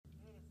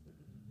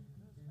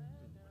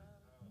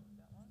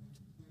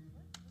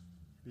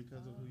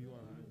Because of who you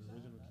are, right?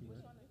 Original key, Which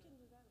right? one? You can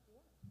do that if you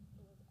want.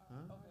 It was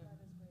Huh? okay.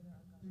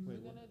 Wait, We're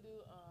what? gonna do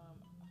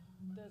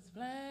the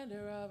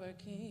splendor of our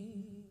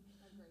King.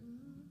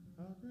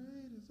 How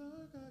great is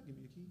our God? Give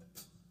me a key.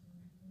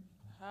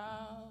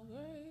 How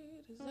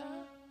great is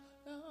our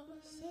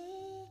God?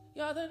 Sing,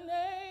 you're the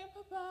name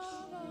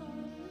above all.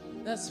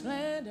 The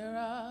splendor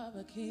of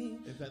a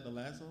King. Is that the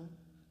last song?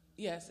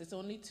 Yes, it's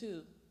only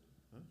two.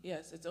 Huh?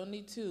 Yes, it's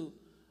only two.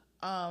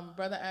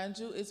 Brother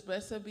Andrew, it's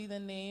blessed be the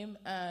name,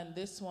 and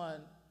this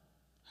one.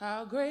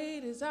 How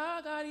great is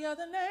our God? You're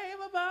the name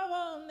above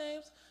all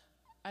names.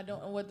 I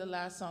don't know what the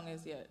last song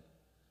is yet.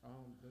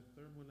 The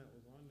third one that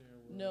was on there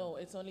was... No,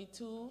 it's only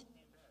two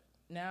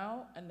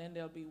now, and then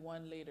there'll be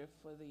one later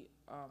for the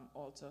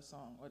altar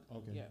song.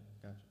 Okay, Yeah.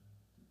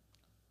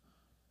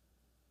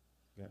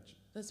 Gotcha.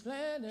 The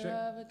splendor Check.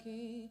 of a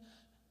king.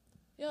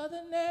 You're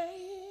the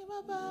name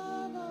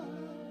above all.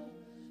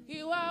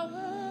 You are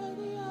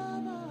worthy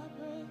of our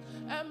praise.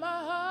 And my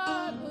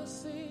heart will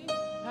sing,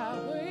 how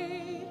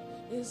great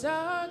is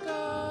our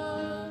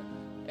God.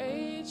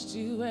 Age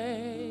to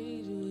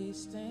age we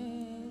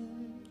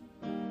stand.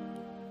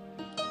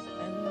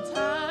 And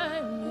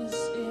time is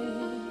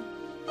in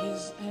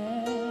his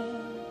hand.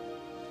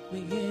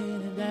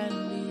 Beginning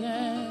and the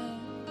end.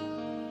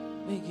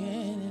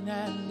 Beginning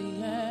and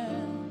the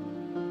end.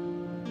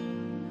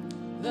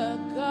 The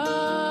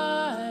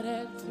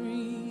Godhead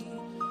three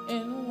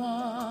in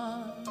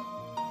one.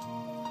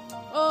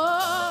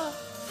 Oh,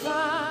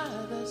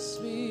 Father,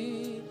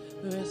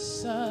 Spirit,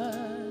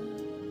 Son,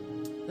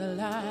 the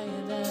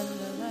Lion and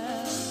the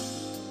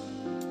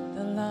Lamb,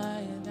 the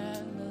Lion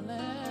and the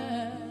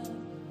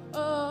Lamb.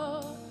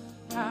 Oh,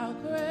 how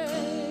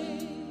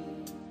great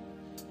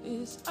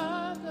is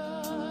our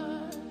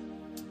God.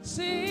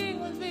 Sing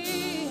with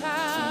me,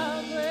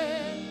 how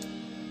great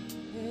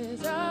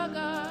is our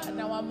God.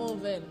 Now I'm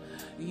moving.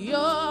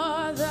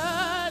 You're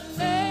the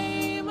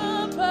name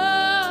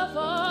above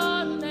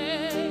all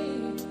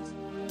names.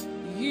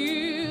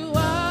 You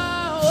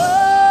are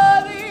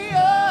worthy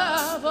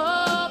of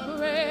all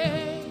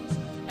praise.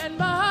 And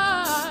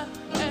my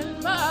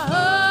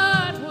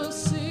heart will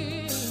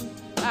sing,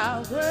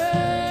 how great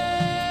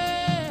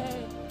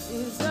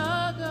is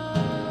our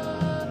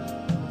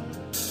God.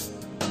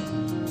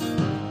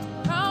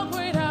 How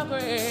great, how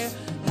great,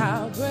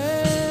 how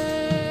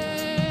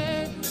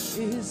great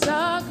is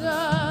our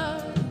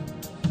God.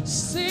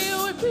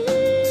 Sing with me,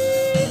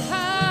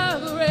 how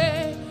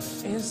great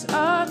is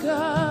our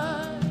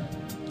God.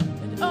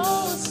 And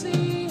oh,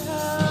 see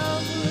how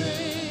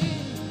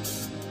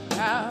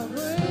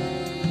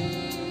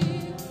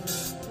great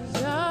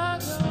is our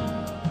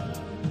God.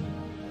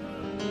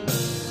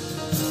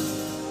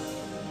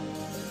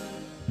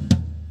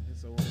 And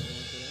so when we go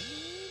into that,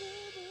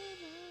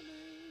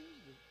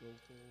 just go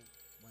full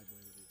white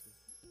boy with it.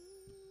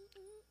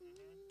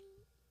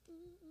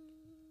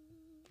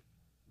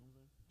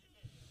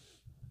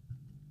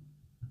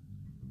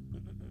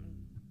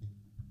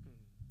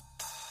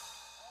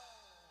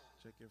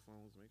 Check your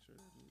phones, make sure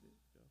they're muted.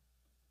 Go.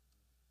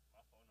 My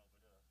phone over there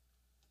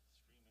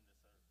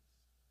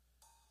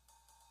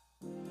streaming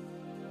the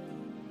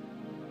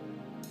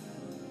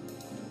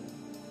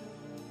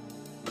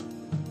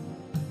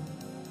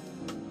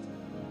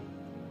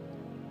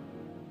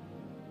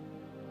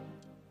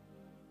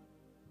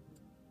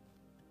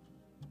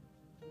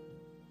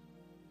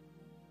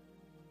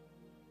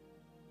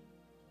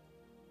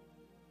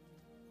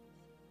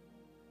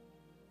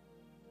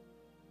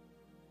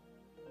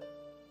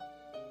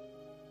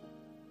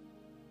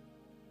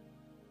service.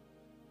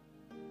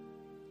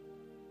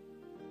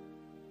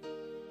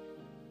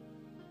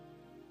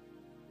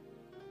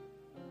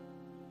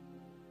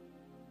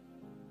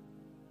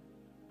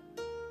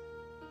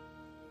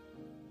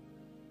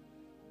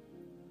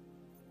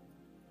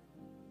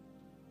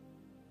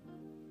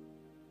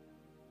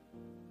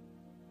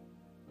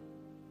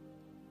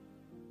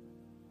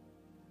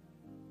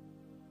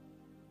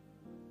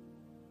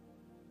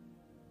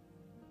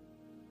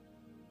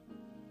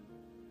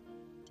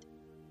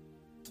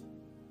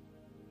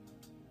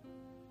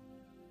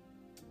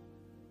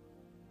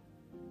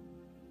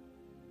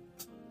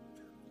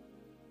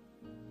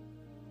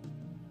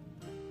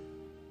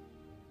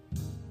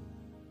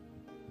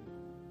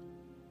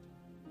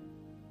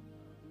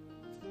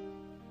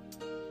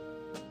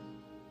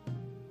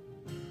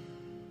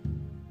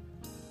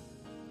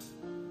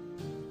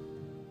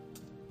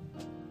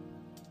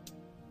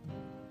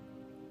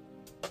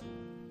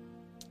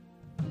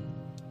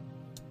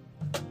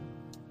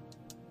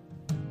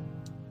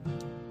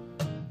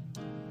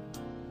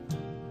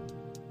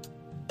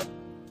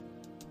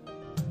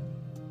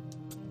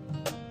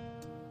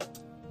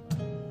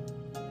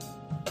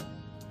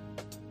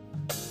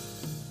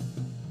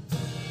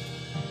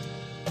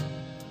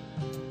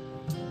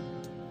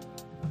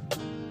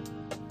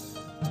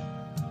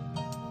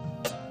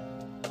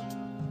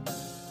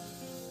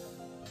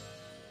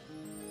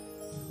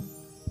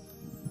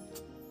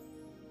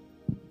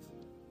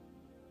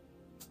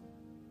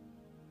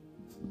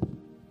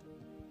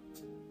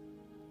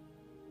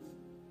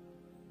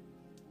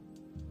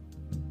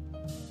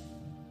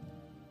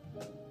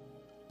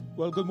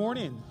 Well, good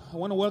morning. I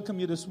want to welcome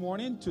you this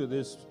morning to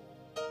this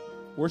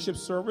worship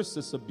service.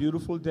 It's a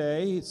beautiful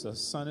day. It's a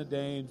sunny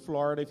day in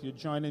Florida. If you're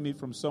joining me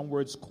from somewhere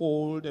it's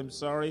cold, I'm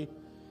sorry.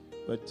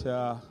 But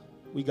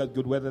we got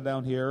good weather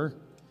down here,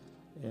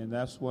 and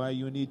that's why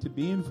you need to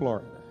be in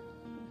Florida.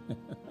 I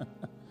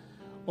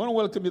want to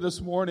welcome you this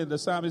morning. The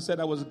psalmist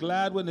said, I was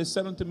glad when they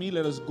said unto me,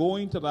 let us go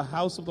into the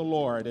house of the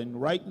Lord. And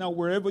right now,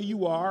 wherever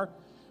you are,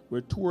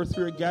 where two or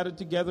three are gathered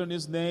together in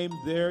his name,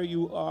 there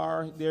you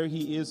are. There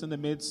he is in the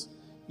midst.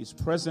 He's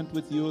present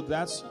with you.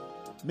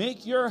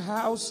 Make your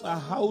house a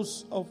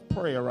house of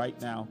prayer right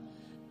now.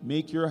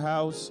 Make your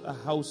house a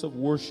house of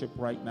worship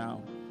right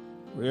now.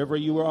 Wherever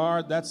you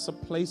are, that's a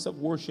place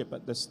of worship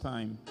at this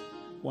time. I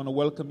want to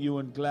welcome you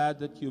and glad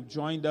that you've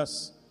joined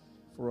us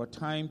for a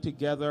time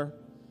together,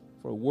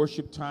 for a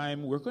worship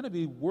time. We're going to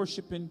be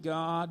worshiping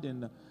God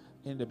in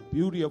the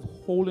beauty of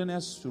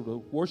holiness through the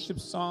worship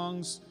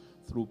songs,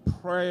 through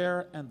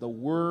prayer and the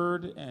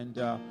word and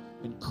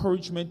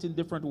encouragement in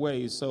different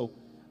ways. So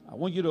I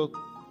want you to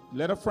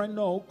let a friend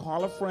know,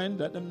 call a friend,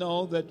 let them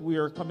know that we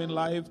are coming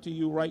live to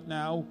you right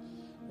now,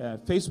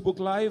 Facebook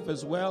Live,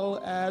 as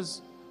well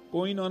as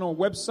going on our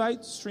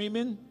website,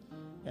 streaming,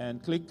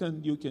 and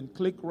you can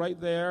click right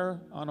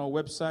there on our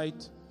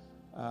website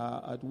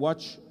at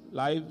Watch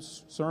Live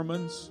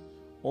Sermons,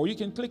 or you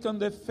can click on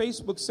the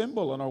Facebook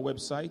symbol on our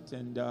website,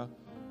 and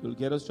you'll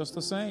get us just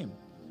the same.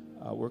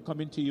 We're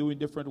coming to you in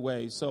different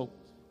ways. So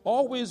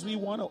always we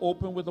want to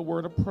open with a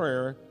word of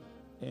prayer,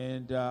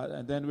 and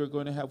then we're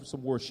going to have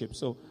some worship.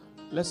 So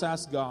let's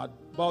ask God.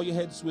 Bow your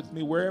heads with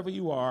me wherever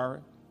you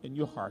are in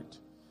your heart.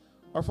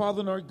 Our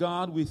Father and our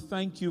God, we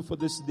thank you for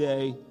this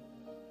day.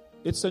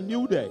 It's a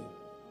new day,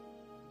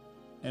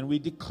 and we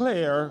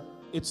declare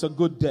it's a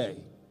good day.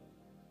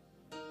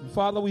 And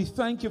Father, we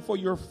thank you for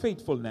your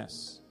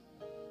faithfulness.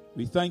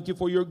 We thank you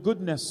for your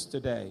goodness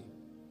today.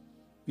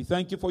 We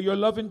thank you for your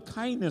loving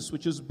kindness,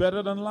 which is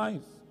better than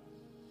life.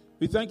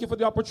 We thank you for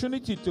the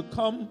opportunity to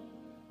come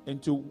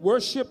and to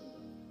worship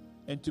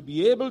and to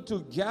be able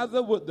to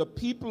gather with the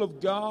people of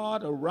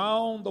God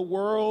around the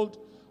world,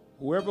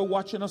 whoever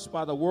watching us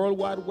by the World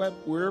Wide Web,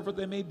 wherever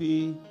they may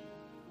be.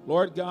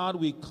 Lord God,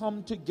 we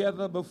come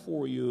together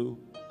before you,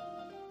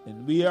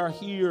 and we are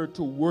here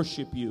to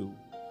worship you.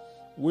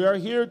 We are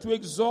here to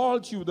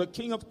exalt you, the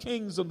King of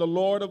Kings and the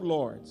Lord of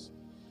Lords.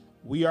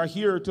 We are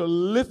here to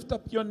lift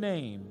up your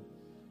name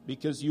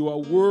because you are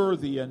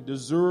worthy and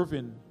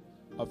deserving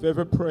of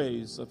every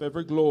praise, of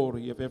every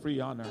glory, of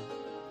every honor.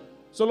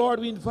 So, Lord,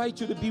 we invite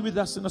you to be with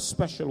us in a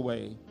special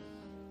way.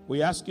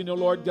 We ask you,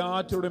 Lord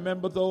God, to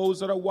remember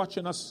those that are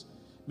watching us.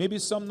 Maybe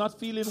some not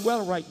feeling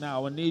well right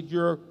now and need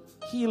your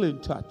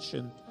healing touch.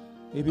 And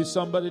maybe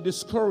somebody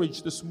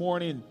discouraged this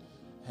morning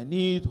and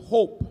need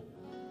hope.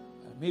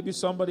 Maybe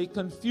somebody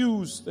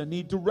confused and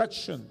need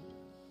direction.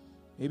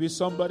 Maybe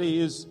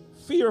somebody is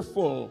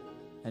fearful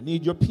and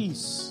need your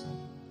peace.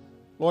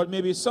 Lord,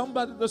 maybe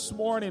somebody this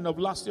morning have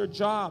lost their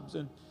jobs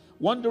and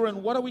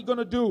wondering, what are we going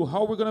to do?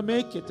 How are we going to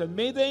make it? And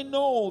may they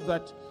know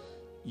that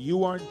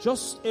you are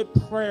just a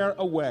prayer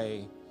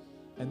away,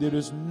 and there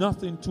is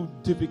nothing too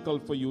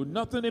difficult for you,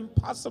 nothing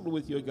impossible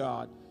with you,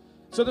 God.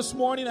 So this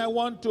morning I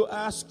want to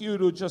ask you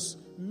to just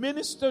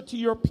minister to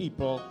your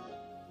people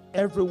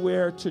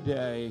everywhere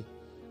today.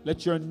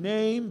 Let your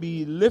name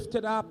be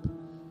lifted up.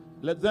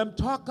 Let them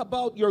talk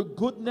about your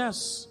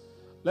goodness.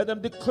 Let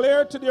them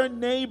declare to their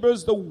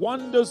neighbors the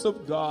wonders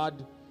of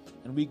God.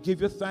 And we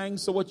give you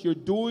thanks for what you're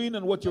doing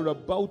and what you're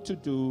about to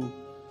do.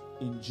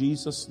 In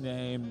Jesus'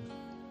 name,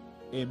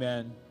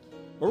 amen.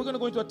 Well, we're going to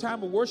go into a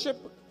time of worship.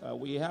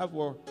 We have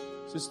our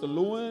Sister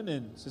Lewin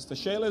and Sister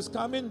Shayla is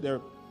coming. They're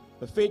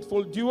the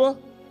faithful duo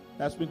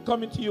that's been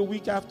coming to you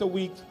week after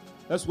week.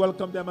 Let's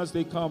welcome them as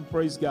they come.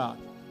 Praise God.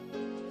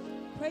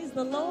 Praise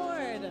the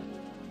Lord.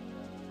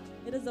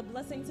 It is a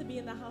blessing to be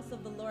in the house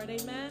of the Lord.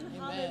 Amen.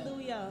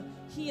 Hallelujah.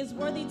 He is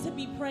worthy to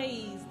be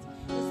praised.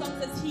 The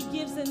song says he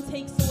gives and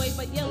takes away,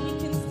 but yet we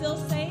can still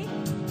say,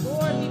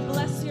 Lord, we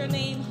bless your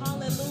name.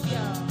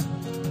 Hallelujah.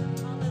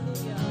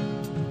 Hallelujah.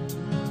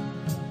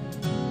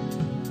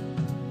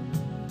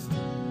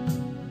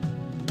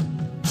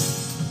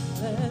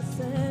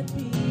 Blessed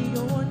be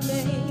your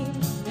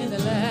name In the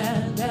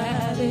land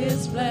that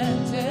is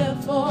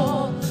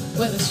plentiful,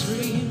 where the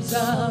streams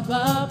of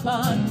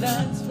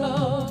abundance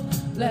flow,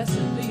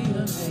 blessed be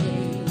your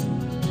name.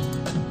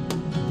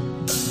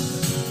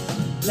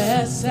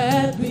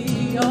 Blessed be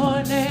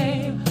your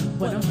name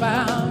when I'm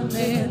found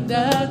in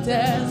the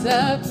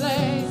desert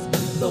place.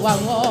 Though I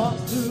walk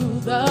through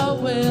the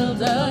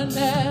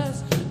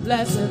wilderness,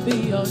 blessed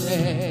be your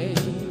name.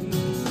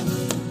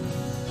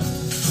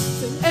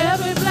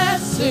 Every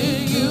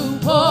blessing you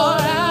pour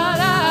out,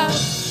 I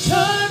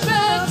turn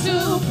back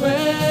to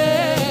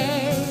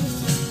praise.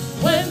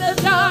 When the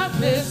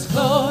darkness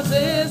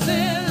closes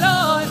in,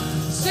 Lord,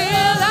 still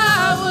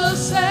I will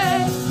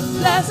say,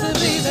 blessed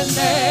be the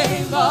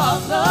name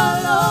of the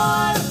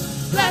Lord.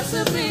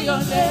 Blessed be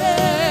your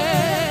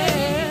name.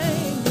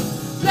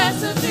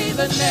 Blessed be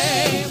the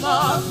name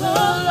of the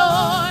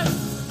Lord.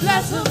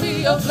 Blessed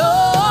be your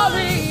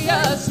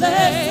glorious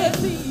name.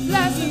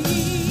 Blessed be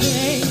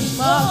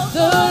of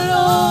the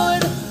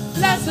Lord.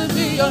 Blessed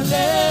be your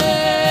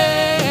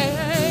name.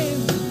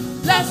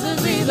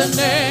 Blessed be the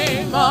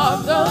name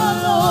of the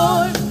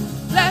Lord.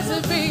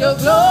 Blessed be your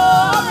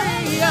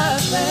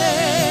glorious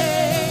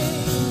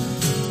name.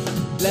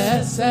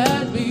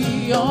 Blessed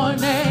be your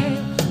name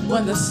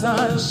when the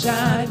sun's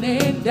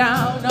shining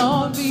down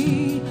on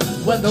me,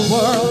 when the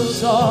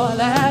world's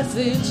all as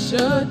it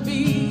should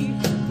be.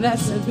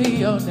 Blessed be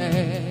your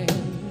name.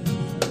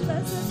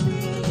 Blessed be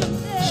your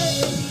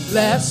name.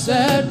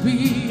 Blessed be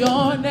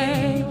your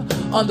name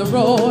on the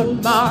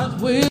road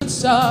marked with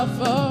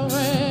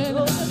suffering,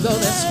 though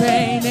there's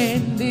pain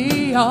in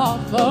the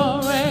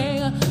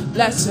offering.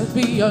 Blessed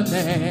be your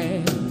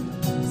name.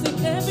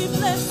 Sing every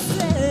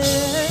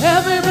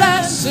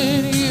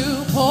blessing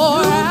you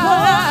pour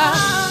out,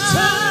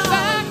 turn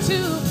back to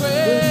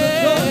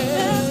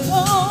praise.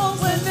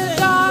 When the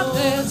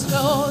darkness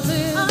closes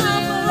in,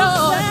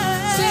 Lord,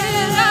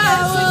 sing, I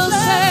will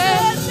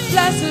say,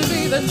 blessed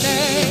be the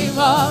name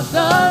of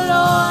the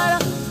Lord.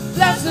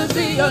 Blessed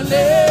be your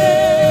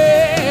name.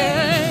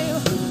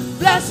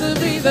 Blessed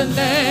be the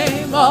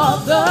name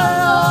of the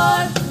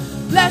Lord.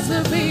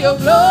 Blessed be your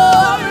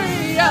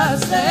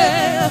glorious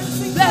name.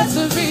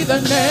 Blessed be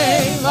the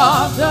name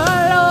of the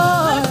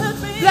Lord.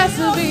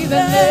 Blessed be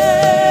the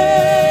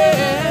name.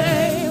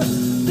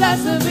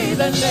 Blessed be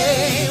the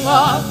name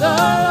of the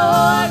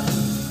Lord.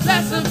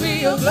 Blessed be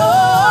your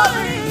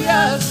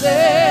glorious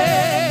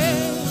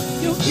name.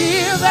 You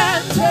give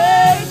and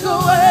take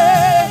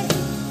away.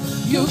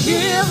 You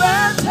give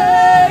and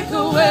take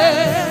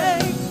away.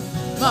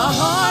 My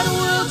heart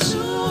will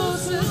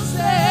choose to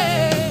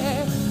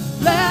say,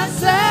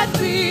 blessed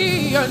be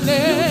your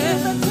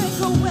name.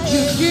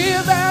 You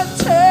give and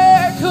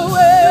take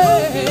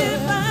away.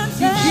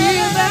 You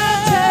give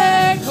and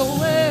take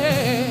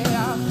away.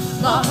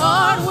 My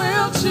heart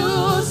will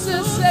choose to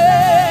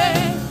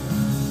say,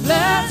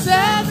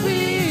 blessed be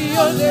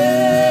your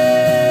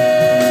name.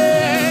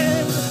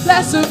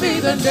 Blessed be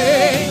the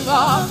name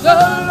of the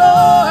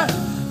Lord.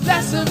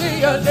 Blessed be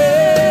your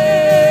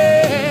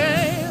name.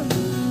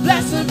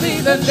 Blessed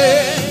be the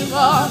name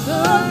of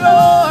the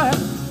Lord.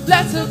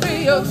 Blessed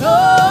be your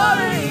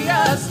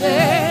glorious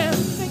name.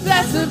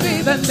 Blessed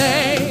be the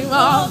name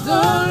of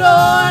the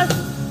Lord.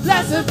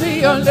 Blessed be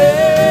your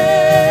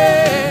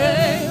name.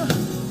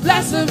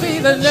 Blessed be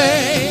the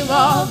name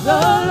of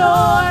the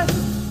Lord.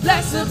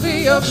 Blessed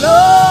be your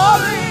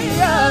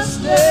glorious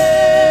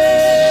name.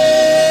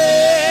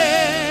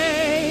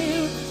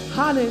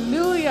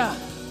 Hallelujah.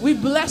 We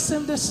bless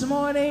him this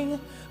morning.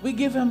 We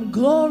give him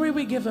glory.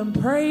 We give him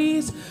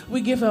praise.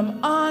 We give him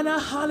honor.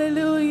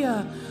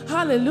 Hallelujah.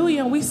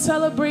 Hallelujah. And we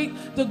celebrate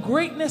the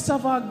greatness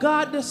of our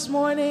God this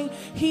morning.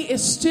 He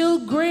is still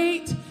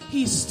great.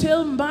 He's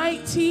still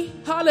mighty.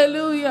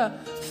 Hallelujah.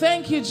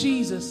 Thank you,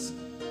 Jesus.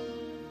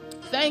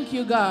 Thank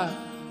you, God.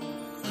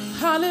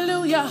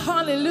 Hallelujah.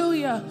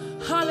 Hallelujah.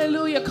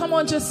 Hallelujah. Come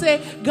on, just say,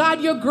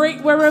 God, you're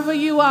great wherever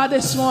you are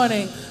this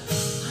morning.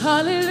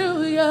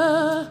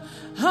 Hallelujah.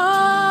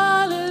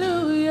 Hallelujah.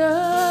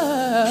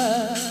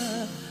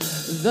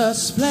 The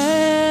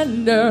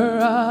splendor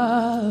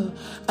of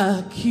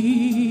a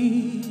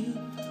king,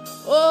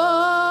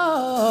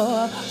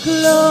 oh,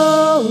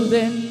 clothed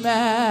in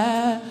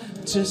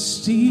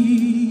majesty.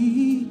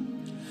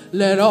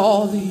 Let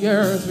all the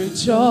earth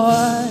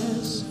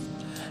rejoice.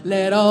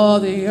 Let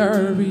all the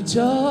earth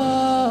rejoice.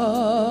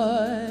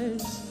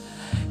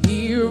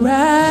 He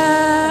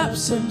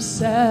wraps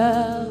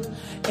himself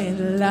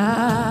in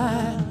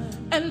light,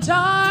 and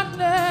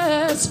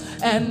darkness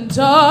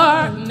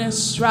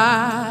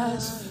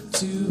tries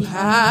to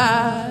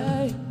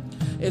hide.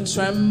 It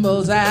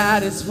trembles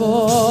at his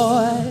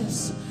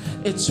voice.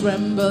 It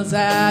trembles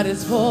at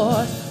his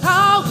voice.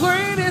 How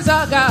great is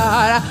our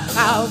God?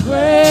 How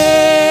great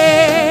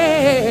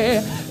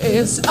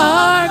is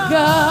our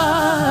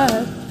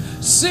God?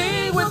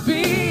 Sing with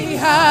me,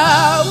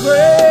 how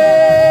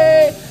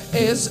great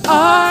is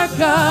our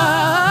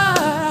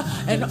God?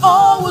 And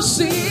all will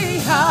see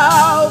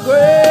how great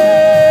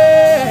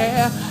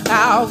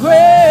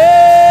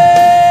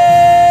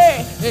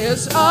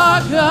is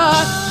our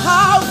God.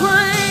 How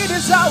great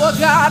is our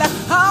God?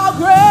 How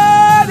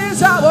great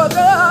is our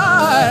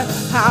God?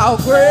 How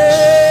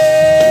great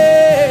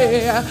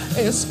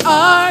is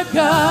our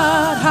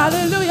God?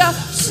 Hallelujah.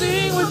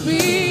 Sing with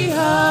me,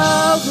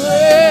 how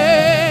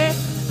great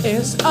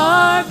is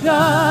our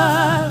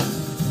God?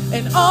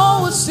 And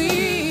all will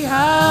see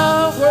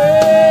how great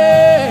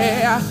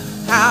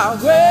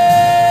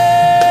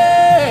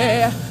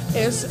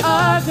is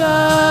our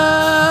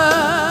God.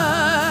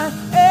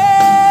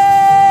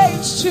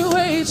 Age to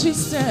age he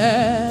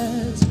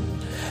stands.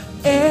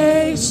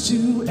 Age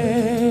to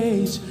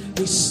age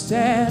he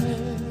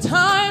stands.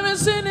 Time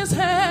is in his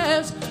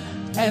hands,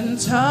 and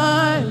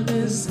time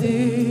is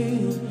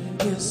in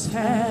his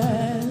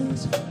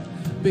hands.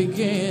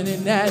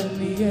 Beginning and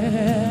the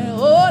end.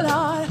 Oh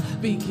Lord,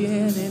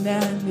 beginning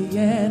and the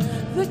end.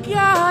 The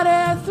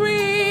Godhead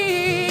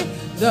three.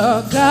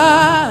 The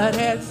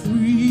Godhead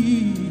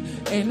three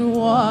in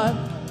one.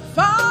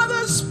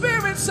 Father,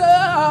 Spirit,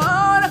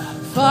 Son.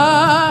 Father,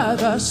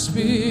 the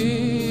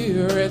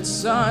Spirit's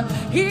Son.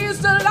 He's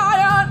the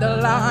lion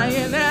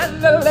and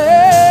the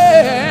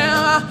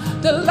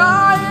lamb, the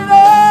lion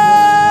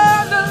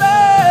and the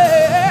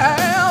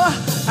lamb.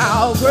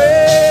 How great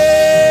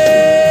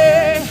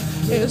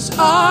is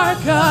our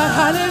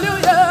God,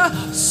 hallelujah.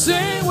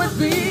 Sing with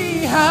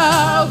me,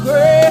 how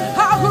great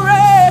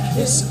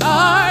is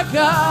our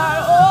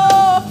God.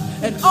 Oh,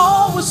 and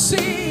all will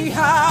see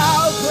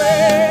how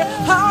great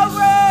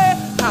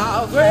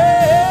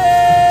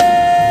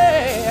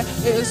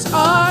is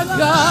our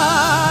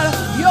God.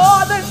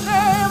 You're the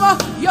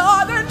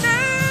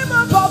name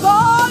above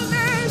all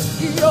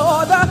names.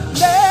 You're the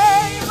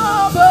name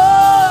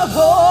above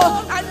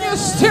all. And you're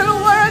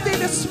still worthy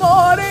this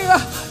morning.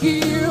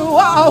 You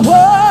are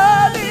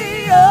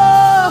worthy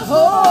of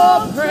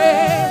all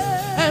praise.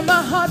 And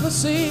my heart will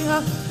sing,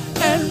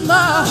 and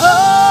my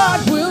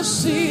heart will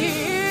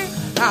sing,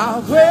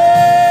 how great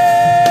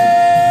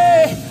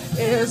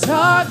is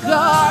our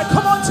God.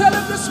 Come on, tell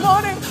him this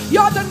morning,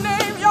 you're the name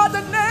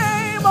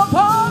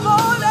above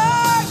all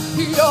names.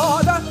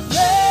 You're the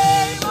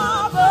name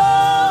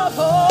above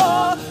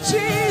all.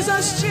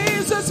 Jesus,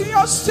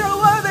 you're still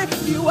worthy.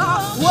 You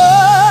are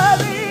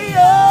worthy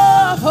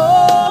of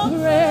all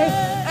praise.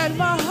 And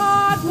my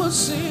heart will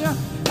sing,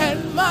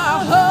 and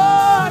my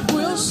heart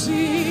will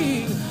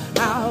sing,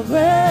 how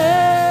great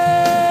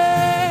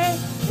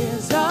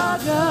is our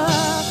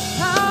God.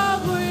 How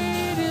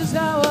great is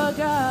our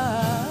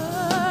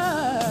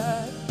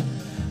God.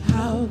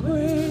 How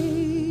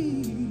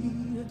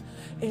great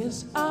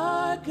is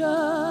our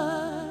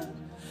God.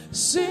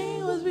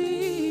 Sing with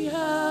me,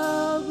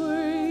 how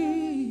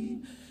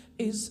great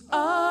is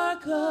our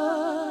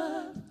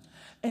God.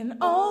 And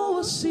all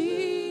will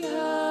see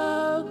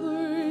how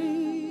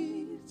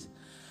great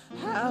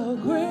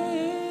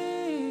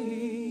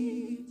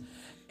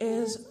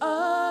is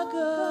our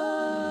God.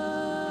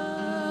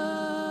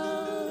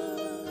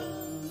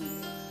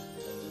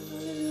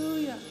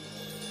 Hallelujah.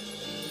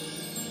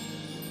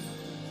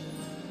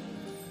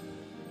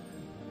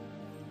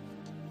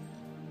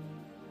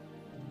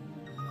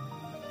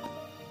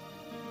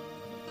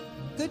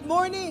 Good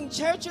morning,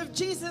 Church of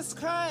Jesus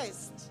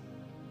Christ.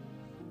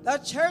 The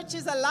church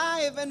is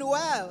alive and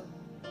well.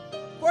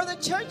 For the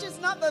church is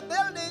not the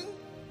building,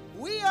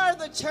 we are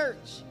the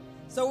church.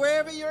 So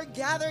wherever you're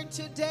gathered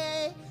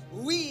today,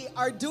 we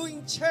are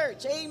doing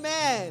church.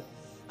 Amen.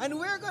 And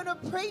we're going to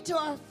pray to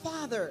our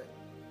Father.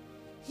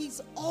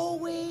 He's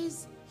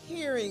always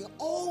hearing,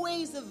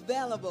 always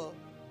available,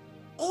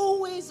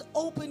 always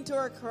open to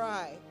our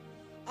cry.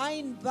 I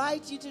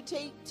invite you to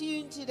take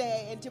tune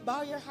today and to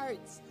bow your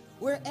hearts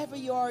wherever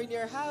you are in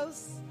your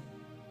house,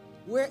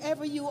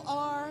 wherever you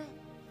are.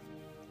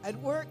 At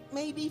work,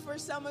 maybe for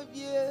some of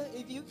you,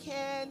 if you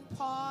can,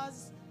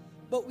 pause.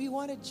 But we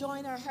want to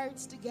join our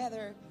hearts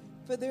together,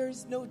 for there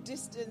is no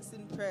distance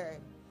in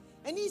prayer.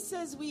 And he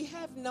says we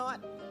have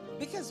not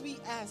because we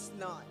ask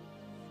not.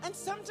 And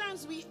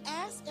sometimes we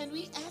ask, and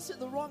we ask with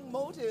the wrong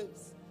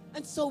motives,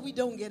 and so we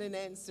don't get an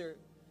answer.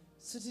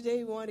 So today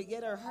we want to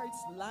get our hearts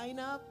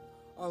lined up,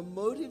 our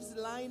motives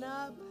lined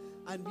up,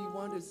 and we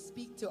want to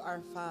speak to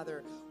our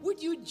Father.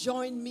 Would you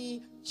join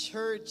me,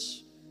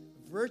 church,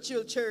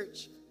 virtual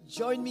church?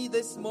 Join me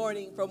this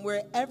morning from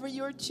wherever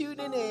you're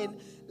tuning in.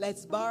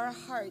 Let's bow our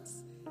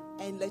hearts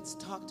and let's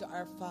talk to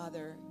our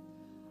Father.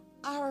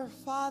 Our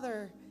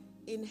Father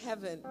in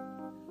heaven,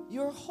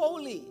 you're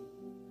holy.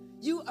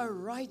 You are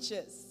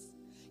righteous.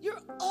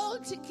 You're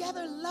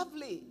altogether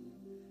lovely.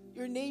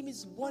 Your name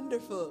is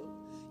wonderful.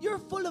 You're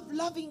full of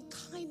loving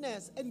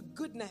kindness and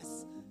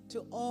goodness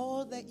to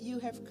all that you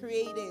have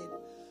created.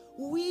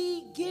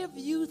 We give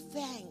you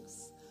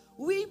thanks.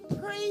 We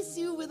praise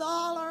you with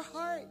all our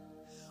heart.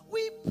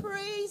 We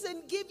praise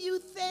and give you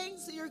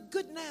thanks for your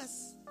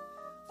goodness,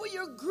 for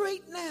your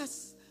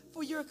greatness,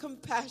 for your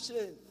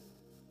compassion,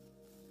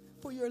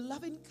 for your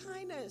loving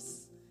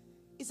kindness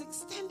is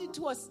extended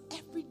to us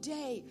every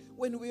day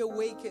when we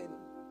awaken.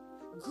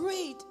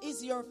 Great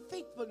is your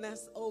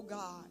faithfulness, O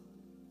God.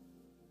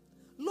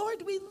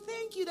 Lord, we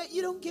thank you that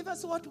you don't give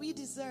us what we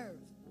deserve,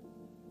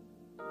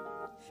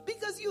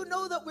 because you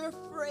know that we're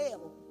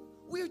frail,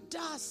 we're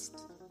dust,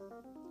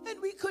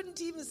 and we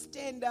couldn't even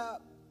stand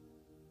up.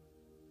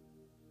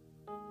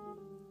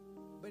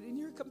 But in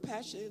your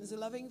compassion as a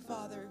loving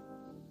Father,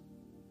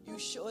 you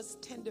show us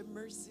tender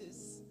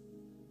mercies.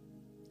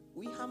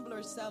 We humble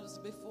ourselves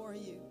before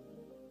you.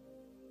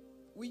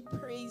 We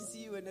praise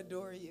you and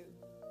adore you.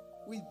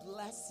 We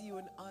bless you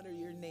and honor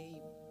your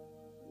name.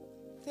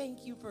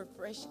 Thank you for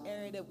fresh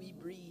air that we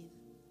breathe.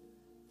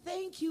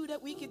 Thank you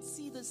that we could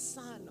see the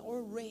sun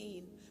or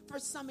rain. For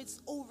some it's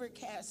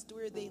overcast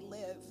where they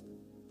live,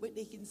 but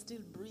they can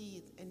still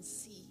breathe and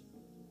see.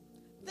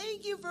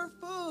 Thank you for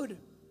food.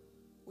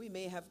 We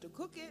may have to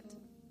cook it,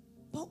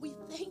 but we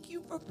thank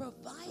you for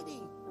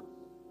providing.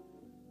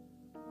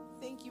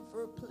 Thank you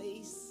for a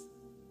place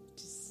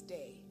to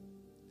stay.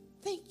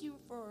 Thank you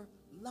for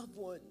loved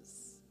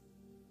ones.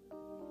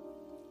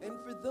 And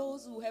for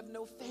those who have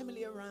no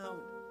family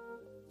around,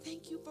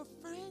 thank you for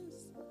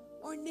friends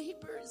or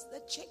neighbors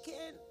that check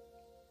in.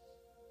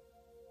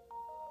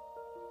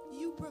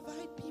 You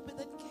provide people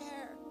that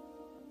care.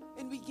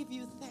 And we give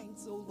you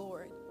thanks, oh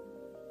Lord.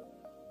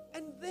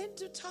 And then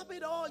to top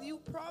it all, you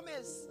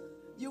promise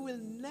you will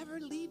never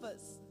leave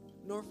us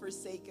nor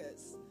forsake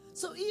us.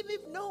 So even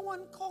if no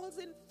one calls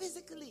in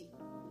physically,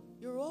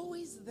 you're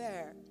always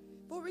there.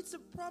 For it's a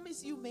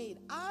promise you made.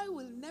 I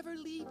will never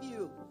leave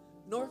you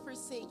nor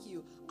forsake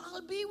you.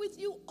 I'll be with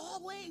you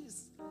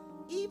always,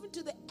 even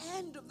to the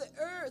end of the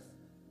earth.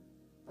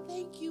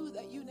 Thank you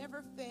that you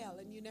never fail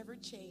and you never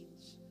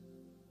change.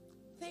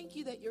 Thank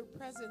you that your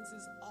presence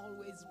is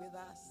always with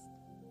us.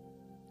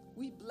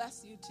 We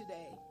bless you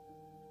today.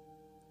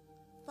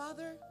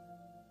 Father,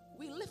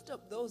 we lift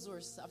up those who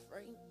are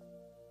suffering.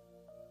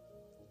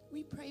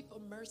 We pray for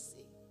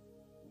mercy.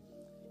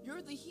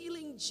 You're the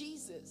healing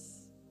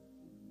Jesus.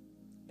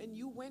 And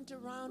you went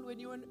around when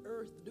you were on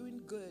earth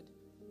doing good.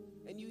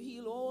 And you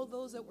healed all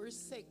those that were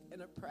sick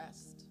and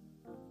oppressed.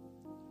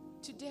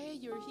 Today,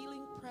 your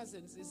healing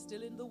presence is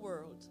still in the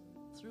world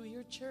through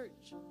your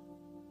church.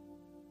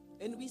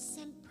 And we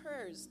send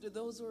prayers to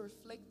those who are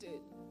afflicted,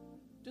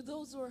 to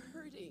those who are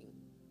hurting.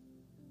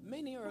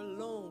 Many are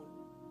alone,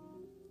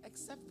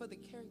 except for the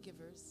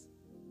caregivers.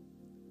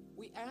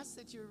 We ask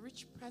that your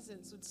rich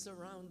presence would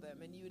surround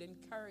them and you would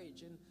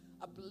encourage and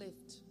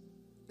uplift,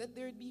 that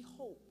there would be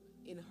hope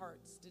in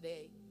hearts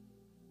today.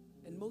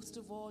 And most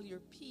of all, your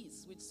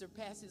peace, which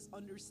surpasses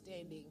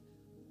understanding,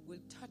 will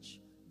touch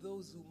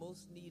those who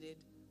most need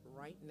it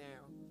right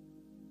now.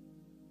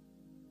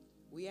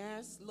 We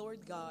ask,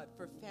 Lord God,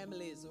 for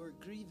families who are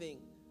grieving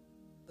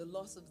the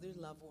loss of their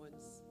loved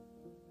ones.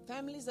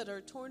 Families that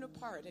are torn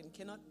apart and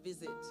cannot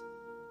visit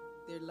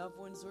their loved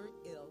ones who are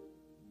ill,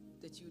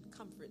 that you would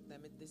comfort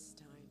them at this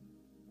time.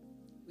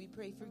 We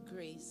pray for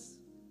grace,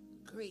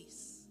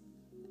 grace,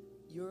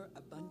 your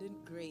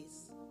abundant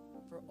grace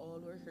for all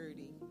who are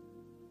hurting.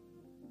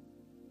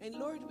 And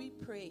Lord, we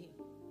pray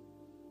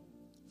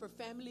for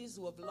families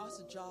who have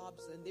lost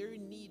jobs and they're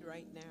in need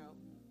right now.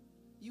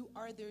 You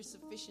are their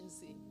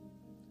sufficiency.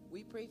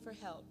 We pray for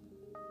help.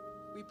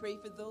 We pray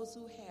for those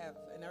who have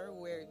and are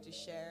aware to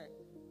share.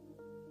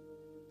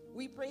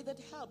 We pray that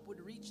help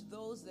would reach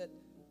those that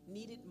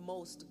need it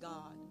most,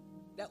 God,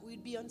 that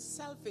we'd be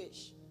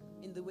unselfish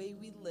in the way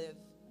we live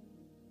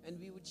and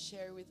we would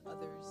share with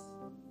others.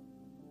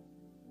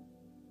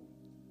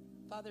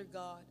 Father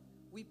God,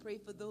 we pray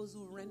for those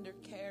who render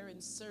care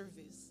and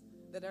service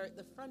that are at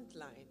the front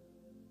line.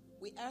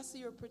 We ask for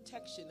your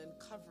protection and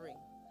covering.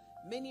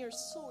 Many are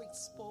so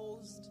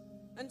exposed,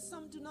 and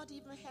some do not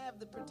even have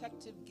the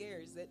protective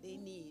gears that they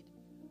need.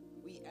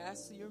 We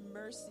ask for your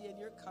mercy and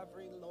your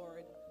covering,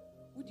 Lord.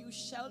 Would you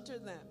shelter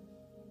them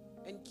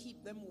and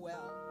keep them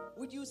well?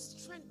 Would you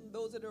strengthen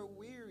those that are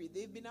weary?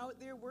 They've been out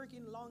there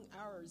working long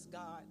hours,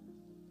 God.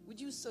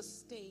 Would you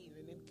sustain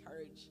and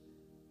encourage?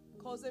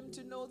 Cause them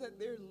to know that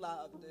they're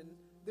loved and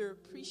they're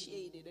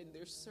appreciated in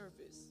their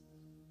service.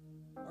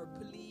 Our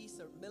police,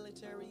 our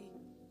military,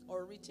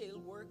 our retail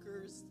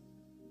workers,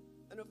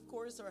 and of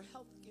course our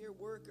healthcare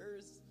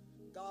workers,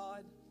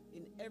 God,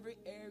 in every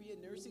area,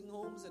 nursing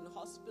homes and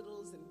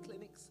hospitals and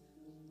clinics,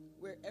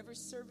 wherever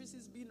service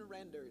is being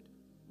rendered,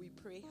 we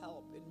pray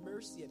help and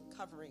mercy and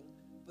covering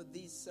for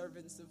these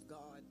servants of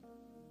God.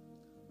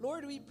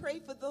 Lord, we pray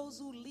for those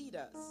who lead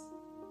us.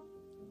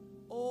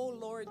 Oh,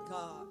 Lord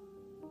God,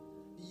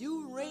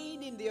 you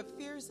reign in the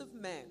affairs of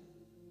men.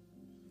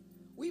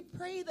 We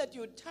pray that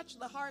you would touch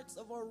the hearts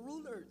of our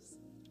rulers,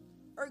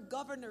 our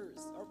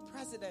governors, our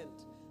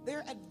president,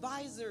 their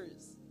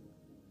advisors,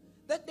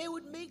 that they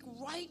would make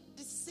right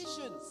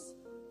decisions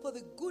for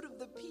the good of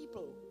the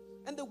people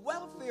and the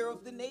welfare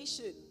of the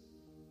nation.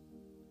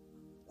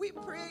 We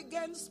pray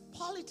against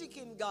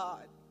politicking,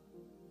 God.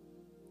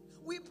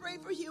 We pray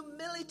for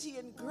humility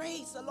and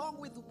grace along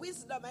with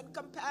wisdom and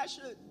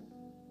compassion.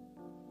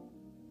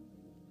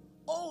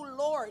 Oh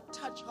Lord,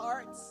 touch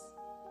hearts.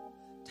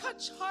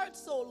 Touch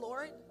hearts, oh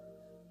Lord.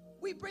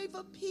 We pray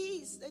for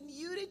peace and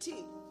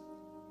unity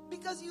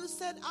because you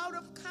said out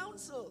of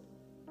counsel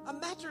a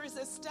matter is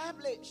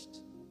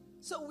established.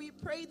 So we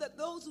pray that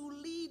those who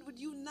lead would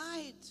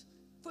unite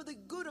for the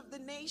good of the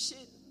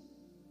nation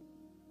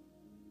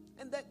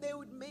and that they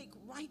would make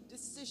right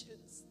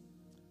decisions.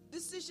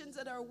 Decisions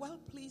that are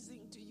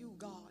well-pleasing to you,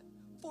 God.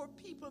 For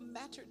people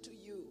matter to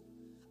you.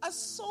 A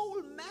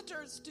soul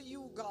matters to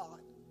you,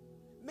 God.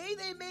 May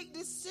they make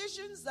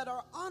decisions that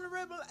are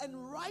honorable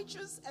and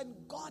righteous and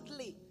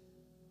godly.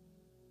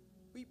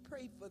 We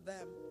pray for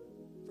them,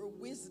 for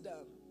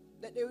wisdom,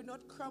 that they would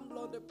not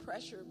crumble under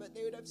pressure, but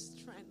they would have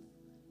strength.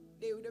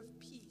 They would have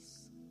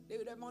peace. They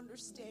would have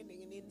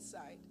understanding and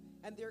insight,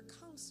 and their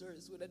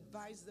counselors would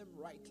advise them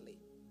rightly.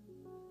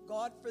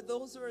 God, for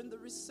those who are in the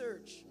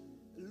research,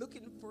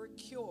 looking for a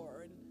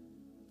cure and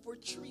for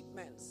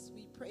treatments,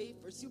 we pray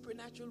for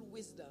supernatural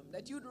wisdom,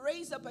 that you'd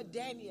raise up a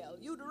Daniel,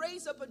 you'd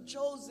raise up a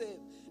Joseph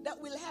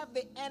that will have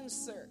the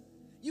answer.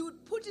 You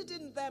would put it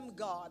in them,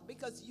 God,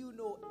 because you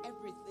know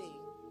everything.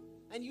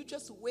 And you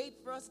just wait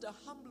for us to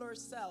humble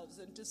ourselves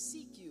and to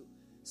seek you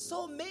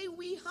So may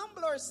we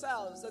humble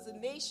ourselves as a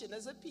nation,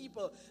 as a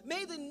people.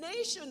 May the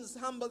nations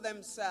humble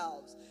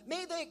themselves.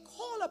 May they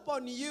call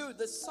upon you,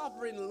 the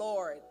sovereign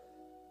Lord.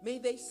 May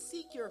they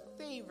seek your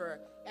favor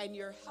and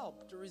your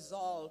help to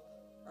resolve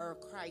our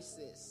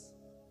crisis.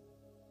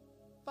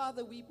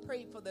 Father, we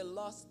pray for the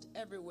lost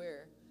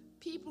everywhere.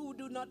 People who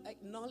do not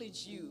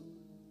acknowledge you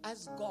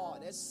as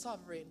God, as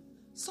sovereign.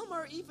 Some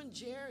are even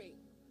jeering.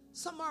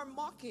 Some are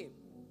mocking.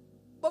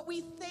 But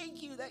we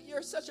thank you that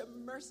you're such a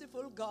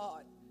merciful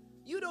God.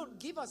 You don't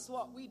give us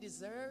what we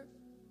deserve.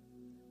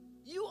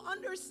 You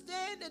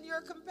understand and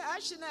you're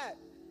compassionate.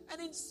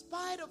 And in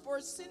spite of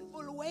our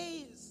sinful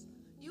ways,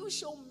 you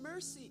show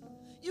mercy.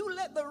 You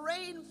let the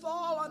rain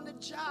fall on the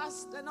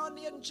just and on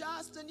the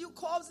unjust, and you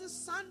cause the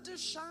sun to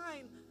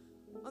shine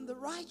on the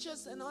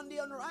righteous and on the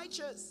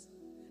unrighteous.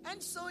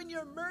 And so in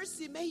your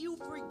mercy, may you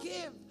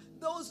forgive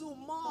those who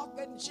mock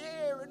and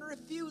jeer and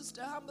refuse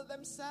to humble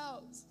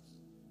themselves.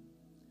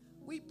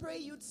 We pray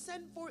you'd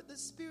send forth the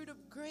spirit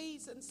of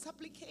grace and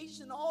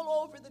supplication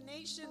all over the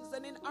nations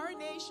and in our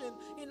nation,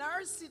 in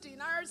our city,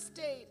 in our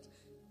state,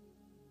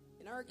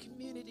 in our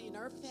community, in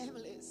our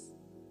families.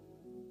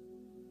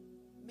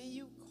 May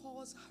you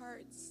cause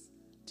hearts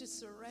to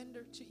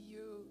surrender to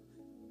you,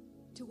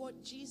 to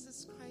what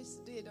Jesus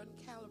Christ did on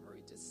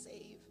Calvary to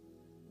save.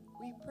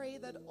 We pray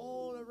that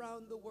all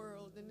around the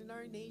world and in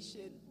our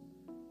nation,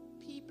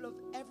 people of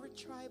every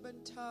tribe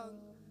and tongue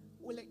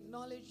will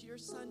acknowledge your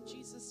Son,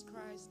 Jesus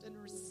Christ,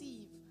 and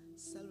receive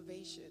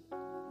salvation.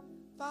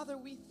 Father,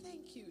 we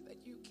thank you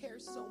that you care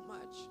so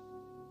much.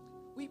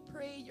 We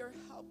pray your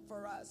help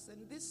for us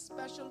and this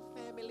special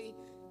family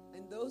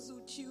and those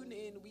who tune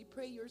in. We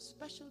pray your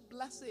special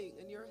blessing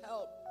and your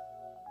help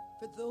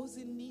for those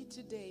in need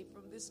today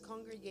from this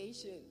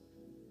congregation.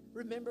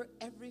 Remember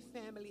every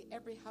family,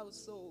 every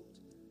household.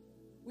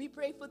 We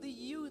pray for the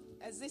youth,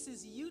 as this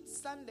is Youth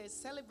Sunday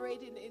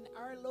celebrated in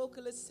our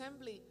local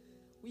assembly.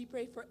 We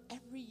pray for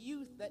every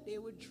youth that they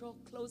would draw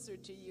closer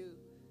to you.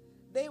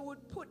 They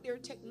would put their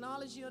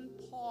technology on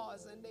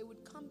pause and they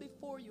would come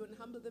before you and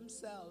humble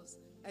themselves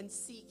and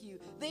seek you.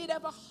 They'd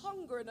have a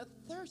hunger and a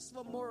thirst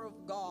for more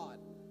of God.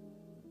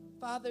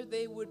 Father,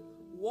 they would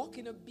walk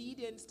in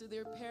obedience to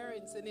their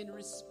parents and in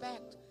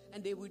respect,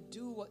 and they would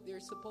do what they're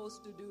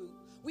supposed to do.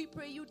 We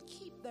pray you'd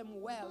keep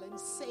them well and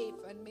safe,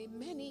 and may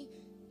many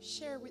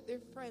share with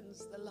their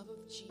friends the love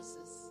of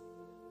Jesus.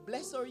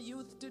 Bless our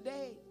youth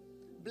today.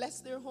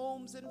 Bless their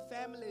homes and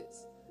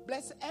families.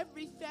 Bless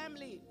every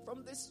family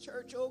from this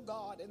church, oh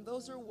God, and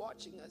those who are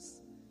watching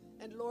us.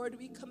 And Lord,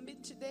 we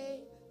commit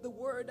today the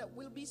word that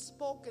will be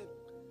spoken.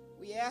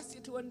 We ask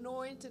you to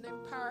anoint and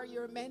empower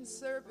your man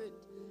servant.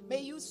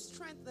 May you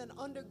strengthen,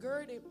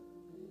 undergird him.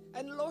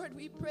 And Lord,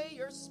 we pray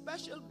your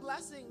special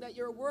blessing that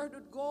your word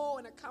would go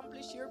and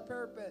accomplish your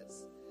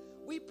purpose.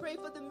 We pray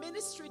for the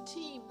ministry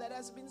team that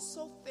has been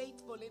so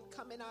faithful in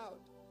coming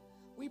out.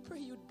 We pray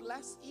you'd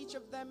bless each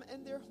of them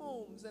and their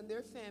homes and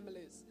their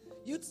families.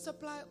 You'd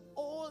supply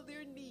all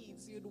their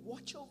needs. You'd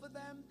watch over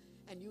them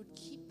and you'd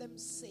keep them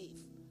safe.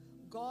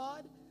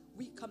 God,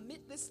 we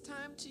commit this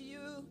time to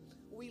you.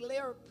 We lay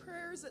our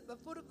prayers at the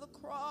foot of the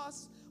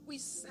cross. We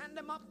send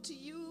them up to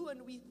you,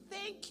 and we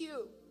thank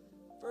you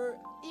for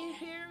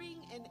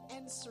hearing and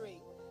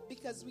answering,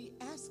 because we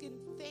ask in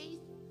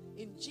faith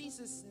in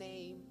Jesus'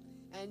 name.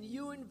 And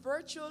you in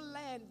virtual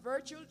land,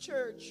 virtual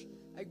church,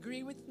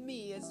 agree with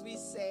me as we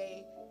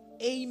say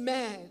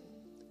amen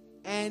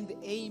and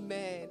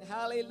amen.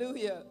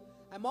 Hallelujah.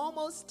 I'm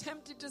almost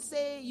tempted to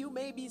say you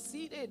may be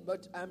seated,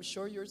 but I'm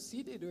sure you're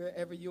seated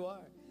wherever you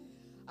are.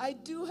 I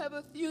do have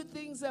a few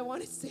things I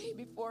want to say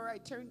before I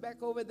turn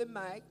back over the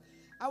mic.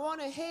 I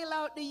want to hail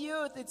out the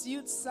youth. It's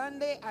Youth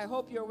Sunday. I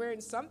hope you're wearing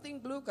something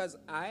blue, because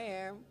I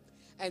am.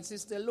 And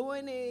Sister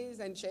Luan is,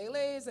 and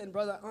Shayla is, and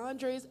Brother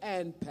Andres,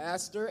 and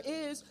Pastor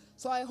is.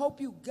 So I hope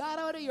you got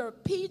out of your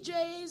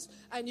PJs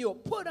and you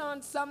put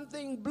on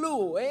something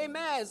blue.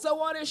 Amen. So I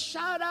want to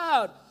shout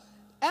out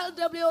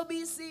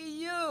LWOBC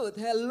Youth.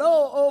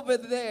 Hello over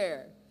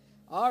there.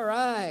 All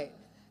right.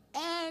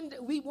 And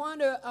we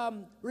want to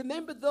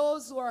remember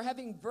those who are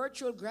having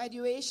virtual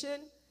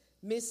graduation.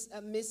 Miss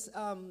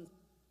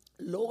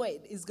Lloyd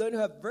is going to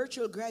have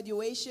virtual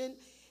graduation.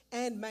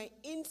 And my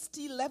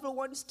Insti Level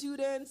 1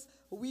 students,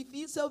 we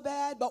feel so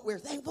bad, but we're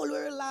thankful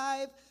we're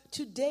alive.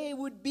 Today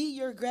would be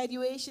your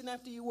graduation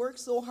after you worked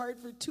so hard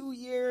for 2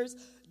 years.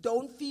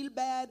 Don't feel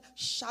bad.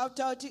 Shout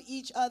out to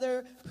each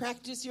other.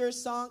 Practice your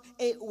song.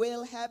 It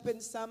will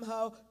happen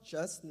somehow,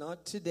 just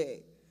not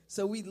today.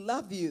 So we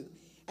love you.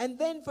 And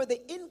then for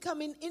the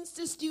incoming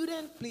Insta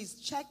student, please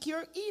check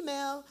your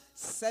email.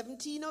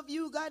 17 of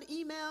you got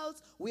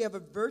emails. We have a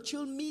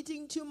virtual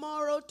meeting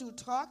tomorrow to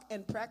talk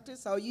and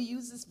practice how you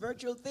use this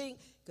virtual thing,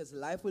 because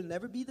life will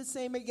never be the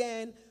same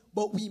again.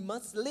 But we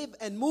must live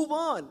and move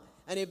on.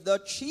 And if the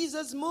cheese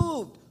has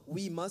moved,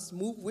 we must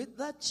move with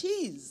the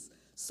cheese.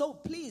 So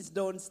please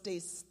don't stay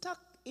stuck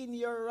in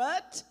your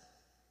rut.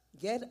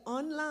 Get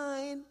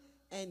online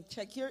and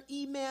check your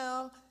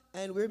email.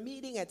 And we're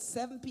meeting at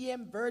 7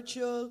 p.m.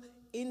 virtual.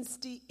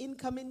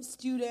 Incoming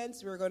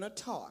students, we're going to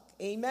talk.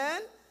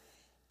 Amen?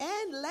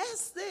 And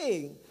last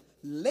thing,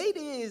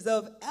 ladies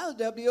of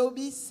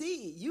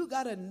LWOBC, you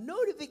got a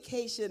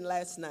notification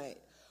last night.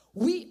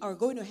 We are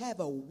going to have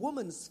a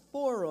women's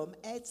forum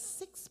at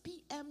 6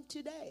 p.m.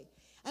 today.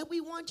 And we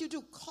want you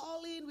to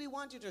call in. We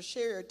want you to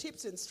share your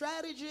tips and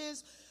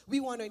strategies. We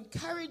want to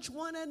encourage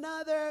one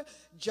another.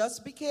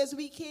 Just because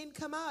we can't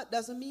come out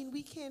doesn't mean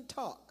we can't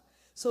talk.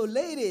 So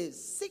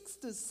ladies, 6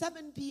 to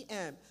 7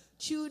 p.m.,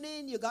 tune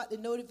in. You got the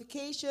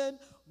notification.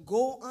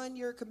 Go on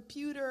your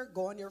computer,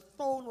 go on your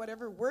phone,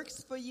 whatever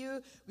works for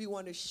you. We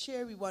want to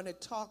share, we want to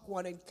talk,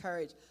 want to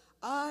encourage.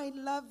 I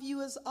love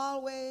you as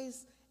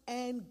always,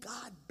 and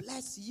God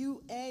bless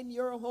you and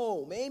your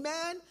home.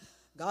 Amen.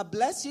 God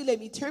bless you. Let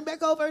me turn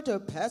back over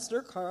to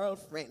Pastor Carl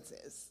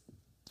Francis.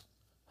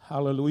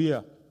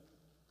 Hallelujah.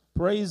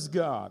 Praise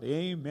God.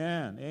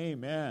 Amen.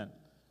 Amen.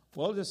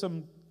 Well, there's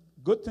some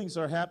good things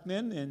are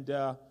happening,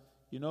 and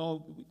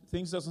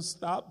things doesn't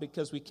stop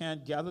because we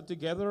can't gather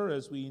together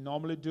as we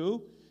normally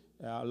do.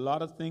 A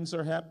lot of things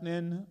are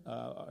happening,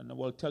 and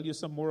we'll tell you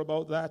some more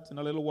about that in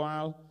a little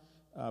while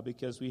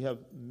because we have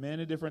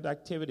many different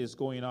activities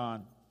going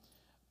on.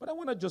 But I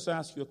want to just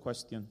ask you a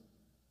question.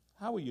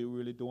 How are you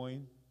really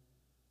doing?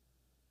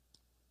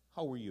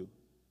 How are you?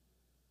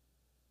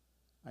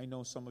 I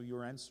know some of you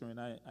are answering.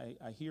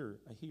 I hear.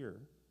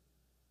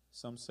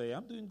 Some say,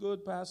 I'm doing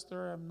good,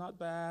 Pastor. I'm not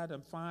bad.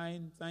 I'm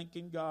fine,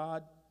 thanking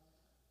God.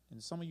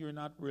 And some of you are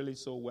not really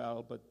so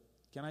well, but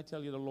can I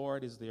tell you the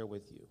Lord is there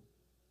with you?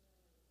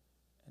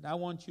 And I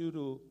want you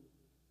to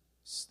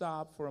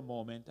stop for a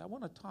moment. I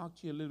want to talk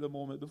to you a little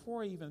moment.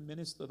 Before I even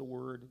minister the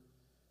word,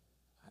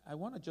 I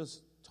want to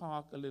just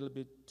talk a little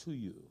bit to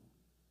you.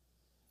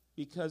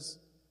 Because,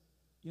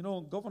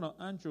 Governor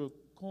Andrew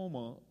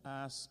Cuomo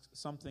asked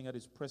something at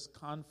his press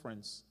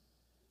conference,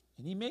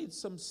 and he made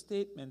some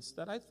statements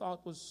that I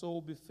thought was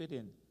so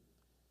befitting.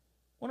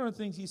 One of the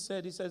things he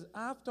says,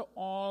 after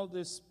all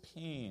this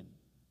pain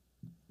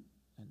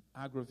and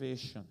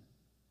aggravation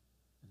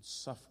and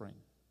suffering,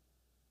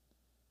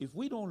 if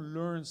we don't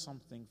learn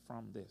something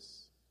from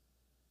this,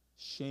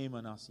 shame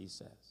on us, he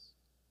says.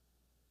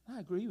 I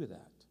agree with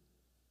that.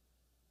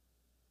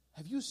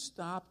 Have you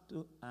stopped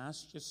to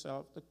ask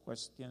yourself the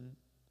question,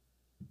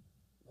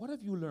 what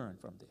have you learned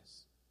from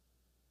this?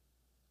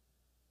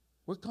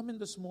 We're coming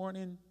this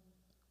morning,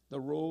 the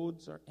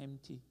roads are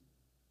empty.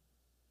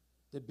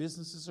 The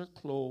businesses are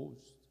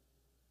closed.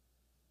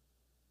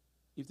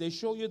 If they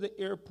show you the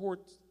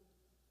airport,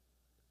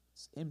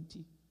 it's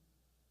empty.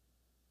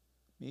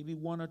 Maybe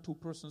one or two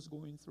persons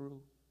going through.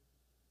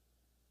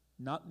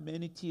 Not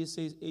many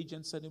TSA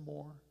agents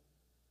anymore.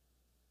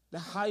 The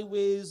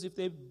highways, if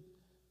they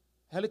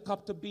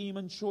helicopter beam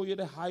and show you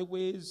the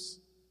highways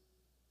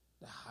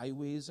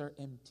are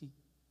empty.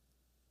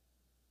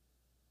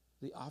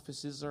 The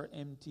offices are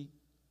empty.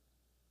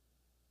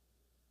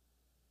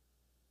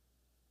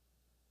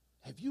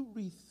 Have you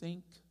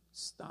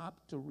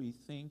stopped to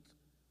rethink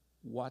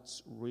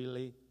what's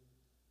really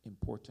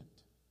important?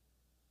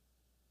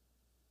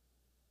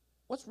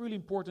 What's really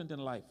important in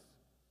life?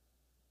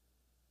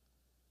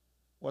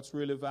 What's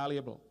really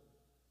valuable?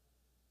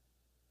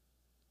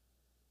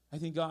 I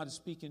think God is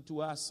speaking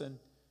to us, and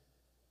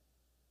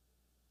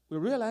we're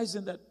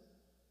realizing that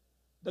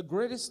the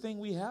greatest thing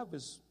we have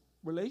is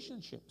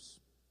relationships.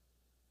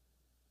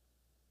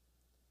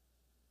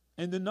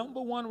 And the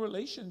number one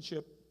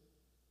relationship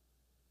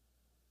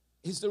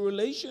is the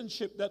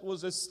relationship that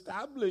was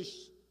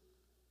established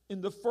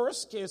in the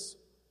first case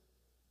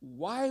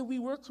why we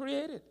were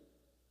created.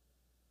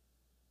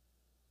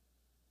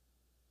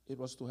 It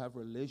was to have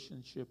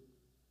relationship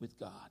with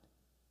God.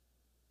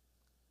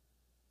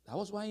 That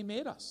was why he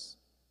made us.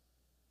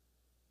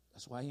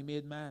 That's why he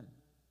made man.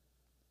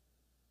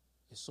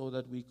 It's so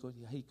that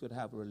he could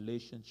have a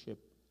relationship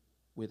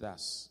with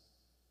us.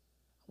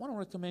 I want to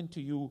recommend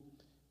to you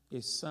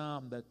a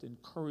psalm that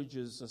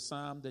encourages, a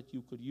psalm that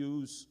you could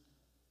use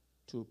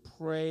to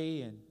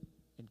pray and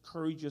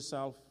encourage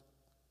yourself.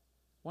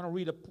 I want to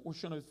read a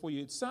portion of it for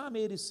you. It's Psalm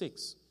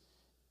 86.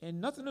 And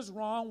nothing is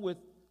wrong with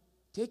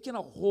taking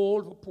a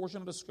hold of a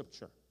portion of the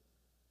scripture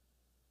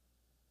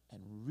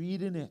and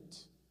reading it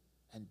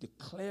and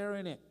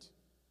declaring it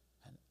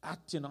and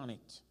acting on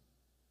it.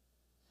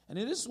 And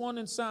in this one,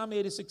 in Psalm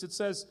 86, it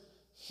says,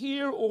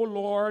 "Hear, O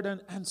Lord,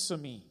 and answer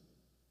me,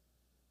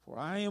 for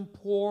I am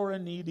poor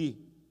and needy.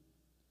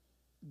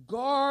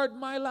 Guard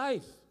my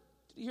life."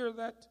 Did you hear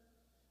that?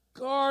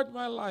 Guard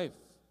my life,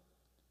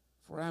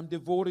 for I am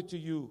devoted to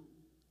you.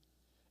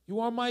 You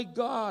are my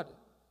God.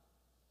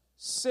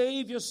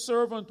 Save your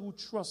servant who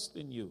trusts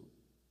in you.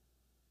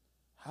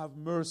 Have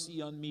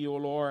mercy on me, O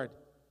Lord,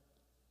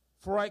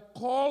 for I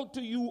call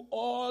to you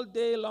all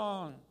day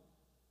long.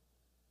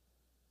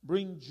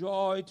 Bring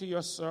joy to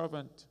your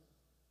servant,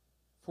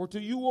 for to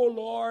you, O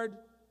Lord,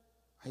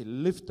 I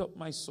lift up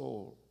my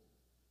soul.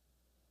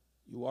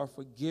 You are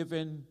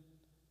forgiving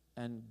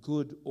and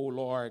good, O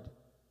Lord,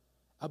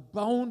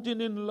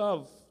 abounding in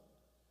love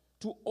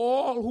to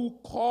all who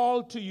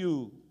call to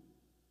you.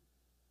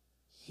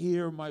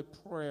 Hear my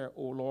prayer,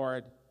 O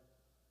Lord.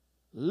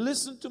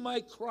 Listen to my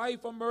cry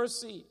for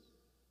mercy.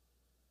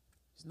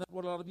 Isn't that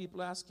what a lot of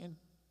people are asking?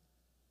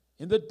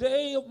 In the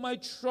day of my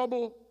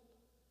trouble,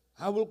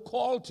 I will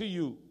call to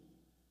you,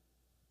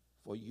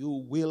 for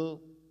you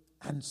will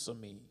answer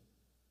me.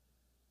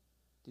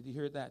 Did you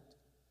hear that?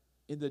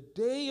 In the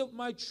day of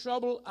my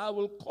trouble, I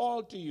will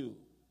call to you,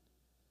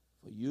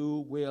 for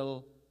you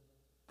will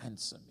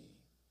answer me.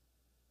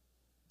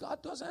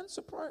 God does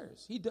answer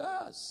prayers. He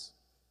does.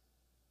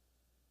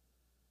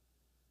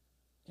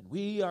 And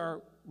we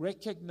are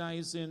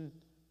recognizing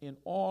in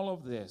all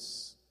of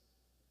this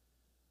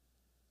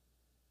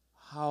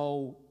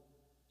how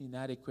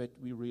inadequate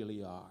we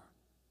really are.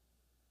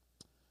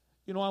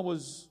 You know, I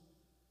was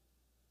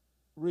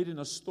reading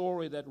a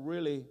story that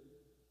really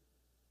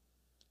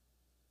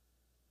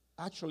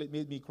actually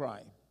made me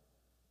cry.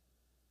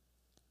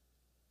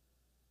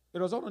 It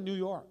was out in New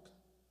York.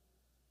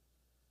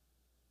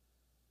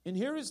 And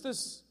here is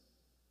this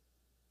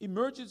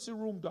emergency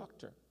room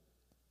doctor.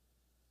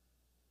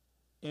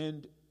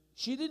 And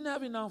she didn't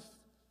have enough.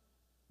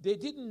 They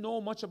didn't know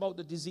much about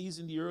the disease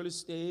in the early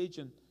stage.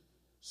 And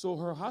so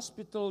her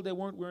hospital, they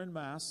weren't wearing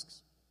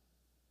masks.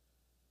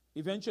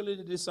 Eventually,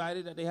 they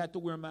decided that they had to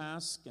wear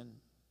masks and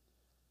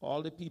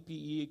all the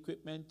PPE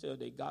equipment.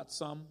 They got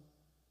some.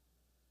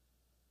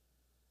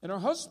 And her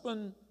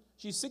husband,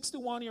 she's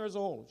 61 years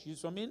old.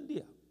 She's from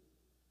India.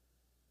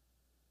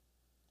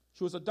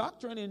 She was a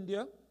doctor in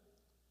India.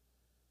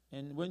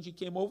 And when she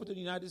came over to the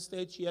United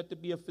States, she had to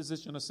be a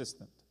physician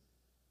assistant.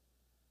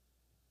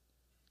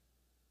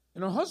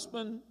 And her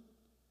husband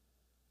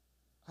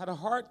had a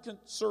heart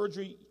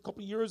surgery a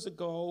couple of years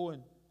ago,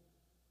 and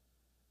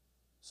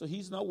so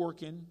he's not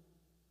working.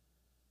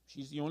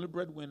 She's the only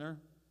breadwinner.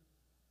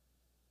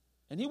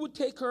 And he would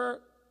take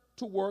her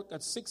to work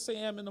at 6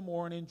 a.m. in the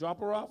morning,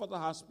 drop her off at the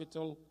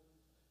hospital,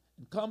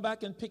 and come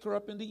back and pick her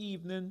up in the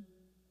evening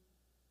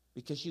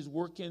because she's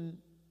working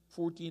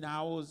 14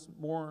 hours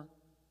more.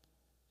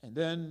 And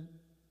then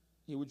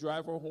he would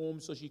drive her home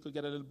so she could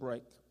get a little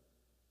break.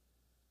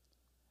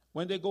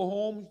 When they go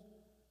home,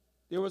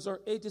 there was her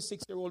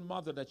 86-year-old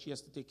mother that she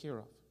has to take care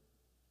of.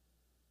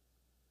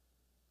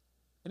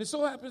 And it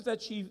so happens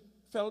that she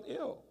felt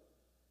ill.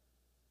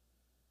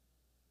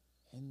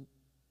 And,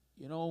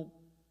 you know,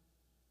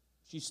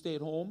 she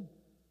stayed home.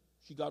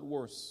 She got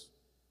worse.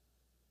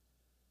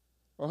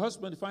 Her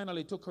husband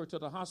finally took her to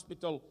the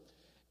hospital.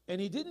 And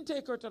he didn't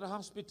take her to the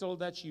hospital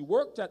that she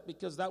worked at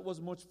because that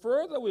was much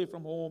further away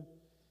from home.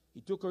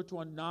 He took her to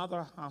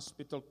another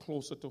hospital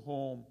closer to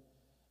home.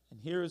 And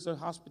here is a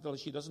hospital.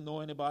 She doesn't know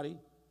anybody.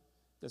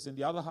 Because in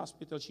the other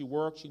hospital she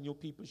worked, she knew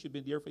people. She'd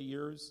been there for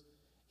years.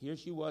 Here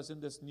she was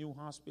in this new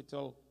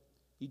hospital.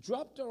 He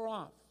dropped her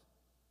off.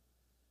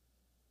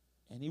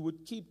 And he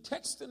would keep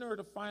texting her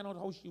to find out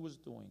how she was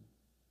doing.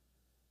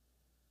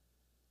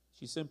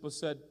 She simply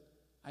said,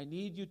 I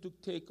need you to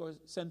take her,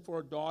 send for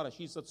her daughter.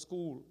 She's at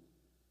school.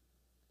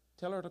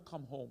 Tell her to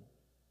come home.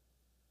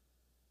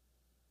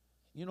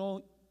 You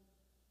know,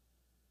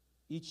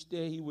 each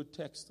day he would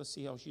text to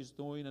see how she's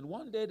doing. And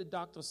one day the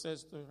doctor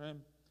says to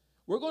him,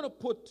 we're going to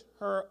put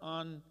her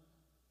on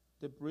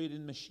the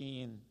breathing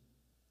machine.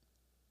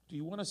 Do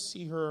you want to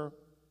see her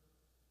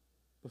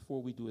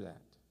before we do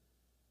that?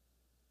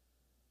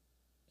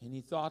 And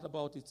he thought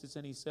about it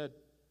and he said,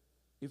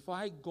 if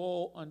I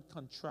go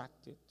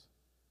uncontracted,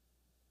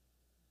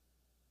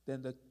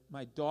 then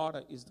my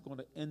daughter is going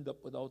to end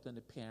up without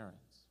any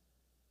parents.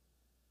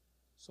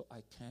 So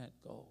I can't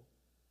go.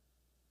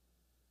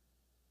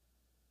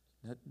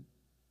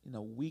 In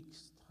a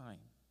week's time,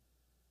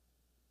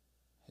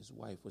 his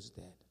wife was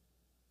dead.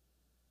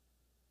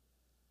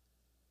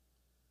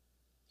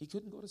 He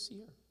couldn't go to see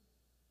her.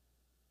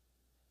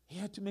 He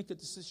had to make a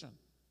decision.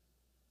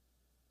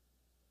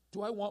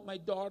 Do I want my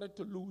daughter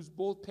to lose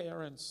both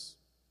parents?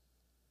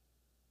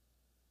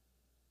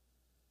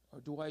 Or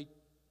do I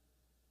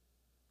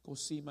go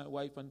see my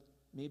wife and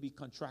maybe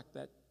contract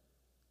that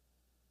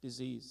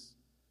disease?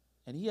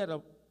 And he had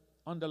an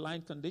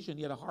underlying condition.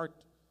 He had a heart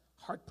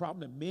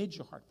problem, a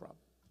major heart problem.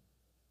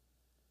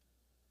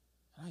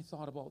 And I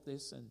thought about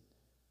this, and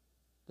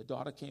the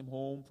daughter came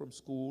home from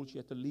school. She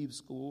had to leave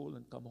school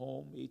and come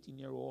home,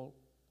 18-year-old,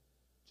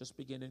 just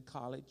beginning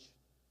college.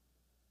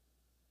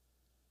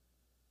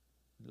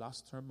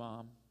 Lost her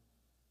mom.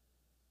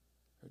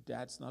 Her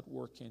dad's not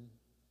working.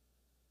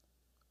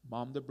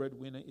 Mom, the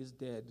breadwinner, is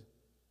dead.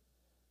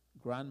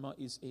 Grandma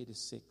is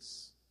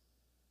 86.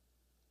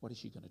 What is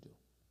she going to do?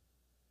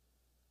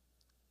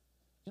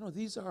 You know,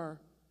 these are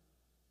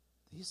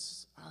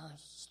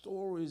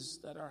stories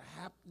that are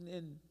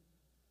happening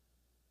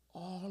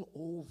all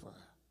over.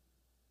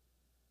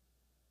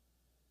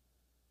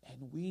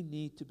 And we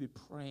need to be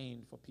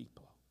praying for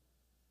people.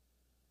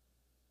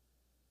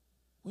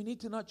 We need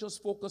to not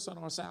just focus on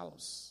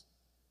ourselves.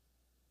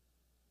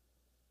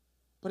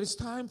 But it's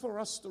time for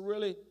us to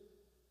really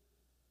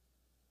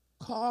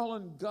call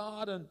on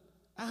God and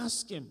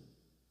ask Him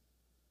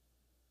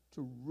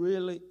to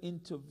really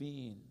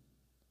intervene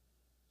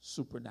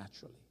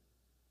supernaturally.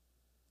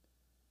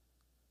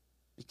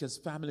 Because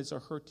families are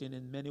hurting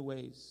in many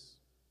ways.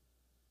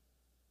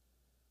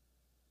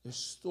 There's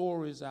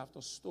stories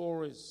after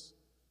stories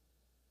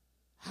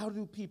How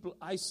do people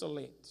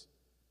isolate?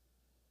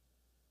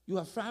 You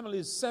have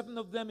families, 7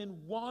 of them in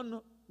one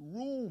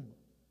room.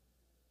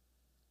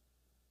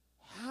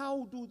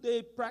 How do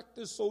they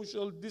practice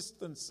social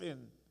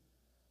distancing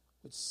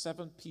with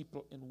 7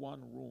 people in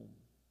one room?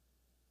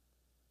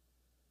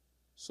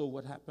 So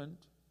what happened?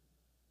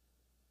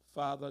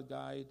 Father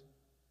died,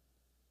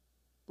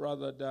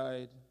 brother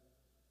died,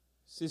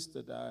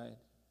 sister died,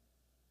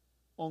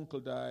 uncle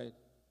died.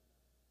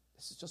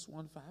 This is just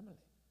one family.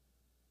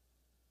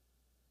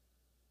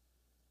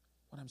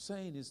 What I'm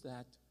saying is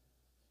that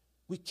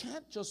we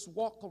can't just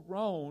walk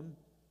around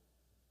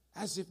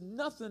as if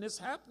nothing is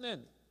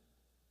happening.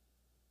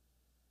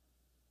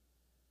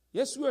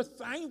 Yes, we are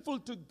thankful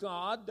to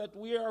God that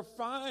we are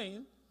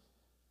fine,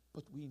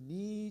 but we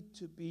need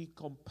to be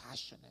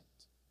compassionate.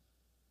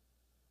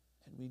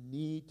 And we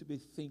need to be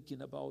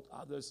thinking about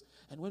others.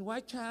 And when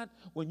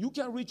you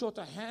can reach out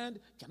a hand,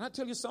 can I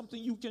tell you something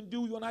you can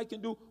do, you and I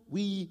can do?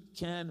 We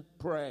can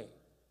pray.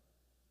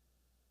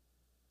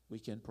 We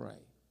can pray.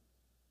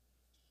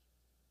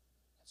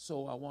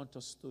 So I want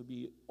us to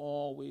be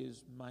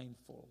always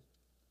mindful.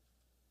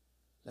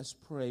 Let's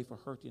pray for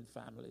hurting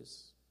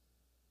families.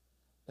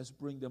 Let's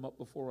bring them up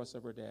before us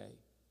every day.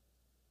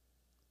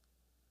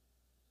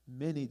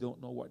 Many don't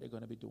know what they're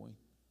going to be doing.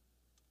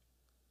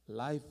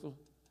 Life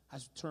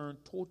has turned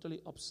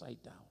totally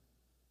upside down.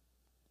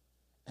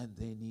 And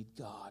they need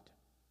God.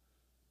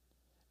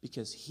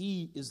 Because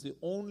He is the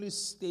only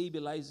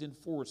stabilizing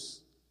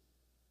force.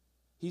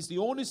 He's the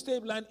only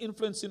stabilizing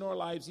influence in our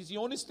lives. He's the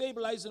only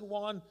stabilizing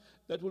one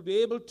that will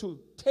be able to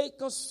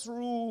take us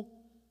through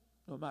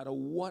no matter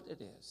what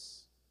it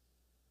is.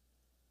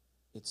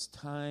 It's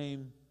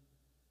time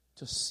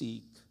to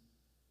seek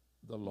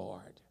the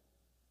Lord.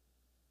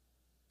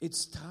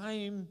 It's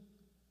time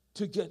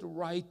to get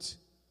right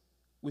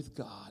with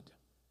God.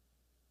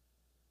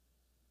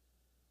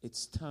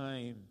 It's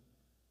time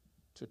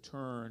to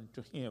turn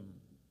to Him.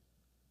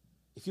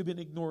 If you've been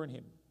ignoring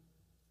Him,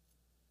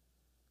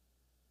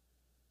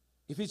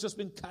 if it's just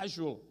been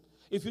casual,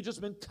 if you've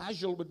just been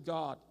casual with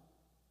God,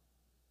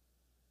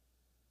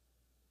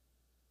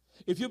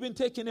 if you've been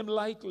taking Him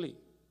lightly,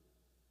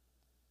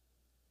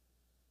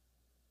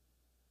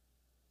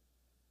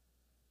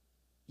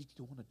 you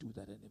don't want to do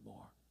that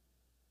anymore.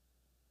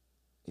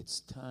 It's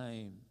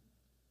time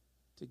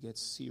to get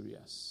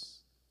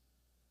serious.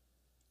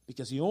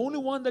 Because the only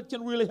one that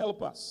can really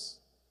help us,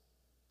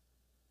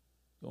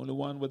 the only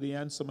one with the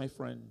answer, my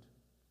friend,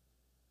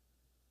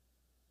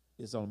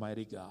 is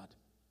Almighty God.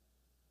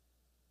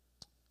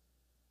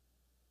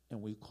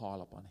 And we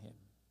call upon Him.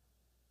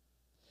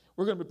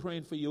 We're going to be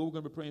praying for you. We're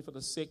going to be praying for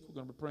the sick. We're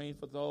going to be praying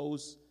for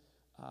those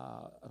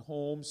at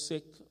home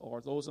sick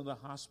or those in the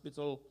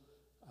hospital.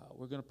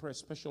 We're going to pray a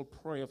special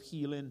prayer of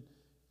healing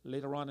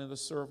later on in the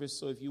service.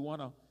 So if you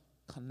want to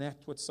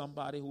connect with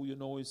somebody who you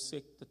know is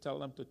sick, to tell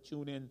them to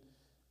tune in,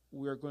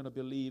 we're going to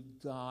believe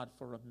God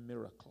for a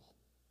miracle.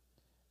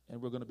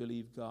 And we're going to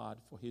believe God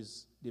for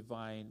His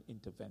divine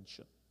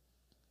intervention.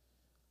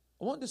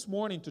 I want this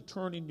morning to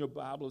turn in your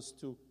Bibles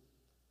to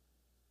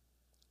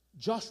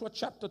Joshua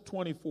chapter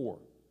 24.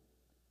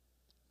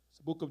 It's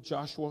the book of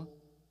Joshua.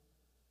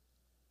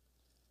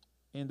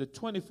 In the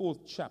 24th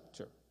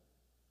chapter.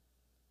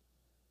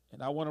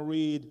 And I want to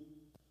read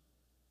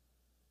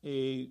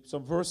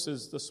some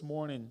verses this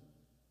morning.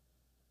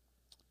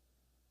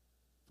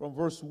 From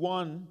verse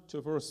 1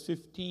 to verse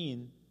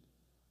 15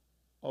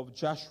 of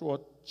Joshua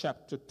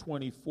chapter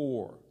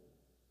 24.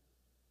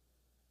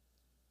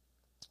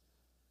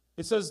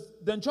 It says,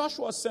 Then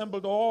Joshua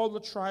assembled all the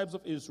tribes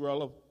of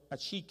Israel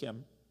at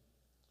Shechem.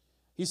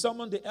 He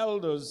summoned the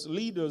elders,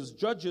 leaders,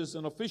 judges,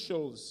 and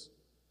officials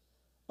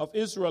of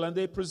Israel, and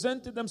they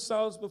presented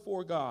themselves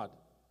before God.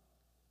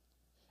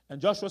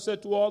 And Joshua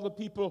said to all the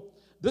people,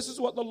 This is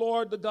what the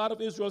Lord, the God of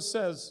Israel,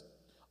 says.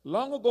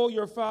 Long ago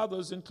your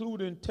fathers,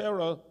 including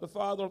Terah, the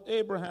father of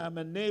Abraham,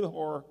 and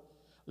Nahor,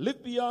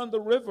 lived beyond the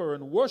river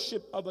and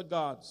worshipped other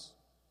gods.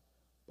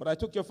 But I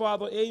took your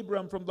father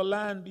Abram from the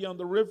land beyond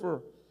the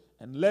river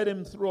and led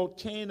him throughout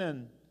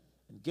Canaan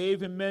and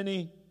gave him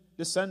many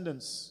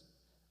descendants.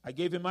 I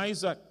gave him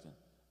Isaac,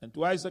 and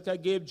to Isaac I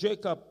gave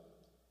Jacob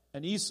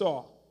and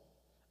Esau.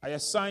 I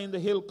assigned the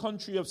hill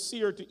country of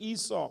Seir to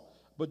Esau,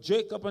 but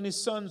Jacob and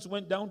his sons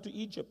went down to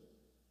Egypt.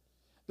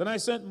 Then I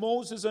sent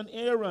Moses and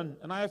Aaron,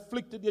 and I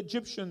afflicted the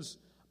Egyptians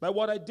by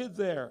what I did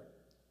there,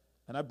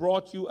 and I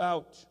brought you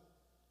out.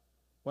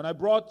 When I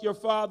brought your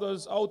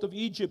fathers out of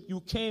Egypt,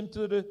 you came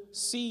to the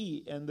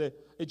sea, and the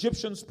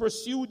Egyptians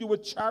pursued you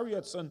with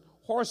chariots and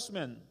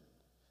horsemen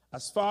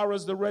as far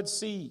as the Red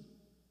Sea.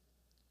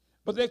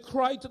 But they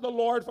cried to the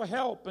Lord for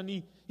help, and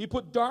he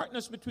put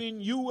darkness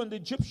between you and the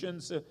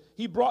Egyptians.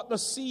 He brought the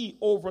sea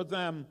over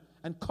them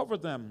and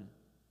covered them.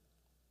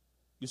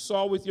 You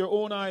saw with your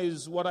own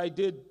eyes what I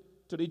did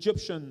to the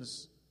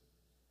Egyptians.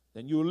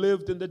 Then you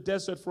lived in the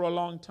desert for a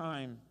long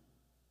time.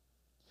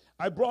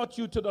 I brought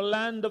you to the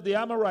land of the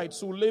Amorites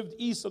who lived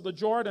east of the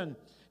Jordan.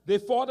 They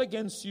fought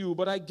against you,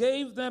 but I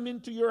gave them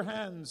into your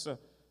hands.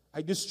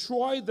 I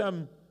destroyed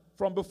them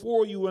from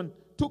before you and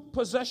took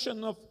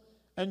possession of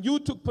and you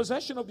took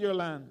possession of your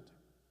land.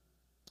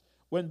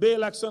 When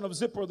Balak, son of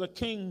Zippor, the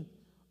king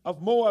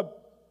of Moab,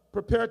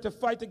 prepared to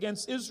fight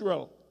against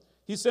Israel,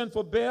 he sent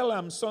for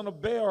Balaam, son of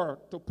Beor,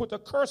 to put a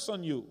curse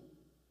on you.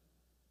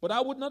 But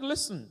I would not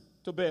listen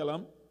to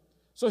Balaam,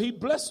 so he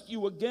blessed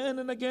you again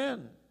and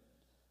again,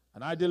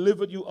 and I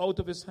delivered you out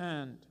of his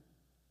hand.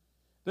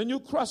 Then you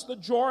crossed the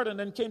Jordan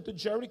and came to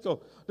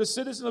Jericho. The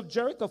citizens of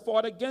Jericho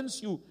fought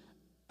against you,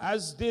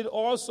 as did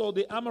also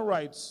the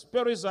Amorites,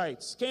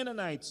 Perizzites,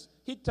 Canaanites,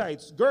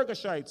 Hittites,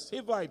 Girgashites,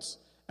 Hivites,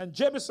 and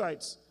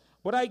Jebusites.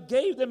 But I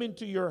gave them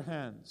into your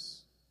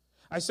hands.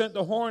 I sent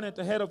the hornet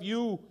ahead of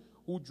you,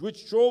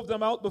 which drove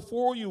them out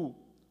before you,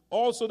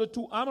 also the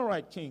 2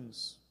 Amorite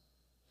kings.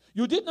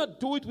 You did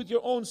not do it with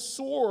your own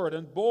sword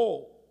and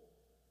bow.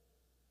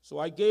 So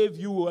I gave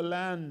you a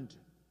land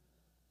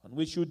on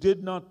which you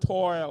did not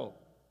toil,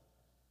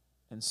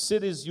 and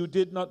cities you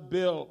did not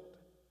build,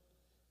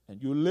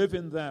 and you live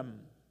in them,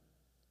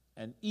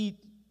 and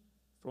eat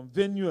from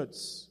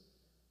vineyards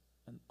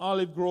and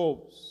olive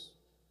groves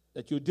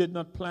that you did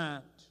not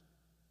plant.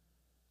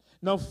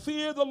 Now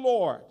fear the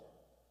Lord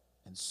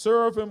and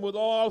serve him with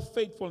all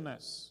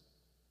faithfulness.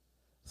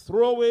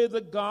 Throw away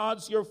the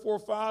gods your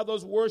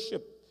forefathers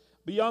worshiped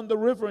beyond the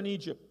river in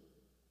Egypt,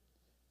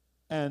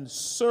 and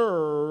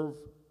serve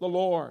the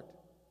Lord.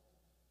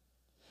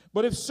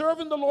 But if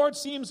serving the Lord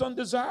seems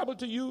undesirable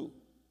to you,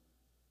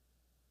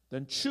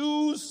 then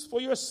choose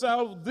for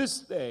yourself this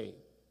day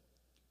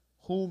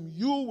whom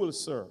you will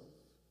serve,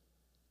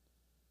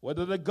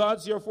 whether the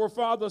gods your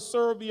forefathers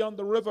served beyond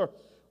the river,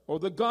 or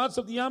the gods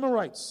of the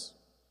Amorites,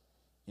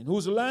 in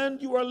whose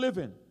land you are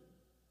living.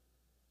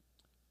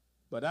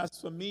 But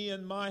as for me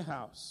and my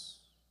house,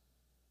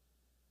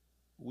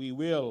 we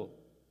will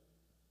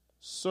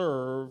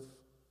serve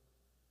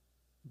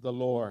the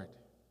Lord.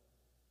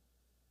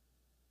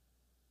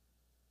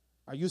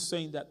 Are you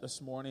saying that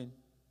this morning?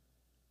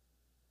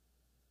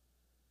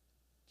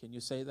 Can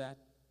you say that?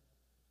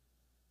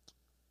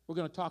 We're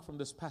going to talk from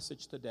this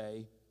passage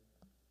today.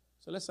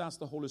 So let's ask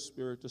the Holy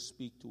Spirit to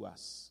speak to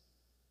us.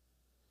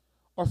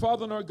 Our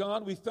Father and our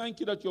God, we thank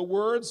you that your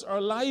words are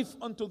life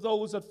unto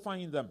those that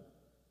find them,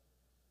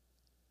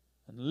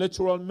 and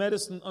literal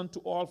medicine unto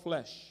all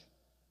flesh.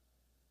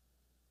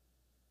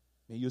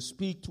 May you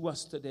speak to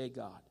us today,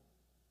 God.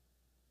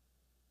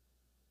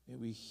 May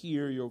we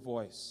hear your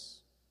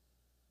voice.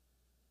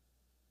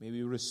 May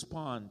we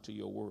respond to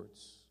your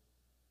words.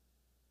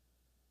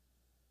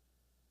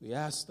 We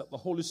ask that the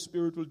Holy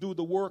Spirit will do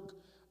the work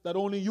that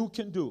only you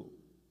can do,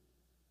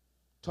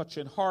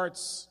 touching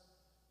hearts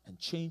and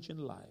changing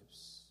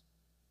lives.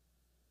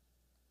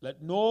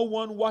 Let no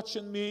one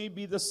watching me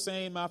be the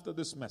same after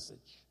this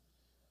message.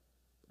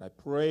 But I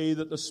pray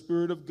that the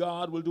Spirit of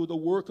God will do the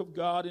work of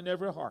God in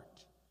every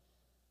heart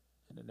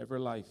and in every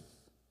life,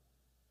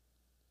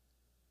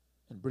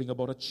 and bring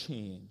about a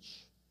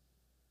change.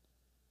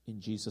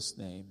 In Jesus'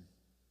 name,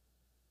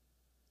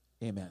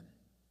 amen.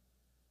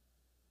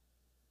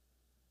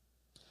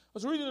 I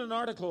was reading an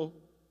article.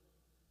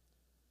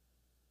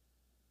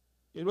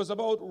 It was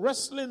about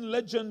wrestling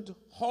legend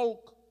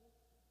Hulk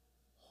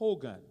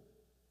Hogan.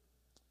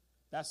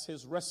 That's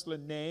his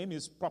wrestling name.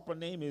 His proper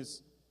name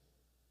is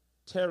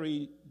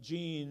Terry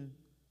Gene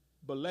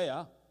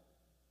Bollea.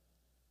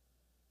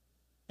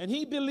 And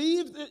he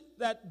believed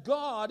that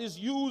God is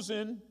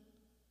using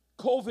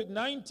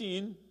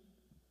COVID-19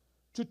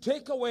 to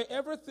take away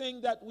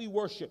everything that we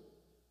worship.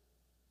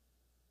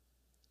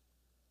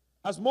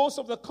 As most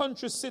of the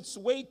country sits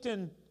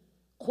waiting,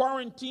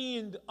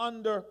 quarantined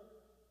under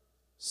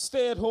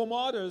stay-at-home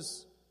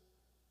orders,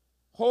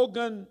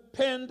 Hogan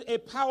penned a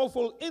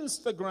powerful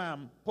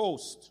Instagram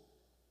post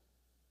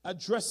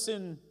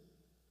addressing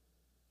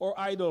our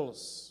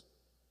idols.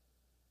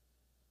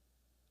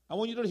 I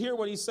want you to hear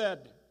what he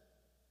said.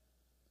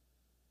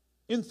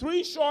 In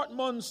 3 short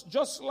months,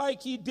 just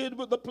like he did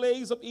with the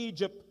plagues of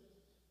Egypt,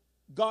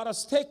 God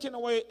has taken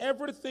away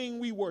everything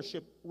we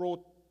worship,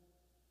 wrote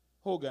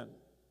Hogan.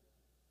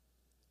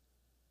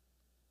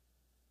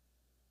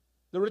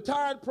 The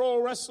retired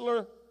pro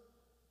wrestler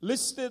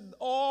listed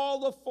all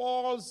the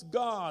false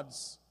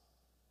gods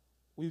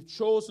we've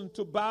chosen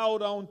to bow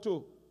down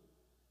to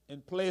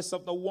in place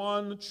of the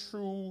one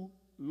true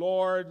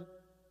Lord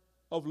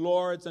of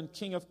lords and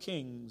King of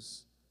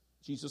kings,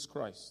 Jesus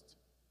Christ.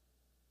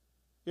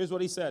 Here's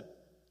what he said.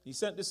 He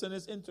sent this in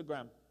his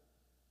Instagram.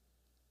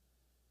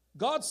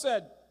 God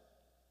said,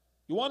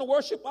 you want to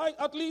worship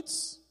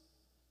athletes?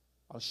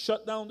 I'll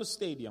shut down the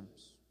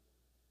stadiums.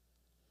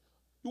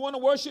 You want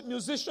to worship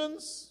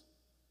musicians?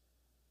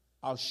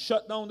 I'll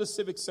shut down the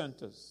civic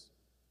centers.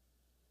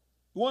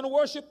 You want to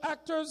worship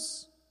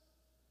actors?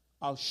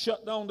 I'll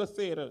shut down the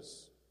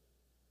theaters.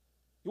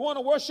 You want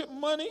to worship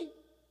money?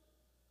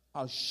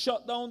 I'll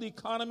shut down the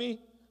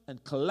economy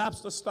and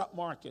collapse the stock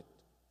market.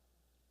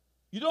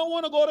 You don't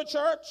want to go to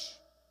church?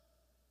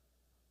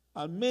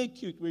 I'll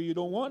make you where you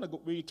don't want to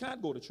go, where you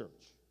can't go to church.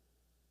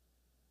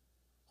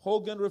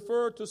 Hogan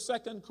referred to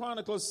 2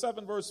 Chronicles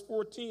 7, verse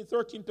 13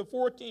 to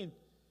 14.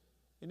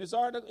 In his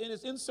article, in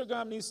his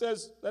Instagram, he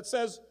says,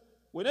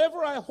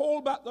 whenever I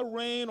hold back the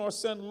rain or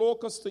send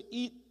locusts to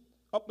eat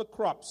up the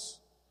crops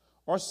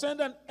or send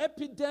an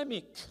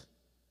epidemic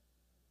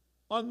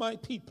on my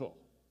people,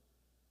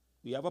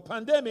 we have a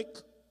pandemic,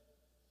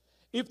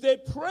 if they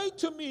pray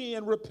to me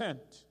and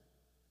repent,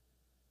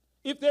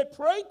 if they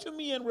pray to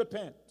me and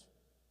repent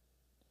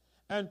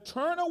and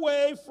turn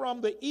away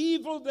from the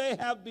evil they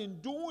have been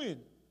doing,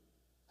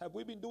 have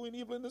we been doing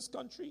evil in this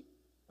country?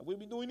 Have we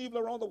been doing evil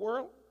around the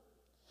world?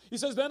 He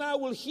says, then I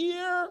will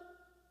hear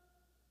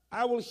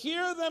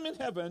them in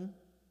heaven,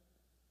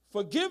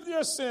 forgive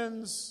their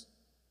sins,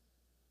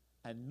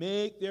 and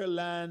make their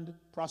land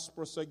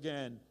prosperous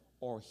again,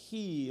 or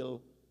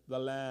heal the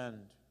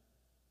land.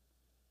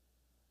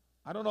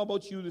 I don't know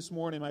about you this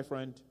morning, my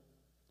friend,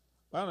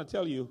 but I'm going to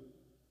tell you,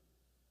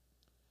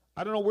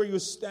 I don't know where you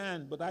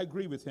stand, but I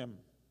agree with him.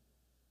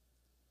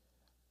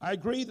 I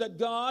agree that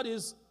God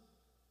is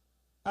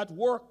at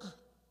work,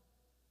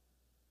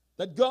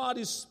 that God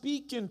is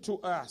speaking to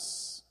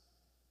us,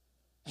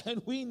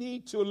 and we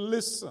need to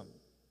listen.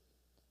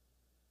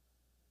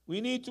 We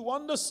need to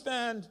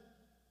understand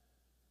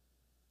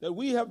that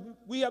we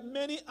have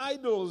many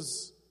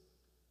idols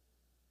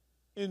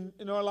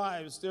in our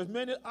lives. There's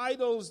many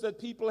idols that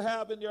people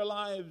have in their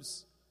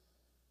lives.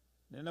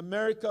 In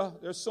America,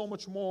 there's so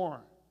much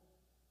more.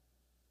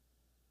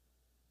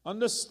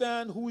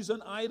 Understand who is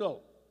an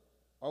idol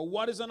or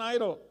what is an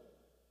idol.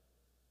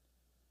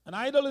 An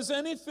idol is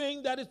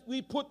anything that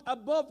we put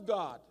above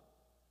God.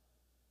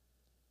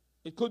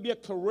 It could be a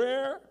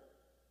career,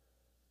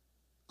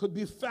 could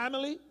be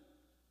family,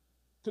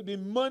 could be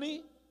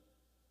money,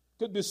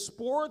 could be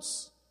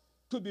sports,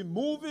 could be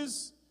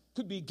movies,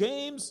 could be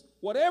games,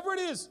 whatever it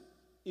is.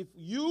 If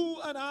you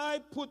and I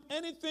put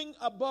anything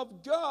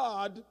above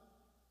God,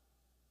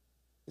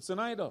 it's an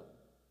idol.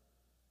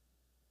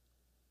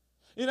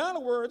 In other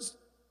words,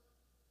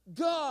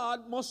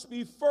 God must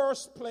be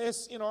first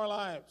place in our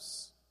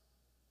lives.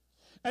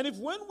 And if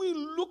when we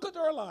look at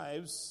our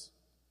lives,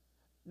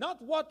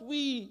 not what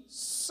we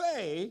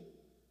say,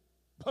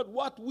 but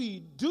what we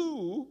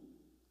do,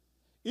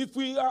 if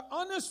we are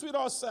honest with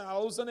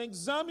ourselves and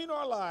examine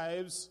our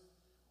lives,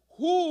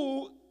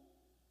 who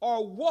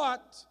or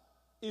what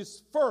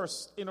is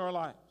first in our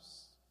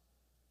lives?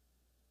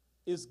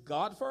 Is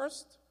God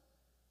first?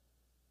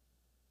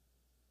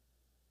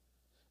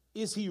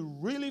 Is he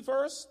really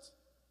first?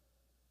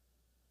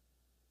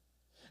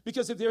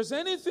 Because if there's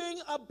anything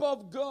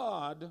above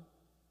God,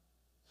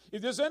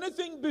 if there's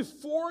anything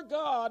before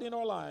God in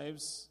our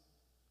lives,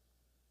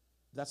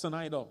 that's an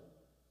idol.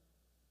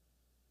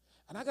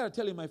 And I got to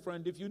tell you, my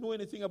friend, if you know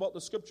anything about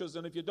the scriptures,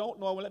 and if you don't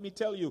know, well, let me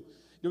tell you,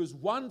 there is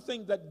one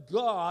thing that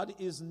God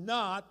does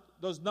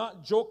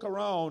not joke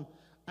around,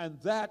 and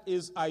that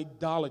is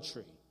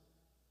idolatry.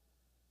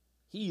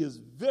 He is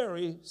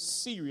very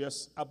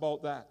serious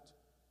about that.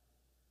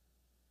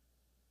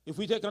 If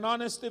we take an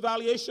honest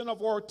evaluation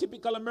of our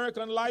typical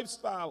American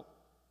lifestyle,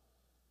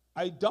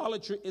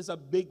 idolatry is a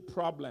big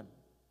problem.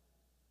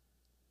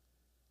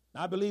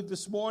 I believe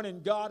this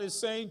morning God is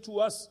saying to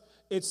us,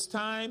 it's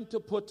time to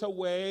put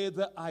away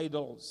the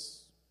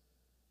idols.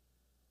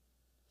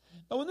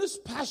 Now, in this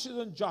passage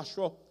in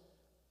Joshua,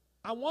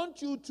 I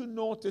want you to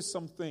notice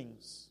some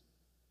things.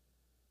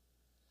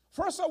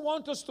 First, I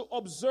want us to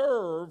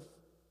observe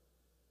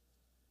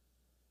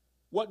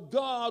what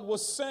God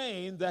was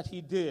saying that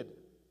he did.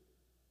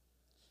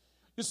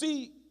 You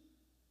see,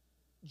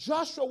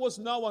 Joshua was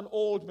now an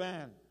old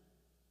man.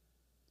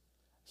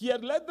 He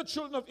had led the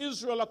children of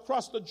Israel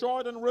across the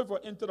Jordan River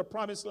into the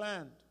promised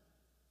land.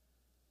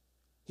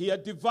 He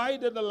had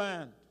divided the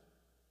land.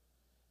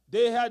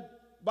 They had,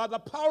 by the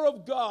power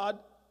of God,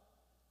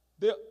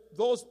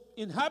 those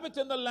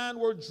inhabiting the land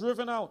were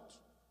driven out.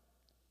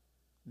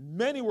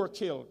 Many were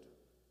killed.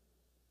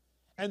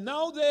 And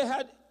now they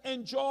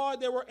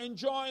were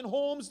enjoying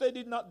homes they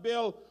did not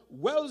build,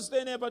 wells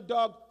they never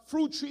dug,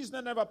 fruit trees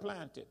they never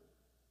planted.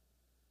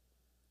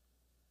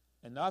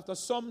 And after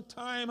some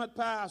time had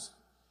passed,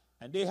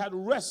 and they had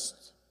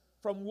rest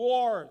from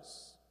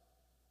wars,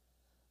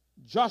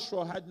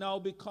 Joshua had now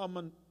become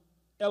an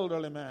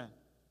elderly man.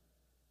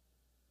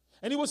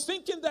 And he was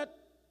thinking that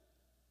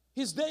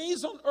his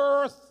days on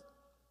earth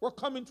were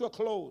coming to a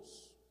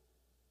close.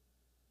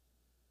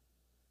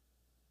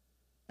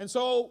 And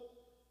so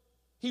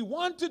he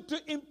wanted to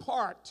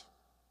impart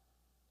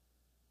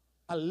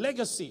a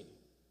legacy,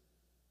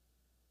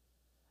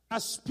 a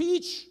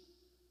speech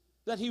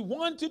that he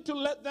wanted to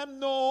let them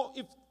know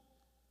if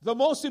the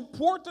most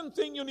important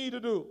thing you need to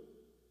do.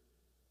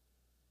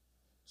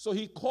 So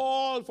he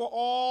called for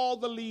all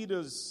the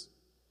leaders,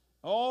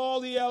 all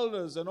the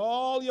elders, and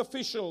all the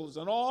officials,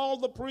 and all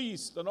the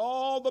priests, and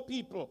all the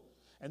people.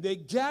 And they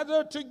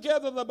gathered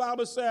together, the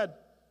Bible said,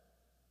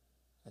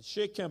 at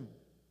Shechem.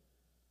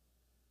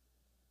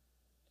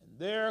 And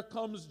there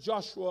comes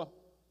Joshua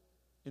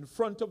in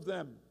front of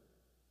them.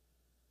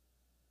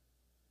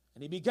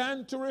 And he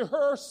began to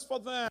rehearse for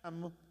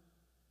them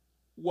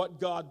what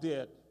God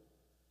did.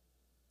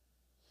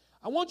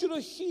 I want you to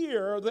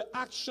hear the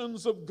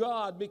actions of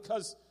God,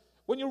 because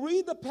when you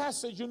read the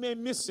passage, you may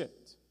miss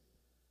it.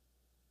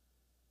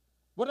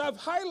 But I've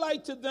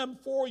highlighted them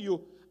for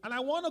you, and I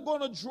want to go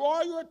and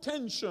draw your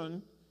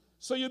attention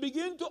so you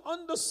begin to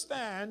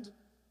understand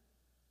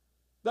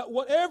that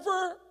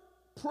whatever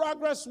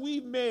progress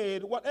we've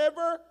made,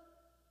 whatever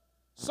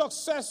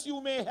success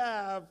you may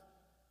have,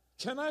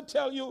 can I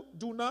tell you,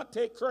 do not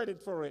take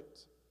credit for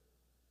it.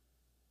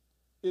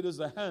 It is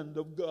the hand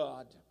of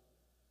God.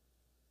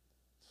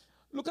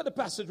 Look at the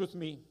passage with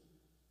me.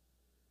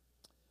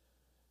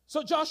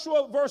 So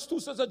Joshua, verse 2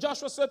 says that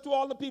Joshua said to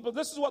all the people,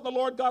 this is what the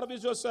Lord God of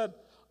Israel said.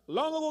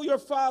 Long ago your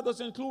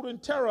fathers, including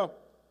Terah,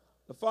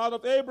 the father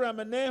of Abraham,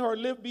 and Nahor,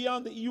 lived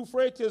beyond the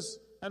Euphrates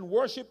and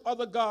worshiped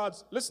other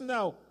gods. Listen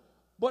now.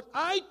 But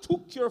I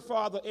took your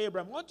father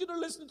Abraham. I want you to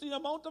listen to the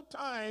amount of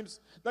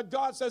times that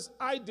God says,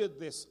 I did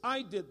this,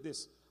 I did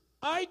this.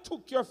 I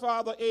took your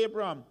father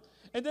Abraham.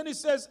 And then he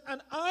says,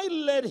 and I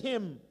led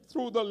him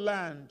through the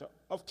land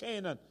of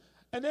Canaan.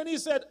 And then he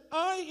said,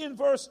 in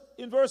verse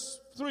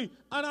 3,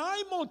 and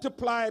I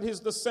multiplied his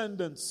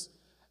descendants.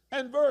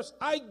 And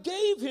I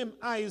gave him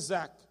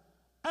Isaac.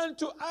 And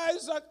to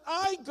Isaac,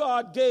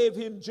 God, gave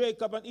him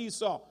Jacob and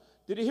Esau.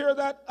 Did you hear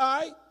that?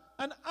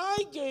 And I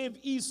gave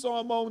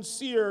Esau Mount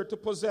Seir to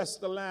possess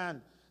the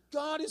land.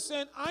 God is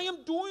saying, I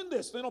am doing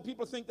this. You know,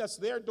 people think that's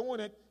they're doing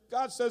it.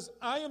 God says,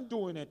 I am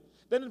doing it.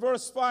 Then in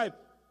verse 5,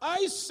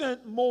 I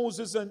sent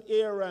Moses and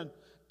Aaron,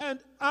 and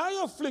I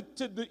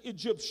afflicted the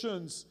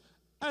Egyptians.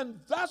 And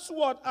that's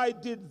what I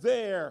did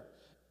there.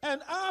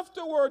 And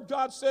afterward,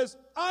 God says,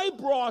 I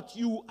brought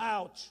you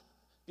out.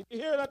 Did you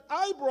hear that?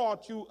 I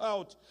brought you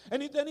out.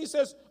 And then he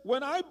says,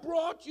 when I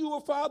brought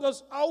your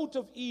fathers out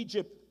of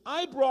Egypt,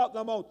 I brought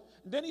them out.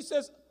 And then he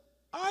says,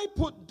 I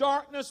put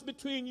darkness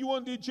between you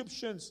and the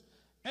Egyptians.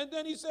 And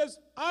then he says,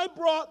 I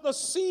brought the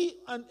sea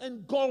and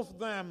engulfed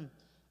them.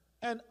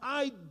 And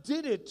I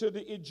did it to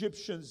the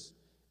Egyptians.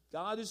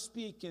 God is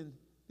speaking.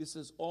 This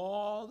is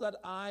all that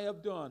I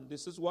have done.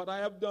 This is what I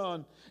have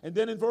done. And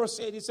then in verse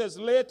 8 he says,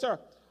 later,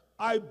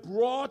 I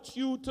brought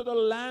you to the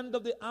land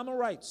of the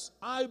Amorites.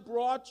 I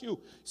brought you.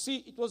 See,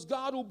 it was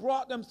God who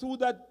brought them through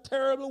that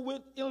terrible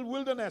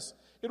wilderness.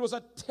 It was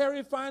a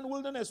terrifying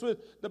wilderness.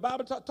 The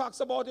Bible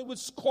talks about it with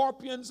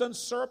scorpions and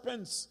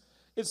serpents.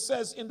 It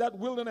says in that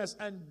wilderness.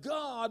 And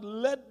God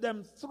led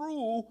them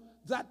through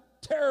that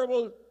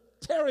terrible,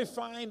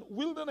 terrifying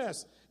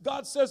wilderness.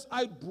 God says,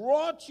 I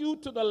brought you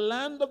to the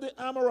land of the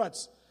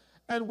Amorites.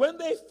 And when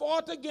they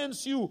fought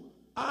against you,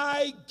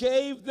 I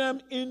gave them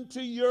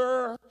into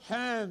your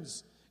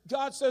hands.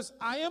 God says,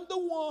 I am the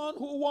one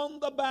who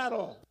won the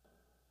battle.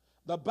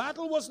 The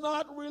battle was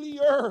not really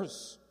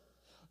yours.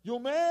 You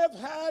may have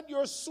had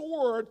your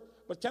sword,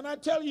 but can I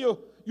tell you,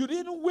 you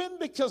didn't win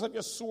because of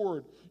your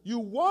sword. You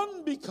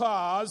won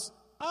because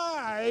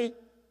I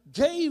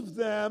gave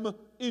them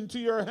into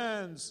your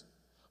hands.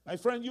 My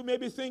friend, you may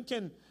be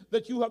thinking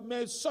that you have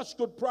made such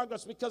good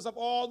progress because of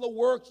all the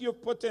work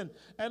you've put in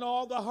and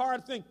all the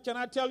hard things. Can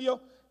I tell you,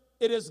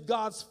 it is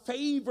God's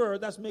favor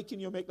that's making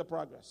you make the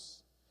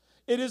progress.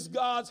 It is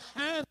God's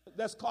hand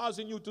that's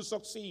causing you to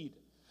succeed.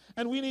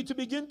 And we need to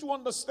begin to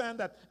understand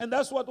that. And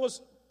that's what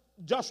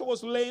Joshua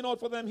was laying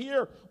out for them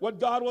here, what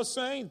God was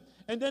saying.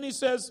 And then he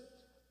says,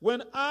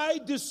 when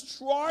I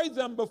destroy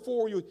them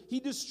before you,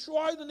 he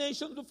destroyed the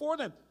nations before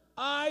them.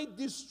 I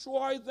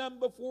destroy them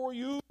before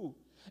you.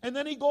 And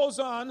then he goes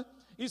on,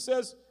 he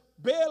says,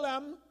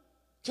 Balaam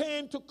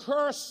came to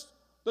curse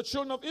the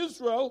children of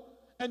Israel,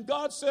 and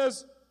God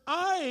says,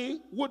 I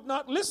would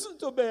not listen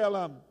to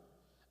Balaam.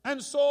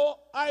 And so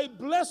I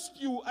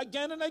blessed you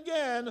again and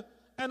again,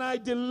 and I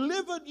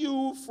delivered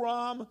you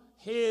from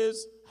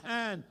his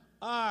hand.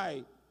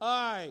 I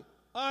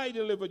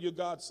delivered you,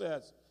 God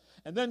says.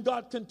 And then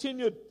God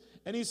continued,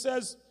 and he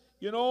says,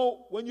 you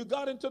know, when you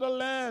got into the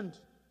land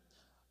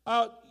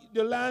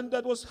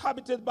that was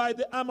habited by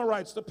the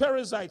Amorites, the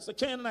Perizzites, the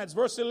Canaanites,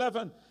 verse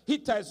 11,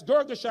 Hittites,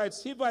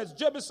 Girgashites, Hivites,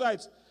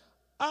 Jebusites,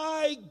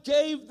 I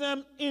gave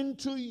them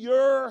into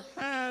your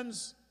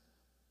hands.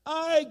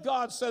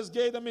 God says,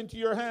 gave them into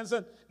your hands.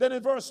 And then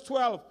in verse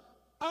 12,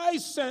 I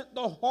sent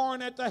the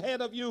hornet ahead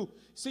of you.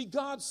 See,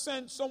 God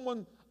sent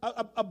someone,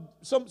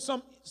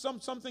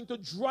 something to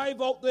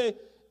drive out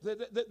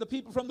the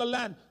people from the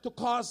land, to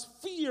cause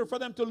fear for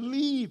them to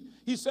leave.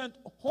 He sent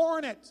a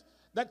hornet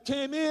that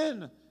came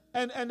in,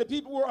 and the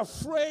people were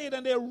afraid,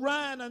 and they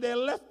ran, and they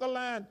left the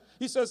land.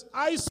 He says,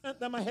 I sent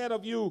them ahead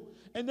of you.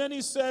 And then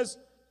he says,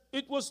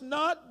 it was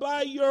not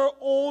by your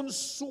own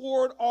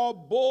sword or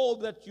bow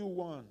that you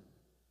won.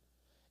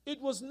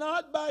 It was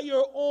not by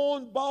your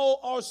own bow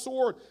or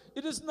sword.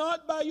 It is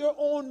not by your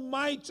own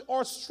might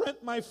or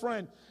strength, my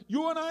friend.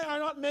 You and I are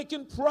not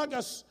making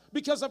progress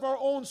because of our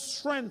own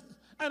strength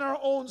and our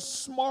own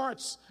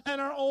smarts and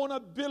our own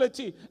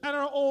ability and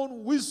our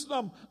own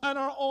wisdom and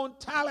our own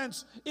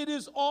talents. It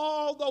is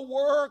all the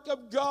work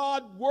of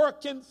God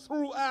working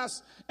through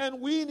us,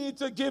 and we need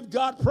to give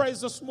God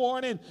praise this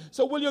morning.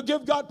 So will you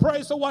give God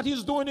praise for what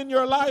he's doing in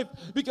your life?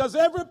 Because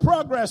every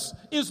progress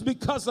is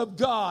because of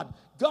God.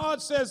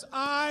 God says,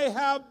 I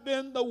have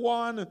been the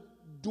one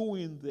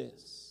doing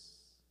this.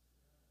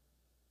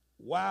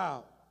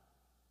 Wow.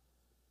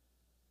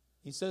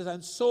 He says,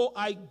 and so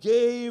I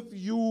gave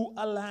you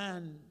a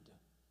land.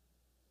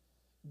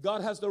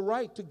 God has the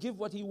right to give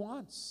what he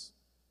wants.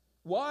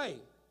 Why?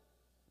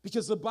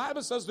 Because the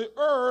Bible says the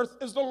earth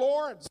is the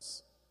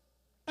Lord's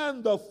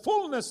and the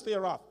fullness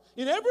thereof.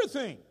 In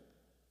everything.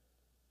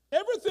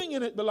 Everything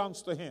in it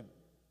belongs to him.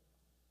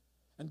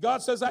 And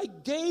God says, I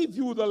gave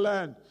you the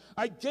land.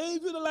 I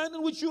gave you the land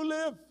in which you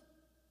live.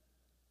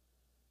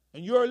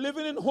 And you're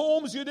living in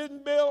homes you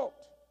didn't build.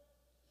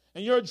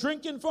 And you're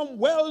drinking from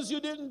wells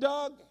you didn't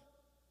dug.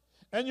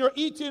 And you're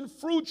eating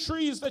fruit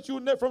trees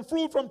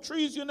from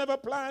trees you never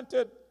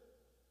planted.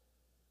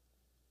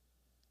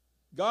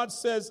 God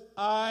says,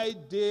 I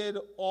did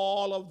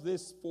all of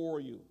this for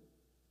you.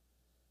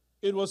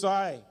 It was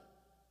I.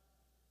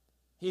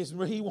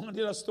 He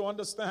wanted us to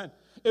understand.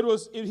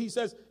 He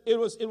says, it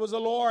was the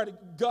Lord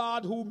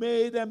God who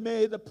made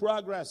the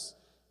progress.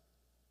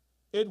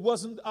 It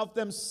wasn't of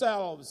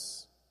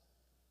themselves.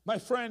 My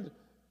friend,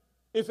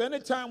 if any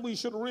time we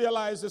should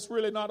realize it's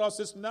really not us,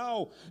 it's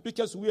now,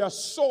 because we are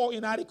so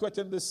inadequate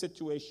in this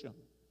situation.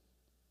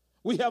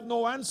 We have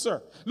no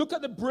answer. Look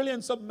at the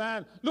brilliance of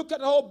man. Look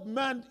at how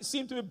man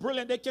seems to be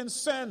brilliant. They can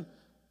send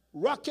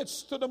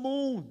rockets to the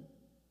moon.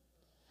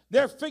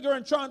 They're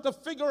trying to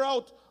figure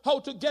out how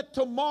to get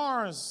to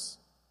Mars.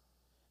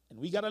 And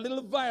we got a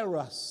little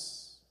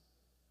virus.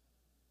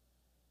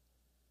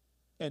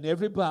 And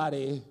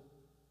everybody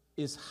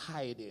is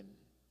hiding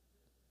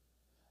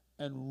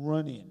and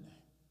running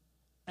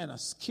and are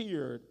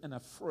scared and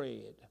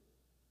afraid.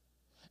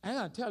 And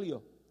I got to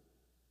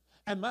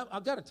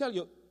tell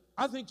you,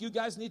 I think you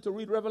guys need to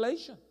read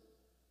Revelation.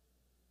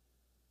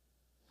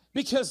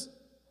 Because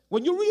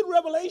when you read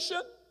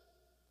Revelation,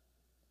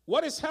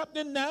 what is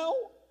happening now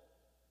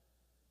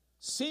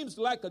seems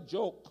like a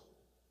joke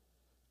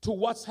to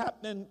what's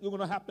going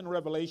to happen in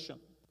Revelation.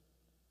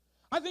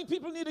 I think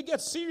people need to get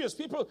serious.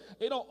 People,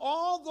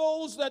 all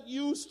those that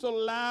used to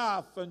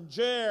laugh and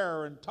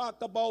jeer and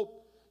talk about,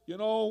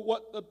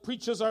 what the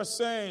preachers are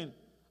saying.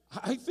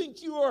 I think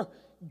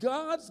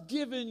God's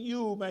given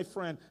you, my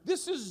friend.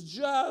 This is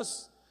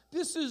just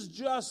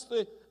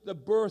the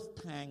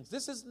birth pangs.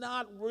 This is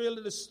not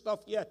really the stuff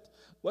yet.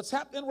 What's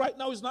happening right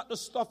now is not the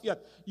stuff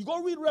yet. You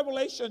go read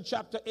Revelation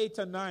chapter 8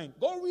 and 9.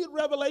 Go read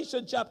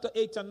Revelation chapter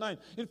 8 and 9.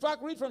 In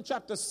fact, read from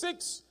chapter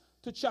 6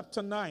 to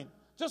chapter 9.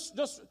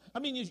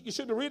 You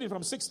should be reading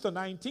from 6 to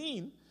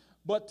 19,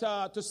 but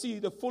to see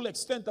the full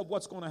extent of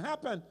what's going to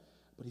happen.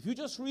 But if you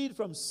just read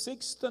from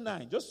 6 to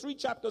 9, just 3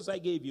 chapters I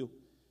gave you,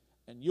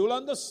 and you'll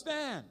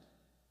understand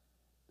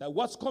that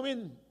what's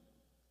coming,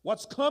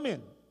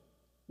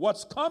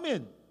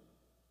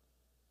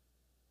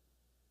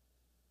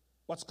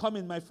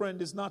 my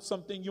friend, is not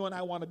something you and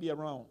I want to be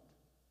around.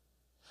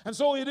 And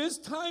so it is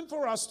time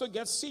for us to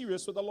get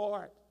serious with the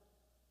Lord.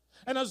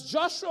 And as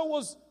Joshua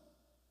was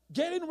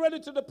getting ready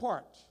to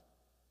depart,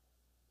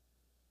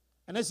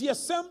 and as he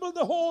assembled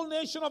the whole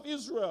nation of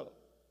Israel,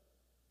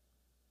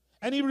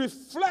 and he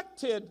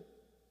reflected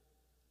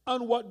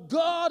on what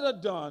God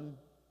had done,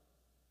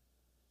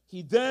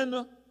 he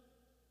then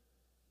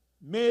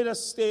made a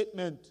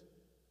statement.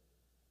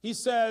 He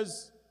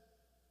says,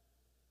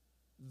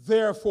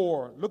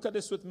 therefore, look at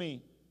this with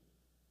me.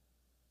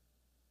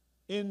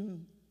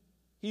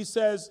 He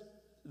says,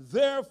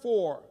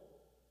 therefore,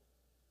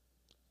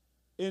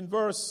 in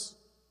verse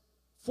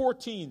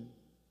 14,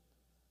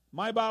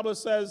 my Bible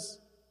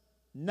says,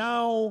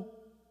 now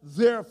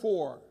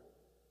therefore.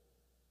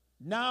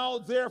 Now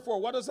therefore,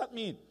 what does that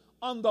mean?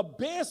 On the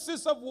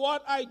basis of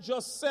what I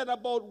just said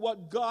about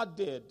what God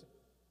did,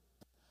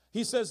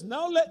 he says,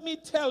 now let me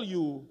tell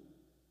you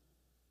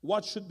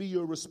what should be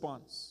your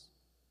response.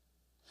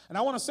 And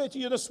I want to say to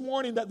you this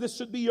morning that this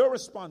should be your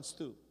response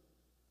too.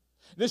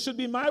 This should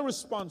be my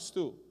response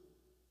too.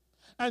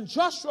 And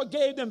Joshua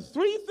gave them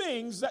 3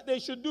 things that they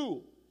should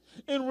do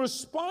in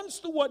response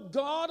to what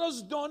God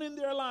has done in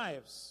their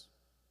lives.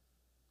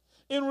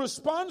 In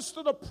response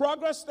to the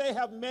progress they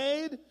have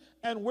made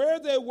and where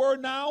they were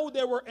now,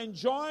 they were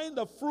enjoying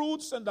the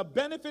fruits and the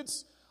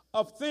benefits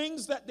of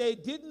things that they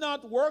did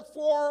not work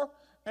for,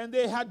 and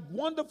they had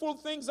wonderful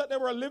things that they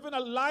were living a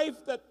life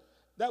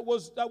that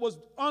was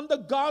under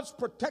God's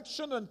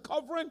protection and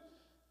covering,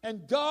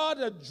 and God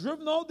had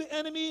driven out the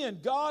enemy,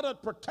 and God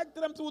had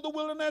protected them through the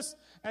wilderness,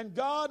 and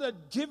God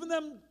had given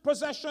them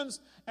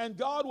possessions, and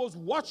God was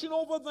watching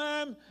over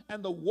them,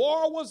 and the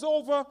war was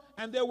over,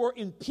 and they were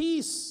in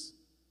peace.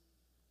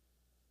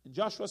 And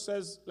Joshua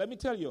says, let me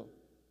tell you,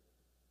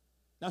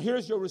 now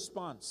here's your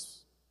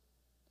response.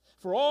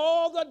 For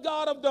all that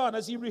God have done,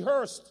 as he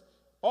rehearsed,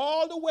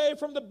 all the way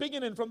from the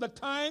beginning, from the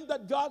time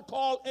that God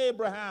called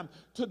Abraham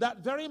to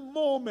that very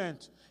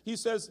moment, he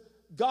says,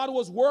 God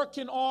was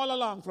working all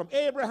along, from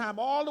Abraham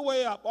all the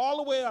way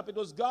up. It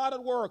was God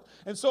at work.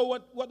 And so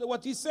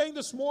what he's saying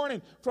this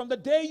morning, from the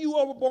day you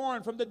were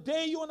born, from the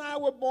day you and I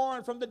were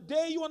born, from the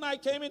day you and I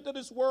came into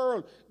this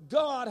world,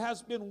 God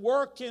has been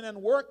working and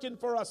working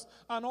for us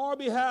on our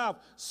behalf.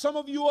 Some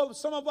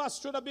of us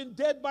should have been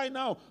dead by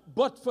now,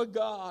 but for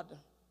God.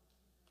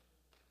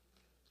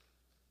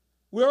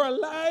 We're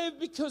alive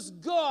because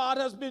God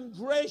has been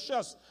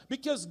gracious,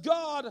 because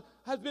God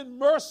has been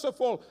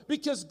merciful,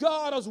 because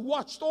God has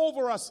watched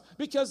over us,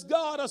 because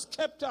God has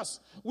kept us.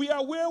 We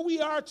are where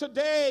we are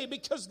today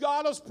because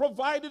God has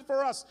provided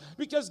for us,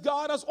 because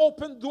God has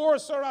opened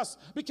doors for us,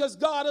 because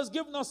God has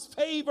given us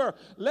favor.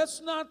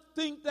 Let's not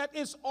think that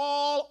it's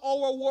all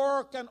our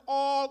work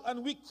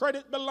and we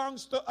credit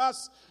belongs to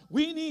us.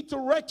 We need to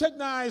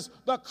recognize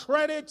the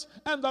credit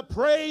and the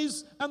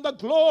praise and the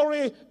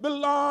glory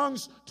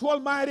belongs to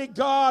Almighty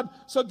God.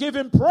 So give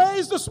him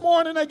praise this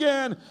morning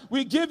again.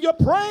 We give you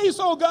praise,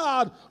 oh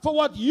God, for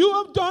what you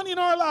have done in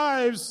our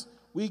lives.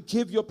 We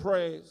give you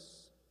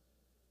praise.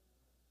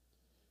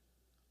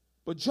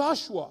 But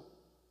Joshua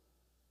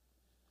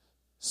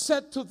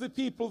said to the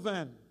people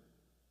then,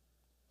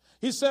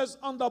 he says,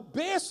 on the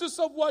basis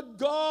of what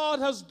God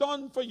has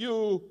done for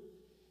you,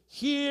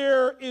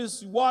 here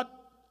is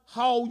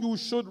how you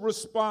should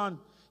respond.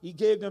 He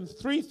gave them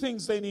 3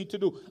 things they need to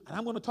do. And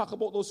I'm going to talk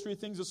about those 3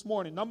 things this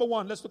morning. Number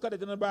 1, let's look at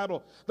it in the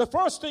Bible. The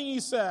first thing he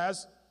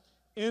says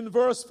in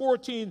verse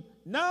 14,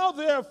 now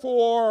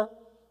therefore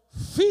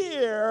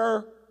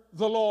fear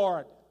the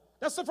Lord.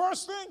 That's the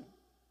first thing.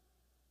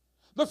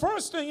 The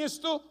first thing is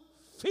to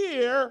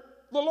fear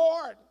the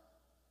Lord.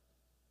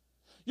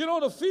 You know,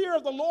 the fear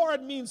of the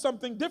Lord means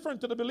something different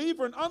to the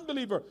believer and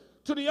unbeliever.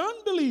 To the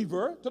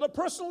unbeliever, to the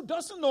person who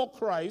doesn't know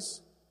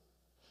Christ,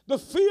 the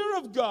fear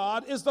of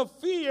God is the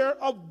fear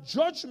of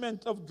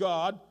judgment of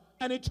God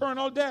and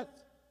eternal death,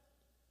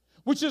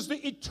 which is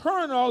the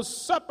eternal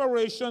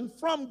separation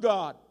from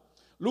God.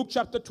 Luke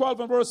chapter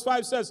 12 and verse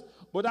 5 says,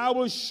 but I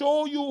will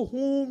show you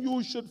whom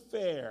you should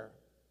fear.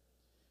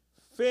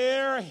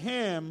 Fear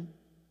him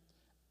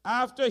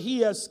after he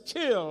has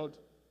killed,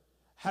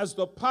 has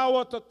the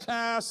power to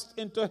cast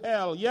into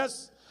hell.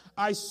 Yes,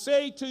 I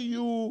say to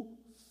you,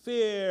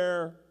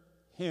 fear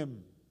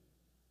him.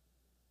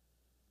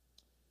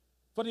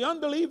 For the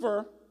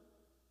unbeliever,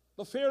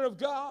 the fear of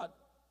God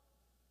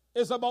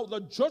is about the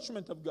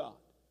judgment of God.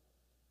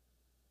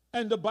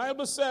 And the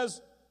Bible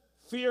says,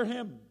 fear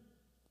him.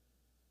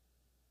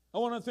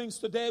 And one of the things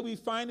today we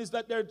find is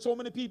that there are so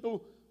many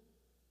people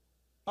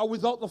are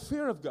without the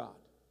fear of God.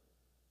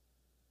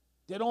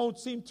 They don't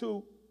seem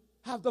to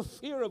have the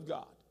fear of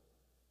God.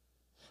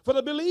 For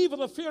the believer,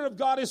 the fear of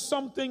God is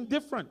something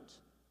different.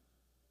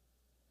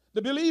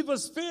 The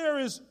believer's fear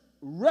is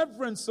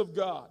reverence of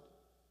God.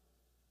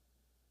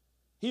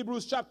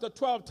 Hebrews chapter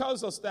 12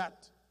 tells us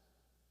that.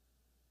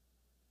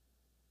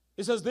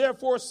 It says,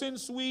 therefore,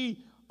 since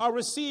we are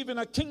receiving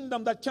a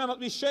kingdom that cannot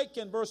be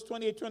shaken, verse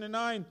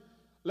 28-29,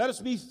 let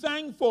us be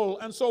thankful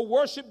and so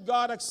worship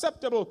God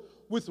acceptable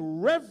with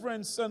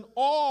reverence and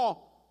awe,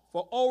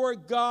 for our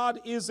God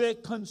is a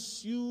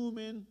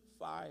consuming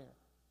fire.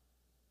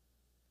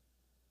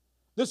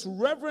 This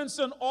reverence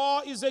and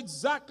awe is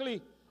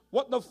exactly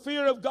what the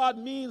fear of God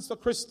means for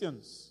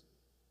Christians.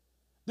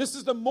 This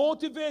is the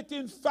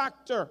motivating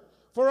factor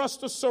for us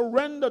to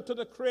surrender to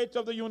the creator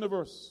of the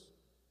universe.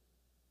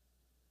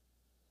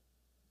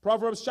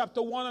 Proverbs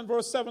chapter 1 and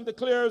verse 7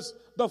 declares,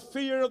 the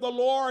fear of the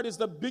Lord is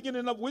the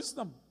beginning of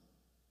wisdom.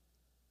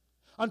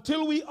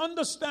 Until we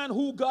understand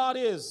who God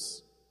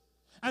is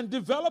and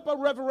develop a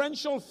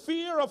reverential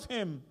fear of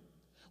him,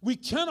 we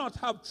cannot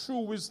have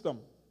true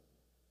wisdom.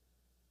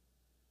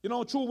 You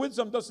know, true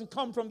wisdom doesn't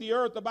come from the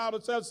earth. The Bible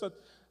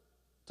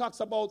talks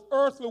about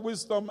earthly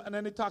wisdom, and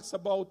then it talks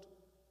about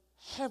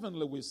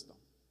heavenly wisdom.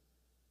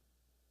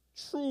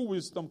 True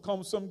wisdom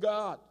comes from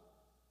God.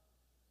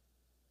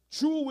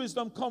 True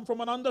wisdom comes from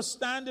an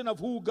understanding of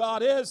who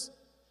God is,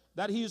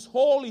 that he is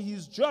holy, he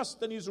is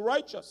just, and he is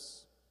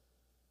righteous.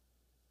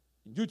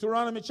 In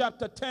Deuteronomy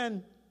chapter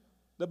 10,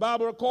 the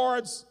Bible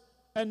records,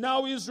 and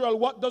now Israel,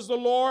 what does the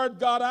Lord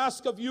God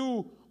ask of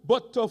you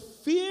but to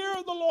fear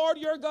the Lord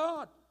your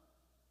God?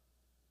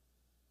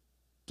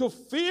 To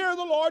fear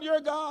the Lord your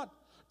God,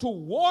 to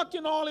walk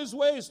in all his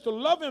ways, to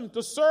love him,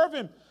 to serve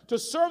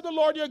the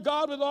Lord your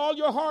God with all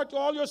your heart,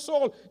 all your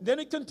soul. Then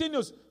it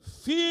continues,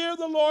 fear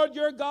the Lord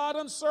your God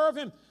and serve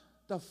him.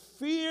 The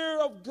fear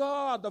of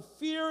God, the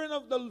fear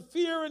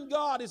in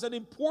God is an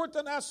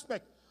important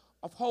aspect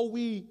of how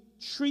we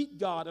treat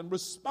God and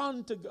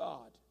respond to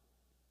God.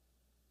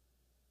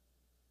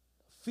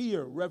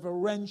 Fear,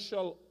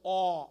 reverential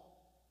awe.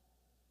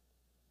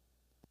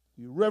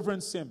 We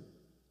reverence him.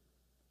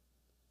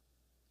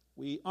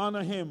 We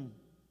honor him.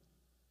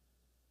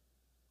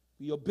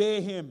 We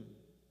obey him.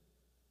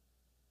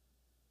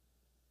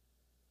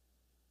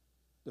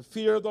 The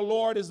fear of the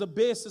Lord is the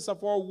basis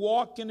of our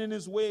walking in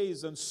his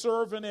ways and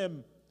serving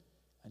him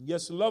and,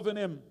 yes, loving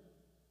him.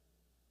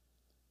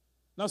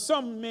 Now,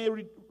 some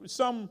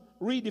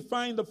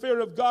redefine the fear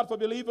of God for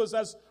believers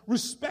as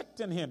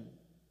respecting him.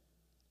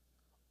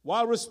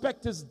 While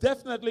respect is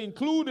definitely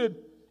included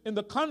in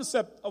the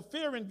concept of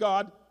fearing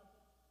God,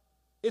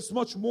 it's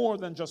much more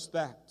than just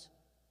that.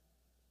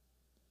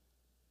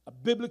 A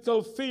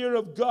biblical fear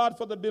of God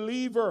for the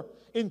believer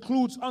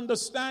includes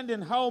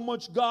understanding how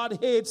much God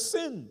hates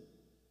sin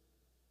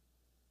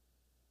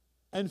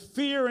and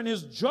fear in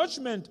his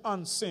judgment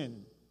on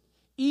sin,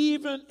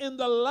 even in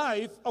the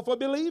life of a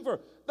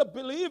believer. The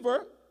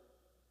believer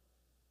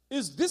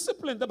is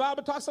disciplined. The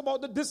Bible talks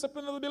about the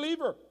discipline of the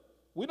believer.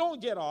 We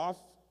don't get off.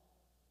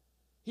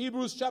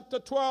 Hebrews chapter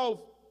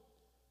 12,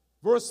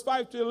 verse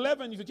 5 to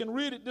 11, if you can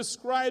read it,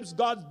 describes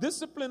God's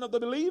discipline of the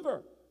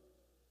believer.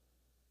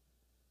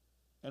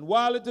 And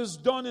while it is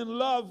done in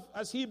love,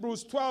 as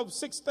Hebrews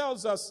 12:6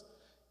 tells us,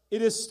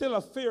 it is still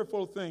a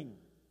fearful thing.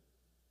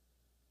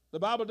 The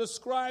Bible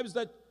describes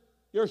that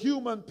your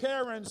human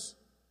parents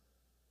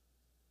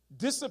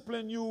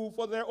discipline you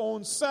for their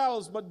own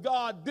selves, but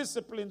God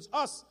disciplines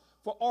us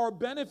for our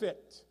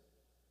benefit.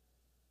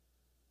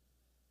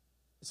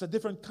 It's a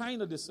different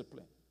kind of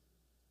discipline.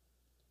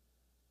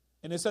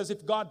 And it says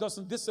if God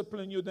doesn't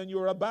discipline you, then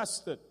you're a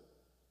bastard.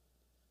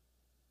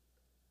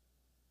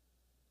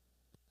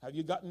 Have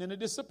you gotten any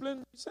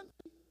discipline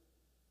recently?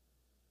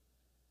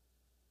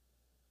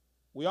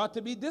 We ought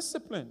to be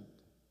disciplined.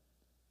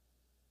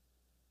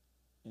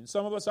 And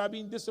some of us are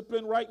being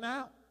disciplined right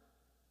now.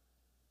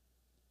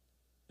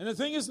 And the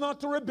thing is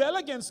not to rebel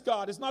against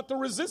God. It's not to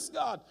resist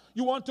God.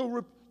 You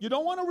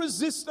don't want to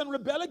resist and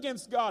rebel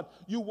against God.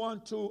 You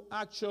want to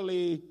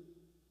actually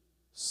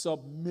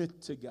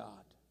submit to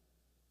God.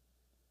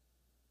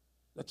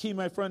 The key,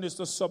 my friend, is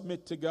to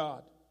submit to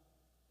God.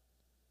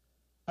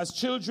 As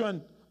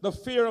children, the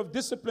fear of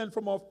discipline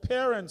from our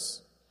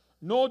parents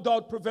no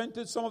doubt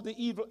prevented some of the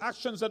evil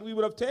actions that we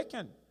would have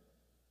taken.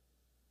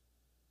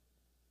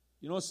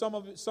 You know, some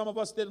of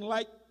us didn't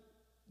like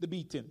the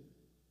beating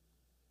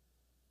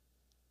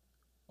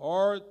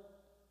or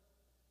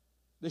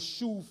the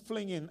shoe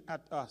flinging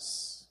at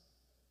us.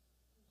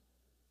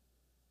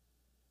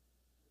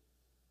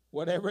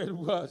 Whatever it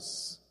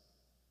was.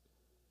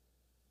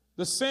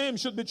 The same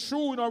should be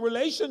true in our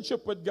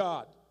relationship with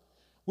God.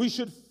 We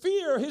should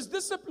fear His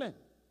discipline.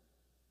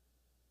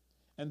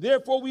 And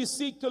therefore we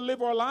seek to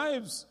live our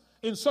lives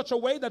in such a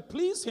way that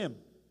please Him.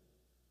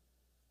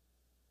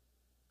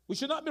 We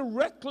should not be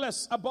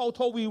reckless about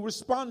how we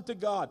respond to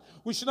God.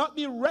 We should not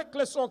be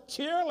reckless or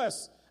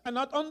careless and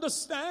not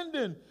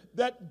understanding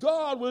that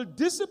God will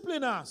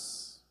discipline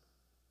us.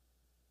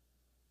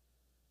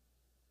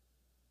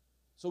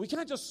 So we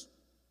can't just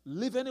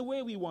live any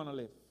way we want to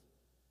live.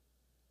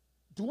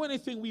 Do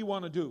anything we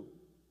want to do.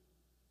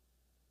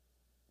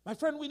 My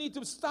friend, we need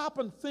to stop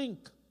and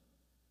think.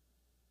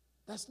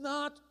 That's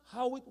not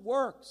how it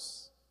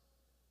works.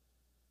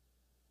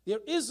 There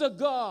is a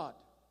God,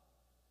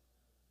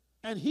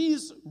 and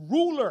He's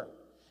ruler,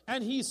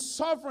 and He's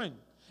sovereign,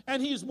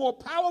 and He's more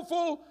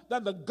powerful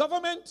than the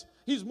government.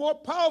 He's more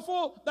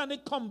powerful than the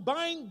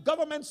combined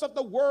governments of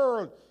the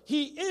world.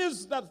 He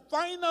is the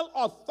final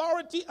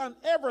authority on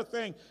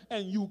everything,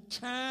 and you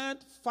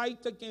can't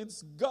fight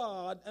against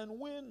God and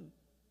win.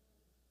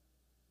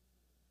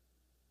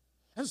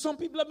 And some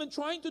people have been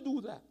trying to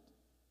do that.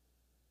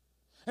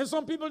 And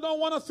some people don't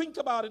want to think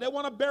about it. They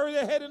want to bury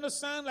their head in the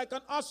sand like an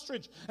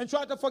ostrich and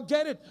try to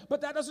forget it.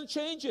 But that doesn't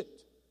change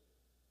it.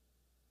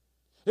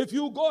 If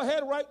you go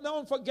ahead right now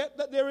and forget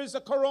that there is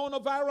a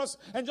coronavirus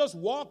and just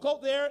walk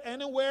out there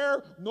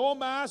anywhere, no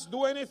mask,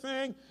 do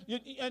anything,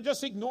 and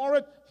just ignore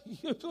it,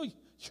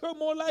 you're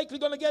more likely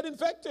going to get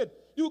infected.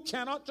 You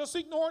cannot just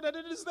ignore that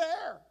it is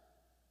there.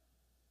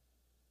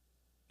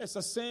 It's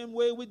the same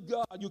way with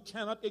God. You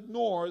cannot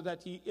ignore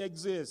that He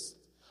exists.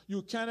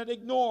 You cannot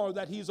ignore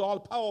that He's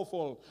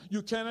all-powerful.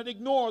 You cannot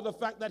ignore the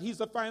fact that He's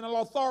the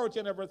final authority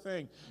and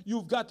everything.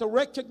 You've got to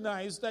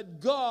recognize that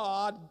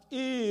God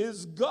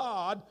is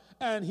God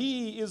and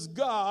He is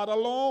God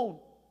alone.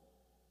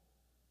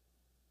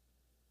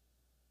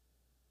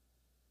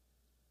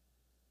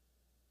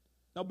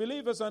 Now,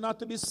 believers are not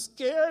to be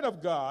scared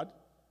of God.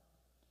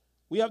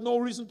 We have no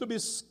reason to be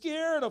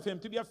scared of Him,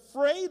 to be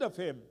afraid of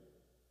Him.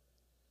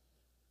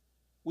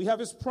 We have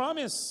His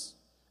promise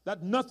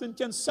that nothing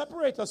can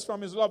separate us from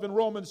His love in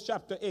Romans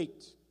chapter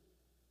 8.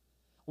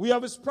 We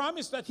have His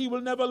promise that He will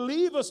never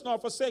leave us nor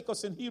forsake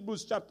us in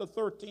Hebrews chapter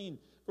 13,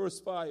 verse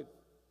 5.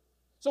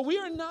 So we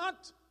are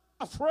not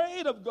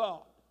afraid of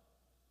God,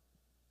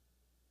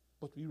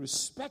 but we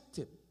respect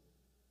Him.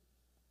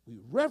 We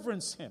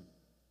reverence Him.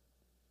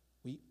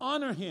 We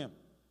honor Him.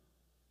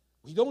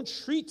 We don't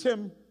treat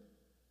Him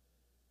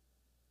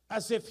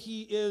as if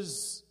He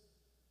is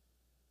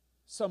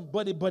some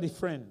buddy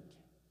friend.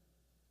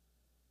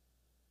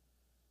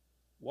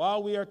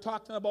 While we are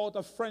talking about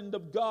a friend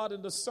of God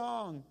in the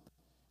song,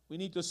 we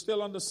need to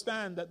still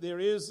understand that there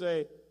is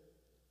a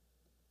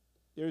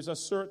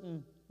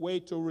certain way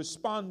to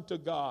respond to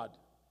God.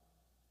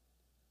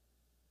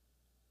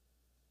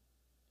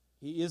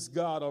 He is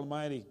God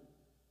Almighty,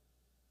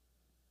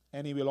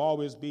 and He will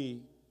always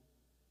be.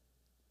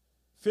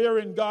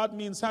 Fearing God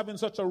means having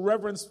such a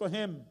reverence for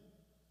Him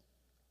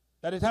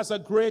that it has a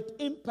great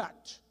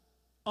impact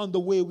on the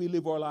way we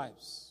live our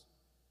lives.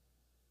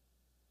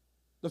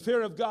 The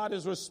fear of God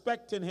is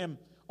respecting Him,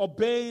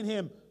 obeying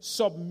Him,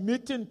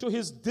 submitting to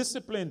His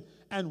discipline,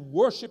 and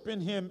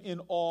worshiping Him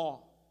in awe.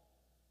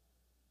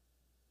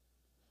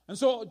 And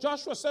so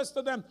Joshua says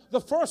to them, the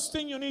first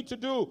thing you need to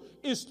do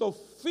is to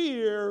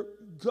fear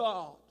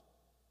God.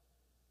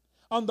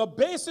 on the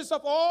basis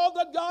of all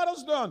that God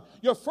has done,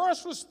 your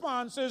first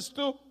response is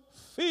to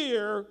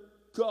fear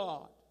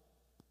God.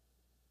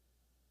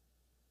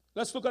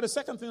 Let's look at the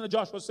second thing that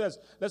Joshua says.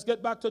 Let's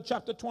get back to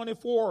chapter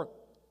 24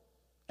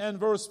 and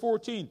verse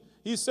 14.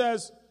 He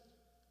says,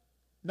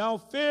 now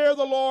fear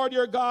the Lord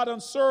your God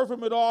and serve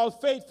him with all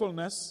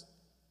faithfulness.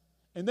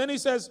 And then he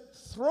says,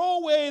 throw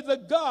away the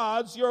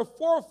gods your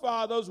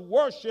forefathers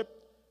worshiped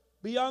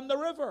beyond the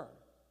river.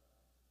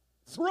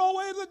 Throw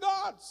away the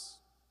gods.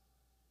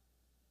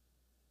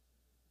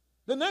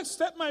 The next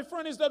step, my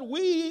friend, is that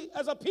we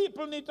as a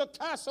people need to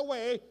cast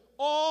away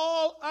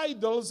all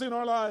idols in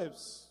our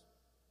lives.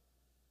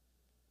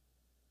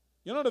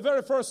 You know, the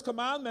very first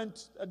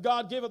commandment that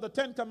God gave of the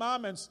 10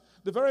 commandments,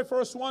 the very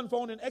first one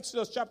found in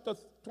Exodus chapter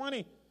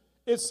 20,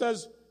 it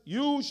says,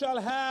 you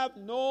shall have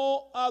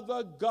no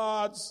other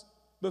gods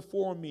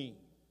before me.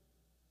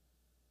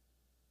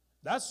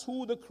 That's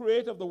who the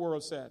creator of the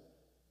world said.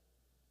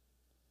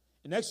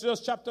 In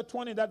Exodus chapter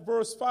 20, that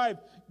verse 5,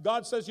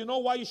 God says, you know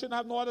why you shouldn't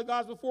have no other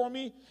gods before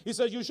me? He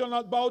says, you shall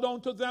not bow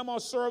down to them or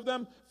serve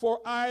them, for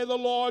I, the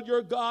Lord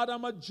your God,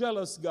 am a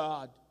jealous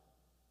God,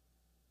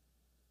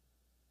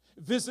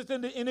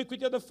 visiting the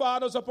iniquity of the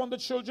fathers upon the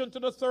children to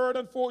the third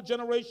and fourth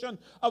generation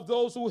of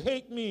those who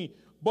hate me,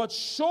 but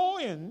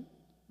showing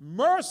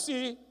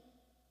mercy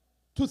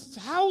to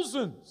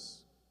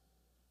thousands,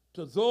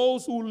 to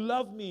those who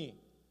love me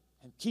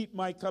and keep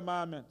my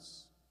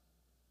commandments.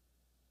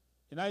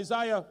 In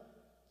Isaiah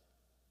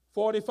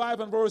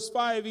 45 and verse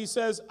 5, he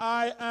says,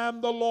 I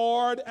am the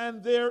Lord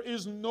and there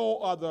is no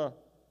other.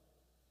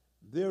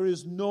 There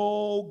is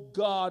no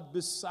God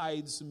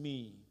besides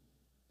me.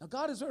 Now,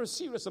 God is very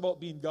serious about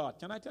being God.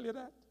 Can I tell you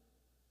that?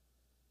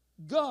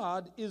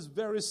 God is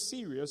very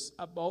serious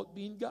about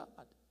being God.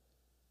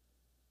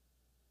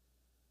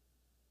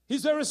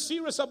 He's very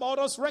serious about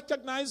us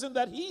recognizing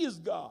that He is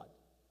God.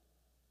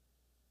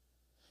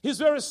 He's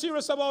very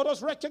serious about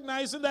us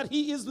recognizing that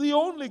He is the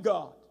only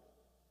God.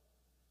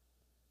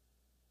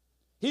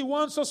 He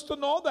wants us to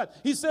know that.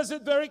 He says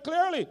it very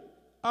clearly.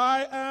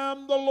 I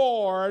am the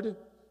Lord.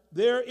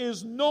 There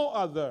is no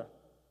other.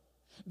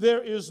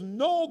 There is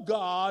no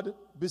God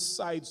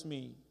besides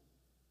me.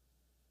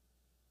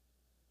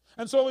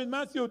 And so in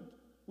Matthew,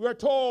 we're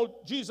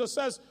told, Jesus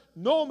says,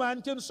 no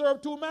man can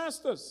serve two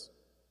masters.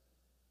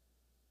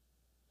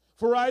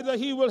 For either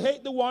he will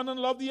hate the one and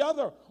love the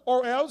other,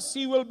 or else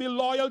he will be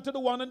loyal to the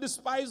one and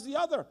despise the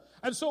other.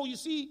 And so you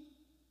see,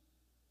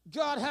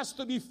 God has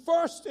to be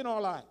first in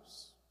our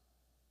lives.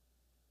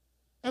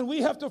 And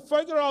we have to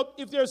figure out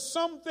if there's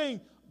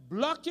something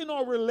blocking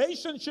our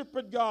relationship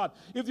with God,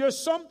 if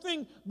there's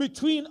something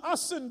between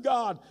us and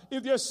God,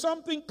 if there's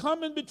something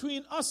coming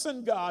between us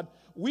and God,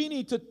 we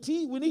need to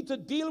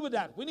deal with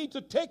that. We need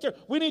to take care.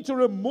 We need to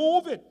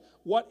remove it.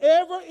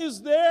 Whatever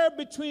is there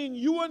between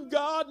you and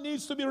God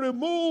needs to be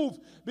removed,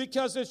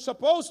 because it's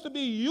supposed to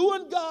be you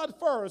and God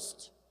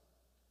first,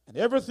 and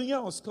everything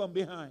else come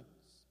behind.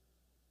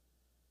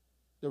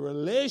 The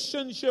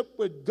relationship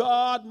with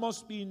God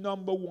must be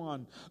number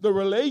one. The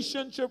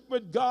relationship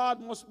with God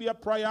must be a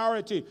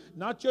priority.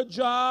 Not your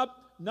job,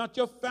 not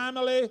your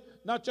family,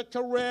 not your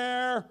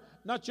career,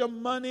 not your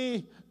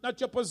money,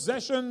 not your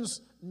possessions,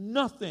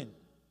 nothing.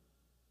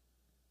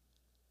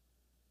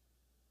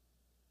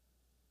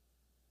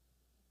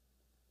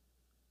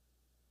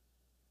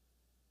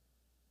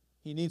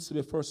 He needs to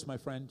be first, my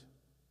friend.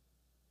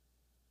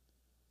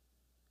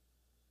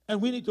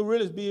 And we need to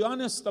really be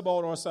honest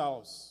about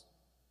ourselves.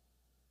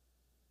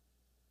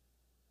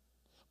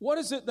 What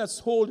is it that's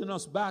holding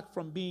us back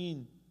from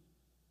being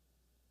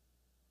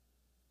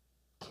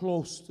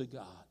close to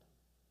God?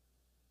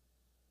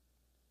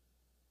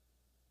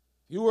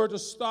 If you were to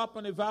stop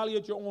and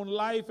evaluate your own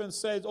life and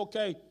say,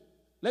 okay,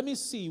 let me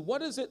see,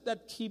 what is it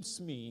that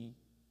keeps me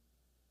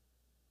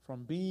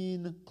from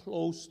being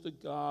close to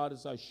God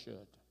as I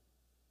should?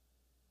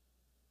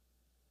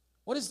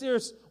 What is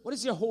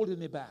there holding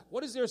me back?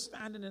 What is there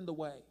standing in the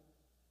way?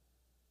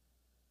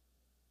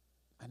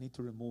 I need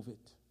to remove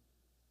it.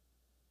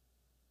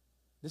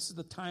 This is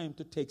the time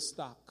to take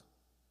stock.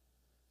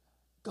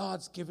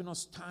 God's given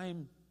us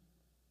time.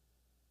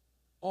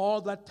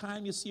 All that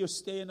time you see you're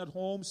staying at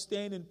home,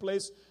 staying in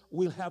place,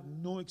 we'll have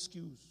no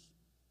excuse.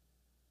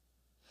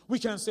 We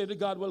can't say to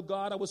God, well,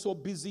 God, I was so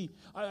busy.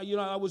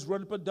 I was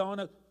running up and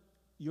down.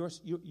 You're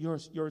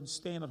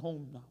staying at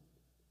home now.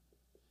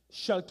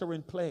 Shelter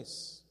in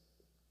place.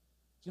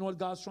 You know what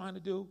God's trying to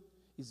do?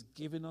 He's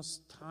giving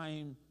us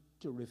time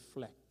to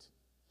reflect.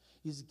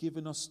 He's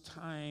given us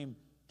time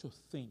to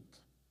think.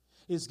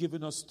 He's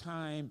given us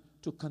time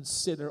to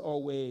consider our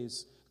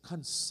ways.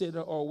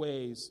 Consider our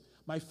ways.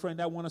 My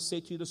friend, I want to say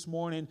to you this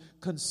morning,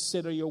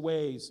 consider your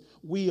ways.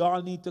 We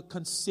all need to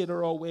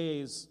consider our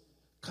ways.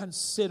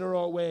 Consider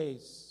our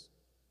ways.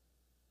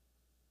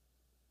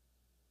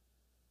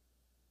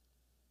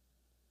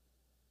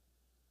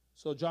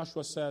 So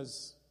Joshua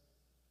says,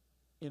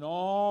 in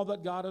all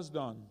that God has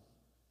done,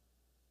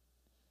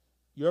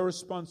 your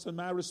response and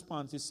my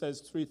response, he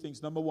says three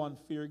things. Number one,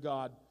 fear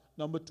God.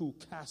 Number two,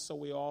 cast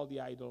away all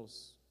the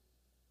idols.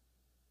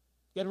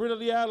 Get rid of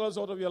the idols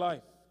out of your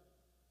life.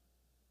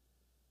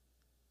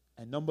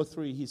 And number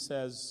 3, he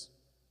says,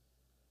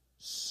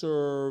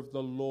 serve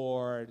the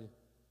Lord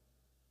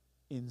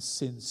in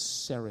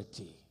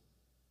sincerity.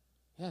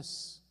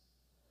 Yes.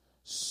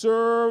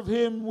 Serve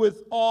him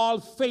with all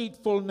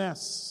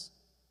faithfulness.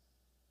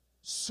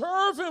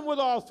 Serve him with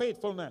all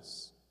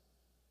faithfulness.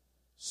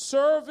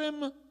 Serve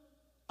him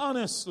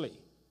honestly.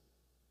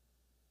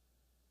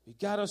 We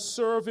got to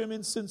serve him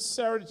in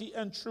sincerity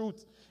and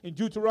truth. In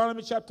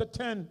Deuteronomy chapter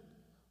 10,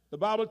 the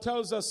Bible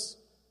tells us,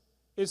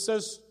 it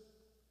says,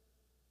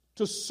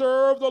 to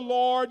serve the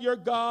Lord your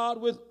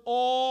God with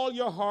all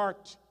your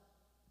heart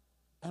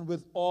and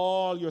with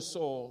all your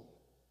soul.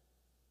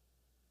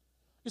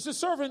 You see,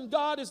 serving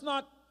God is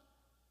not,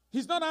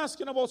 he's not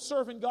asking about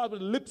serving God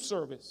with lip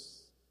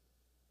service.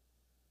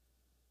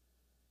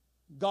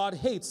 God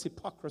hates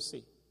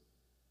hypocrisy.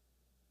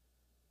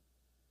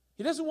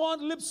 He doesn't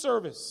want lip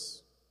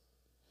service.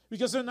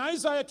 Because in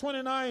Isaiah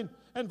 29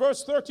 and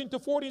verse 13 to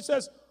 14 it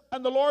says,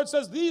 and the Lord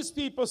says, these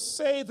people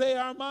say they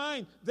are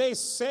mine. They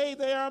say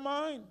they are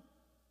mine.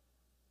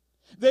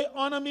 They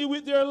honor me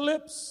with their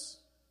lips,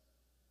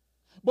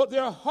 but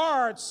their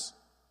hearts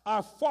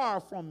are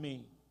far from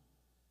me.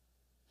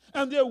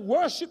 And their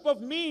worship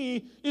of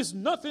me is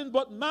nothing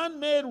but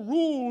man-made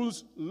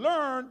rules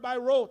learned by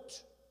rote.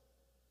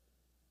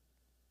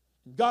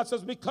 God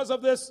says, because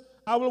of this,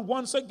 I will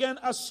once again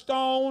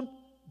astound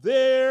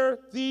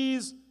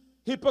these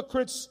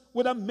hypocrites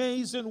with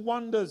amazing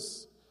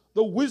wonders.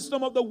 The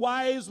wisdom of the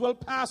wise will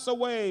pass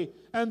away,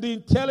 and the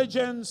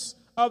intelligence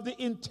of the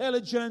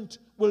intelligent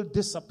will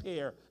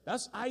disappear.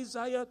 That's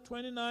Isaiah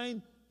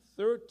 29,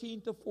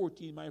 13 to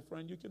 14, my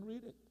friend. You can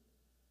read it.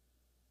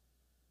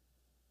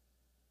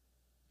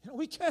 You know,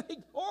 we can't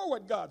ignore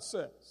what God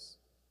says.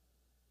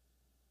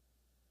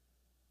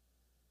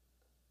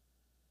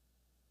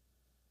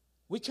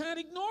 We can't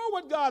ignore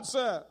what God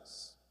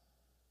says.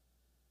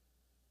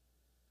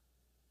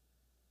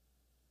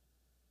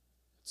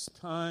 It's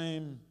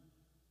time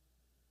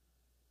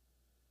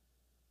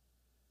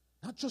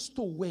not just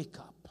to wake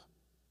up,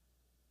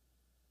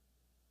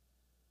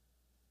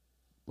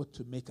 but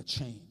to make a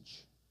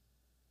change.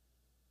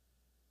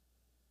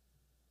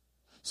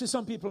 See,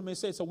 some people may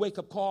say it's a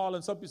wake-up call,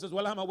 and some people say,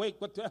 well, I'm awake,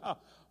 but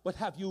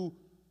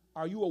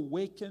are you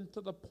awakened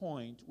to the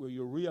point where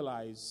you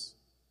realize,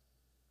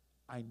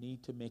 I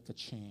need to make a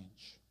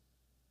change?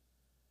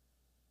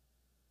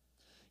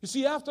 You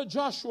see, after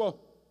Joshua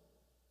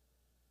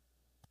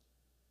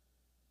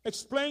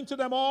explained to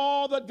them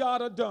all that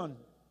God had done,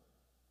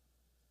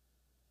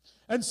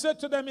 and said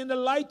to them, in the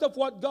light of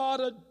what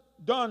God had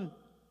done,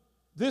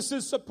 this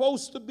is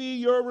supposed to be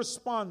your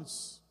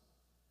response.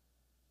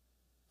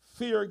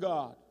 Fear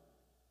God.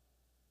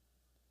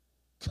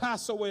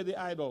 Cast away the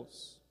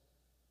idols.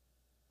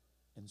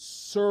 And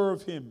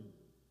serve him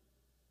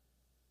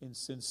in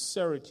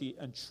sincerity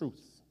and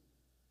truth.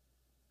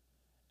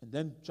 And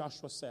then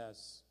Joshua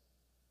says,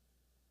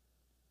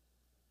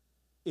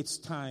 it's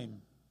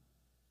time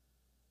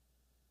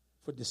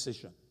for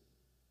decision.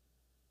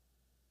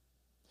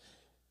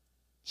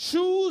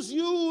 Choose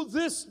you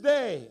this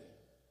day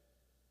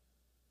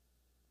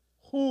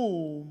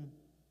whom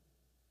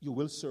you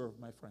will serve,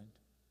 my friend.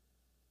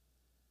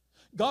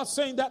 God's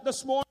saying that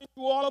this morning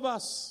to all of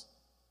us.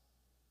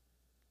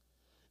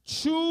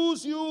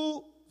 Choose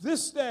you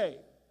this day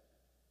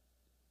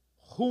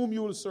whom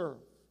you will serve.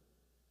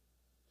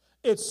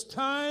 It's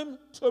time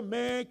to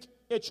make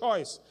a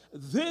choice.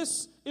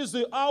 This is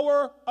the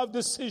hour of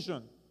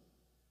decision.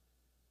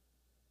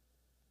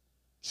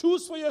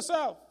 Choose for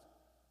yourself.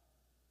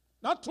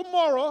 Not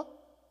tomorrow,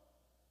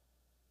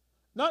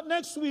 not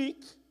next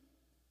week,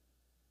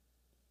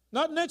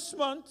 not next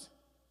month.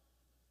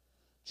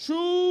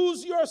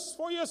 Choose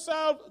for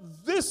yourself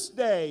this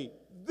day,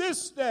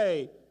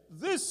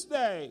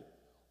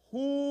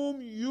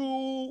 whom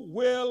you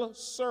will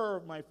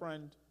serve, my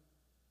friend.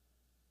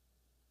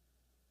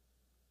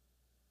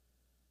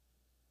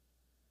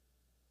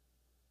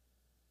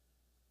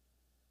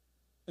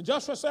 And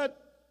Joshua said,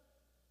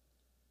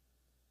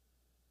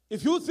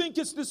 if you think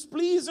it's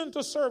displeasing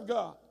to serve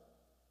God,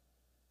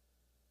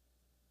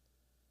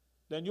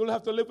 then you'll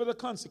have to live with the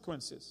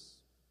consequences.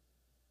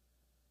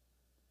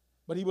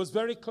 But he was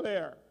very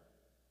clear.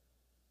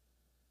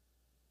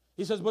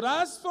 He says, but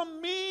as for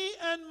me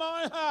and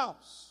my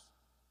house,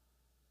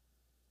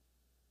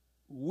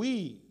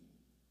 we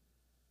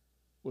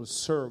will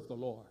serve the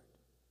Lord.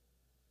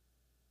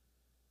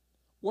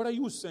 What are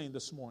you saying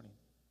this morning?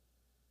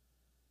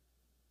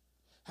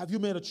 Have you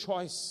made a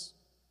choice?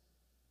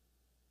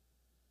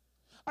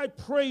 I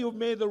pray you've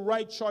made the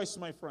right choice,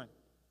 my friend.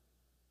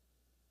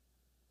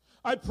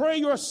 I pray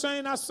you're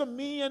saying, as for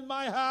me and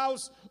my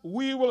house,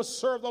 we will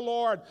serve the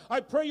Lord. I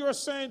pray you're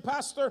saying,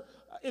 Pastor,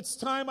 it's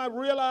time I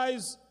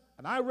realize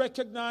and I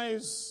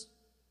recognize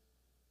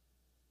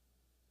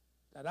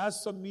that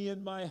as for me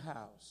and my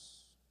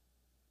house,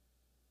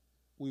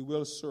 we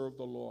will serve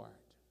the Lord.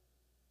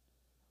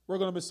 We're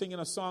going to be singing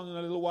a song in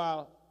a little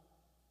while.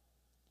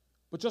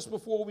 But just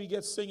before we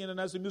get singing and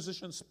as the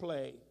musicians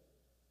play,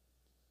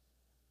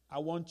 I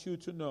want you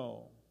to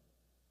know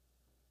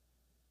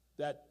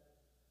that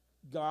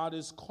God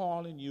is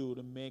calling you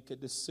to make a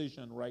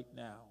decision right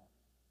now.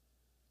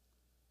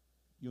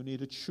 You need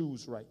to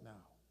choose right now.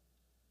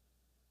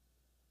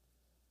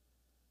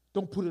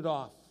 Don't put it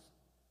off.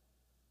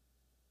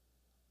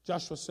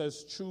 Joshua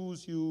says,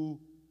 choose you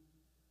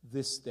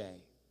this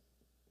day.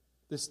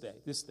 This day,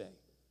 this day.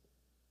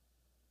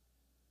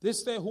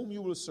 This day whom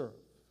you will serve.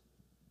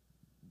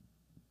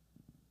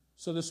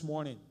 So this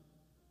morning,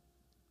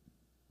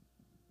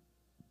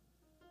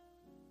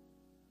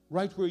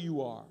 right where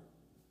you are,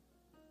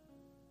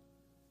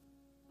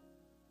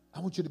 I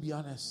want you to be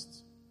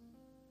honest.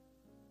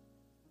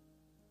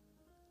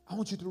 I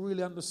want you to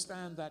really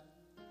understand that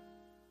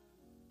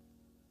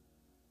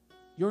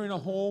you're in a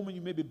home and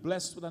you may be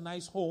blessed with a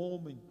nice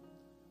home and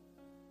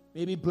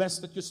maybe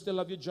blessed that you still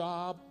have your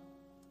job.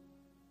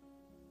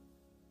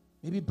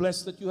 Maybe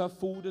blessed that you have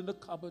food in the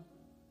cupboard.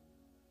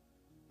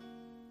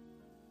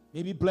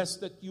 Maybe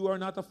blessed that you are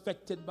not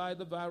affected by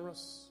the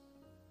virus.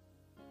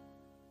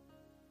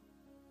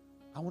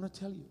 I want to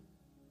tell you,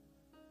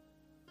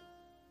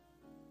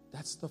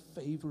 that's the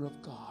favor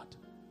of God.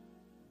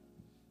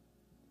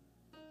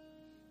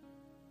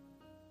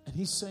 And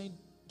he's saying,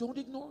 don't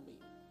ignore me.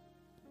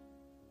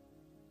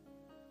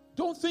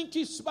 Don't think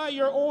it's by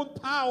your own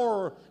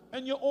power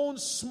and your own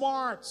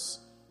smarts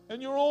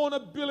and your own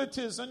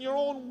abilities and your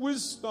own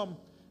wisdom.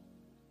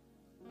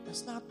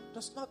 That's not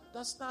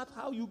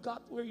how you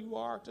got where you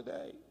are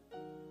today.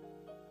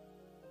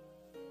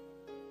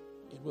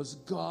 It was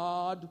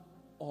God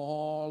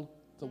all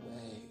the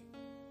way.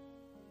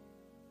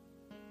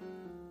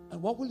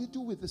 And what will you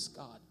do with this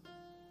God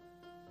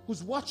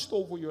who's watched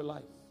over your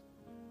life,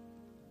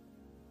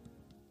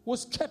 who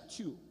has kept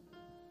you,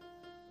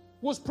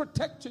 who has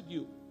protected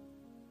you,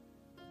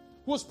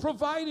 who has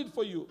provided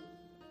for you?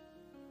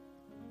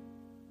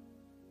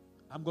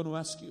 I'm going to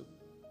ask you,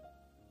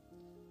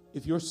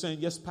 if you're saying,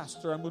 yes,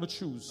 Pastor, I'm going to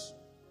choose.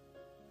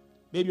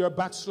 Maybe you're a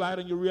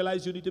backslider and you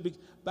realize you need to be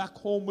back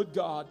home with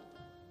God.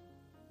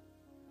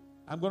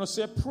 I'm going to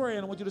say a prayer,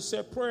 and I want you to say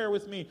a prayer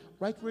with me.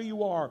 Right where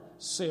you are,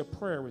 say a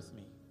prayer with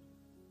me.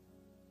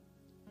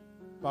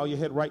 Bow your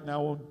head right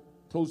now and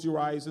close your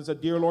eyes and say,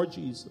 Dear Lord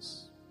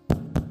Jesus,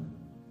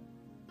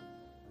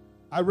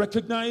 I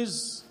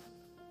recognize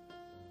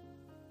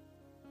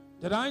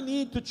that I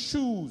need to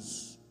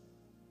choose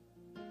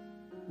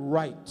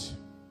right.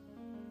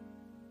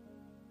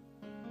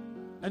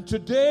 And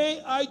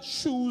today I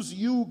choose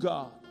you,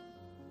 God.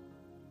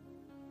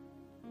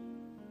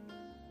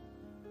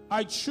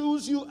 I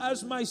choose you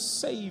as my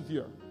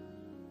Savior.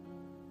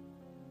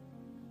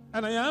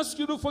 And I ask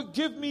you to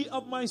forgive me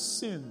of my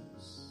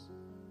sins.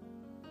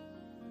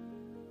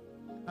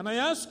 And I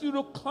ask you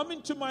to come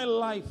into my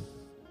life.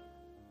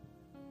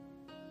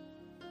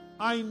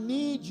 I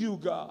need you,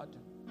 God.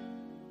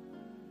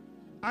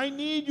 I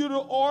need you to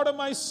order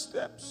my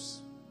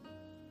steps.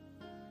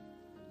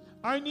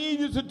 I need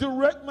you to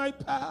direct my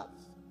path.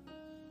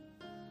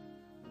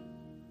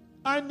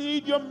 I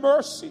need your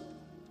mercy.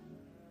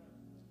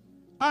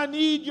 I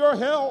need your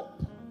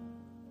help.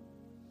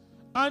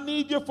 I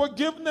need your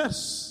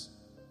forgiveness.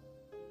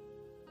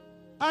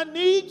 I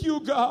need you,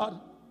 God.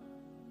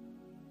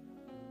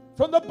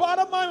 From the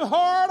bottom of my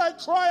heart, I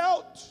cry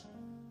out.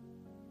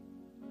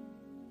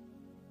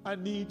 I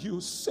need you.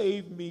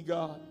 Save me,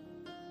 God.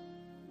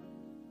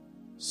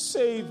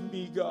 Save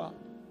me, God.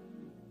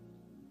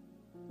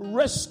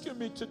 Rescue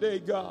me today,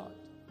 God.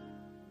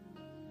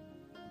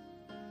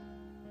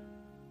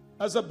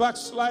 As a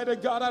backslider,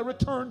 God, I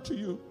return to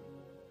you.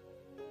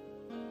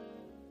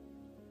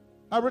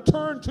 I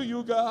return to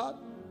you, God.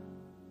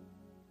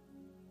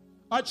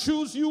 I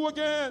choose you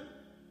again.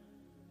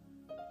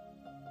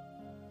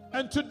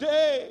 And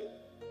today,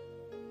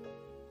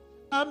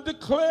 I'm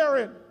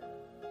declaring,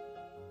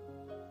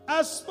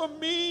 as for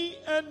me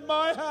and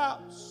my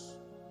house,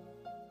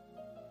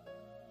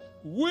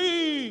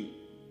 we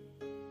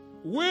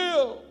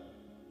will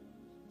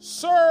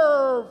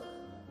serve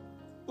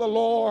the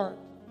Lord.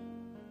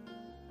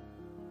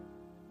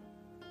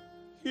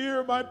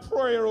 Hear my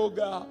prayer, O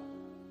God.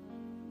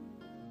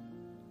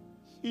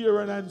 Hear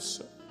an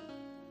answer.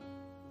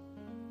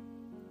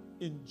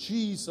 In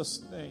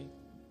Jesus' name.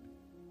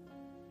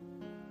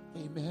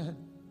 Amen.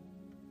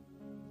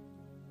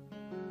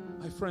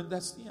 My friend,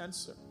 that's the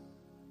answer.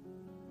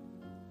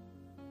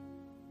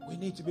 We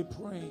need to be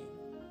praying.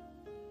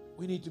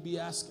 We need to be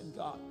asking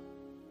God.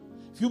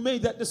 If you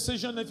made that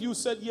decision, if you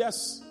said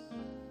yes,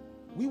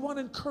 we want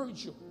to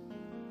encourage you.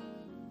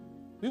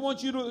 We want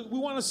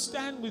to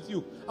stand with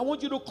you. I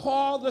want you to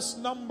call this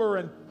number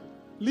and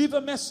leave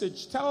a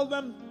message. Tell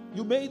them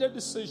you made a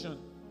decision.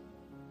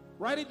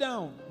 Write it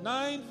down.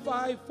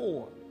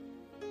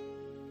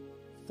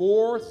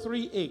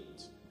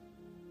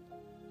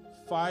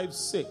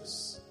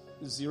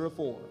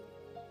 954-438-5604.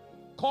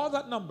 Call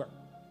that number.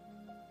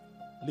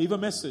 Leave a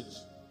message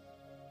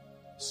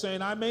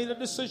saying, I made a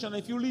decision.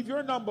 If you leave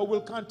your number,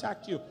 we'll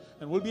contact you.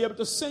 And we'll be able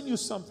to send you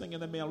something in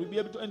the mail. We'll be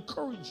able to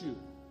encourage you.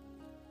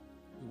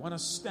 We want to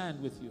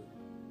stand with you.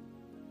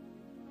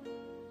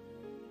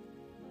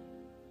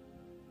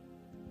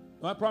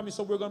 I promise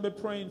you we're going to be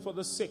praying for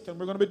the sick, and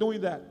we're going to be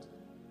doing that.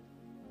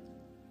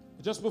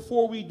 Just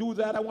before we do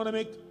that, I want to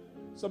make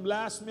some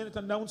last-minute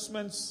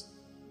announcements.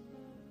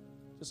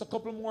 Just a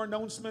couple more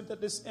announcements at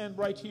this end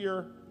right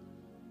here.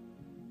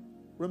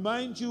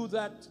 Remind you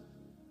that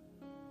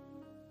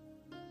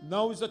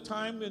now is the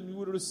time when you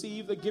will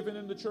receive the giving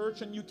in the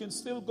church, and you can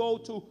still go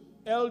to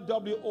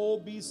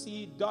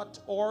lwobc.org.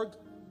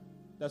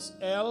 That's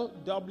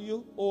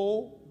lwobc.org.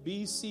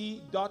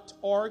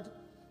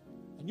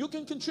 And you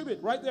can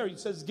contribute right there. It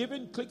says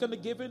giving. Click on the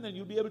giving, and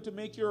you'll be able to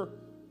make your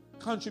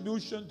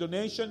contribution,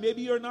 donation.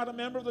 Maybe you're not a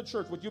member of the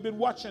church, but you've been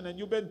watching and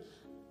you've been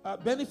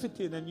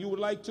benefiting, and you would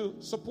like to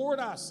support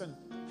us and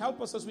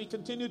help us as we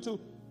continue to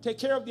take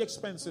care of the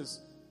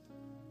expenses.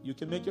 You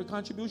can make your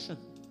contribution.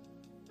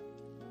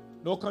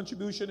 No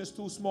contribution is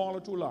too small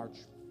or too large.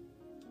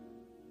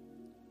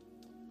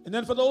 And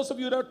then for those of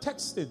you that are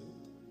texting,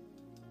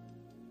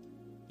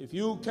 if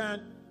you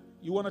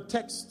want to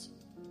text,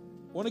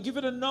 I want to give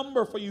it a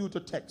number for you to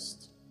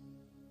text.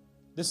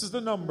 This is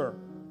the number: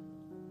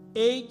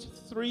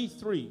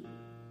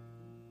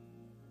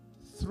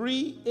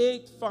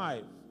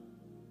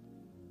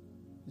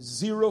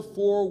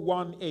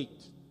 833-385-0418.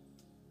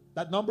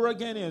 That number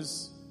again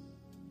is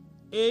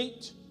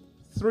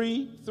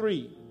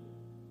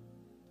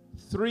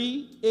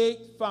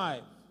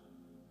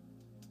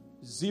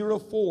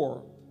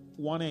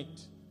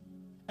 833-385-0418.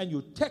 And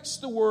you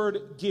text the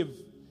word give,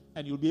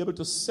 and you'll be able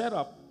to set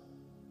up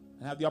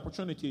and have the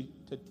opportunity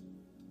to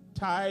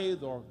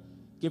tithe or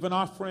give an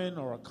offering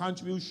or a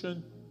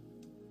contribution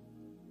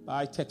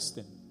by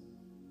texting.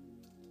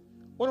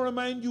 I want to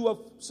remind you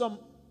of some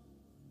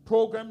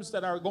programs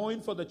that are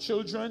going for the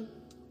children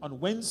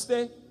on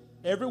Wednesday.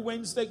 Every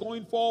Wednesday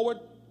going forward,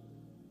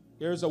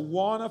 there's a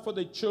Awana for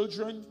the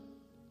children.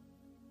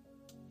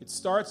 It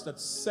starts at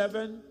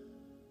 7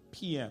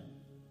 p.m.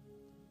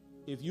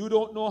 If you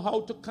don't know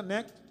how to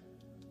connect,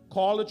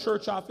 call the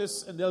church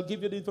office and they'll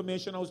give you the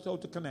information on how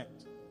to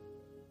connect.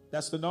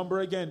 That's the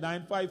number again,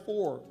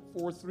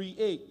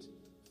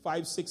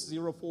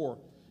 954-438-5604.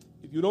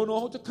 If you don't know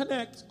how to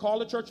connect, call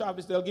the church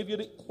office. They'll give you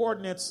the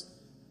coordinates,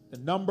 the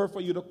number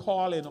for you to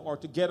call in or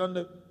to get on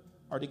the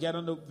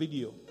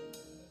video.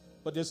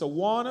 But there's a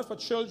Awana for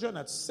children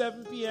at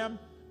 7 p.m.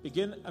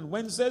 begin on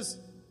Wednesdays.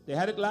 They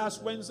had it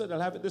last Wednesday.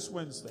 They'll have it this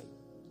Wednesday.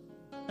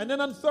 And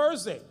then on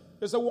Thursday,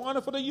 there's a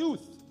Awana for the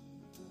youth.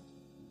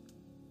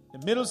 The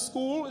middle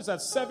school is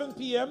at 7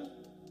 p.m.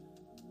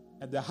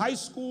 and the high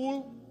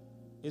school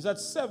is at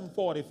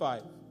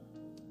 7:45.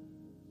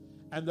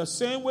 And the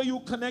same way you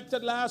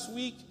connected last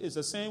week is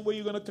the same way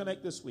you're going to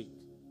connect this week.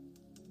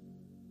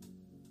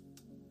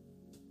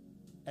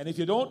 And if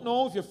you don't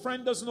know, if your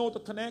friend doesn't know how to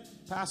connect,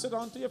 pass it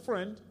on to your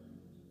friend.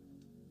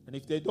 And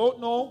if they don't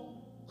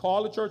know,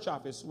 call the church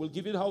office. We'll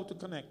give you how to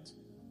connect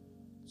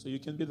so you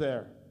can be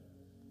there.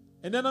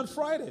 And then on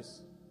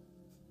Fridays,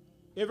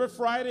 every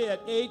Friday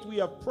at 8, we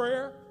have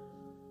prayer.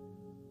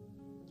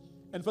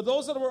 And for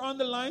those that were on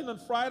the line on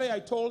Friday, I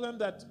told them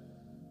that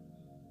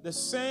the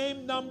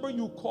same number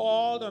you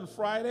called on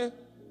Friday,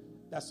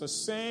 that's the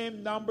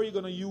same number you're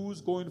going to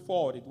use going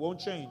forward. It won't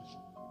change.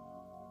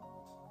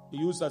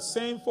 You use that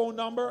same phone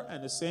number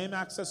and the same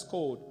access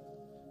code,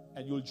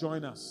 and you'll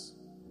join us.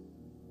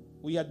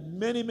 We had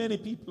many, many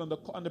people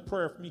on the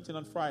prayer meeting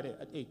on Friday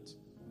at 8.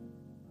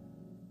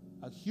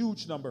 A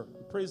huge number.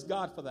 Praise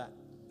God for that.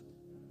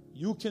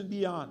 You can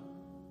be on.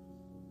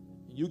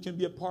 You can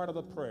be a part of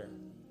the prayer.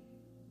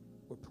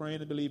 We're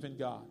praying and believing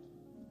God.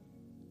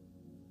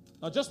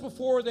 Now, just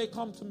before they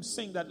come to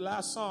sing that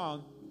last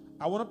song,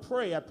 I want to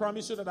pray. I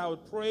promise you that I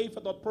would pray for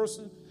the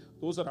person,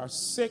 those that are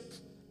sick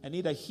and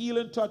need a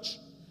healing touch.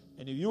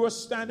 And if you are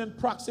standing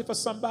proxy for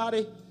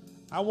somebody,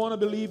 I want to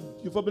believe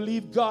you for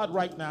believe God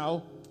right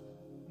now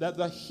that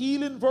the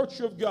healing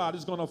virtue of God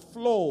is going to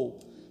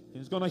flow.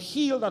 It's going to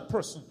heal that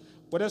person.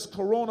 Whether it's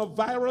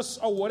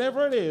coronavirus or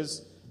whatever it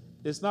is,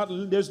 there's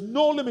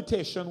no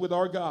limitation with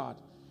our God.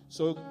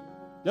 So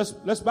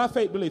let's by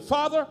faith believe.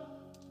 Father,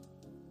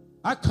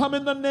 I come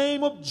in the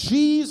name of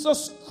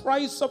Jesus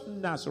Christ of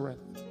Nazareth,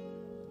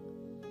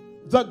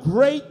 the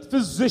great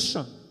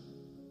physician,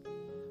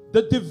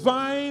 the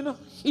divine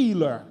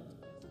healer,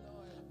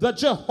 the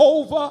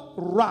Jehovah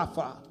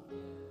Rapha.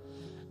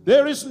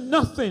 There is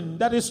nothing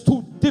that is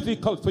too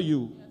difficult for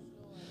you.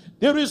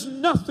 There is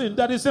nothing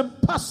that is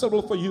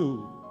impossible for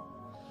you.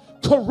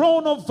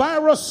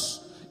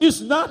 Coronavirus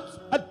is not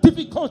a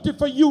difficulty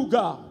for you,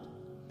 God.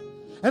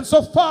 And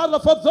so, Father,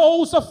 for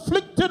those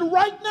afflicted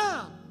right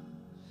now,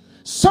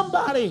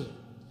 somebody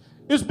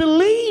is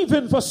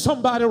believing for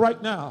somebody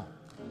right now.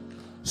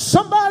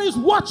 Somebody's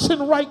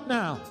watching right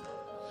now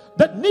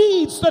that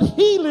needs that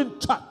healing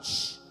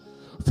touch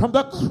from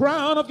the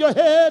crown of your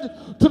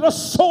head to the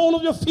sole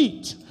of your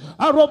feet.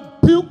 I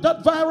rebuke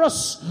that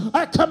virus.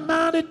 I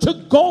command it to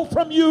go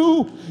from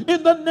you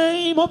in the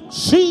name of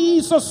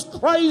Jesus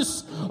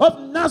Christ of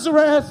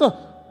Nazareth.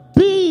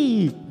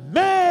 Be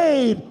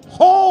made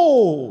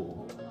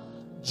whole.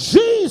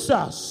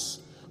 Jesus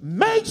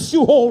makes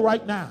you whole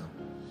right now.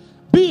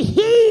 Be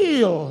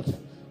healed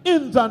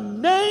in the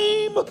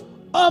name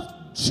of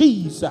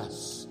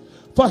Jesus,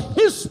 for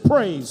his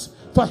praise,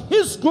 for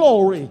his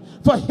glory,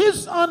 for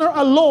his honor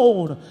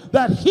alone,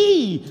 that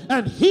he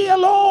and he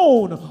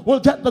alone will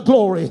get the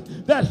glory,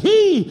 that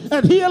he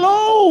and he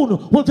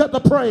alone will get the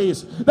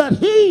praise, that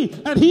he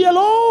and he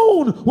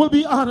alone will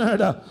be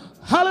honored.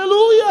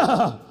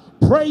 Hallelujah.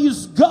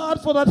 Praise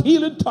God for that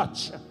healing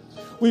touch.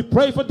 We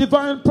pray for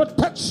divine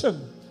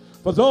protection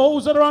for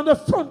those that are on the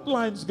front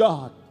lines,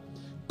 God.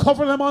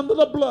 Cover them under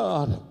the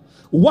blood.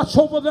 Watch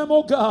over them,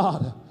 oh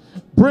God.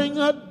 Bring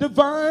a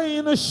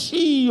divine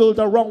shield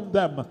around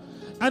them,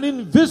 an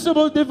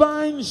invisible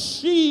divine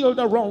shield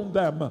around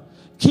them,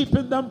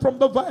 keeping them from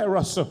the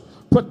virus,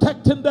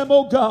 protecting them,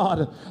 oh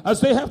God,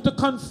 as they have to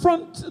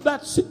confront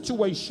that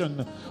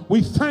situation.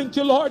 We thank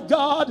you, Lord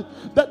God,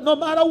 that no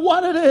matter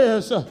what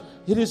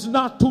it is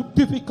not too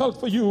difficult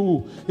for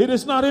you. It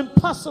is not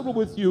impossible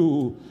with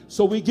you.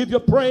 So we give you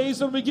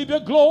praise and we give you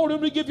glory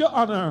and we give you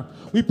honor.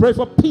 We pray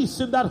for peace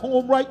in that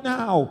home right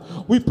now.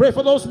 We pray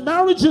for those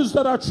marriages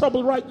that are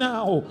troubled right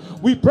now.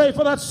 We pray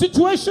for that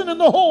situation in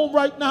the home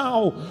right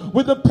now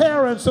with the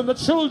parents and the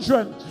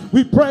children.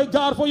 We pray,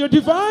 God, for your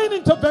divine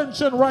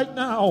intervention right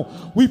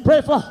now. We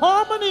pray for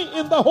harmony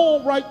in the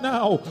home right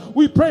now.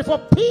 We pray for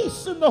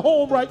peace in the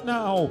home right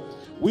now.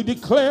 We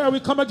declare we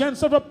come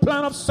against every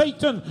plan of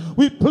Satan.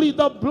 We plead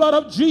the blood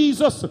of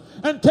Jesus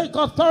and take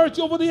authority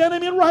over the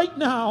enemy right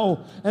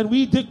now. And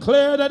we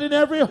declare that in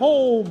every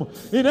home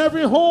watching, in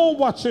every home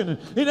watching,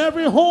 in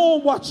every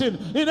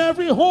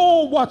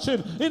home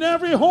watching, in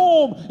every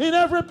home, in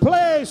every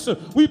place,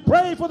 we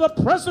pray for the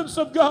presence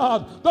of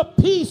God, the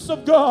peace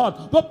of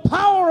God, the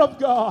power of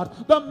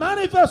God, the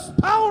manifest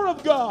power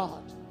of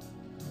God,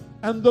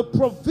 and the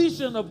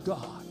provision of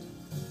God.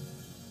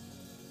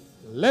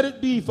 Let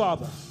it be,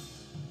 Father,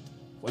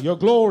 for your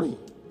glory,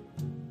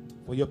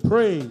 for your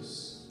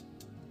praise,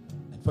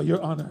 and for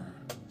your honor.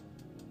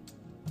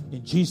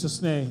 In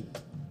Jesus' name,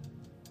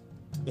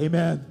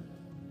 amen.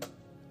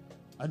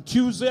 On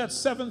Tuesday at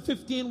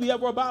 7:15, we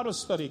have our Bible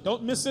study.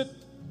 Don't miss it.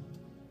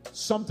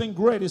 Something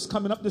great is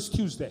coming up this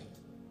Tuesday.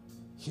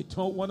 You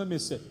don't want to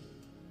miss it.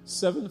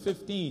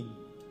 7:15.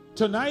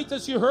 Tonight,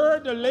 as you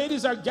heard, the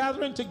ladies are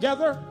gathering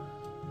together.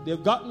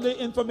 They've gotten the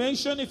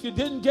information. If you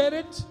didn't get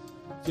it,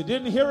 if you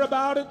didn't hear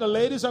about it, the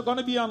ladies are going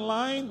to be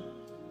online.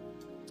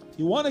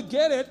 You want to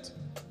get it,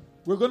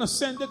 we're going to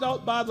send it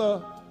out by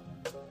the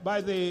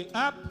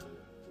app.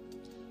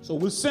 So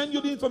we'll send you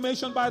the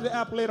information by the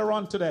app later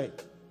on today.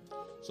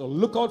 So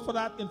look out for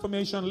that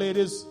information,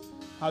 ladies.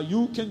 How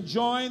you can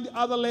join the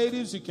other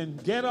ladies. You can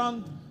get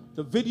on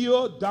the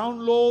video,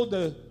 download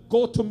the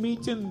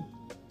GoToMeeting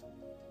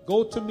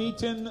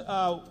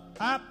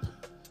app,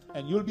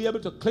 and you'll be able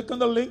to click on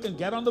the link and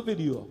get on the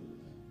video.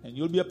 And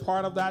you'll be a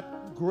part of that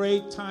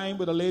great time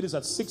with the ladies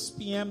at 6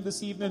 p.m.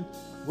 this evening.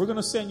 We're going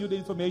to send you the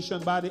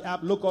information by the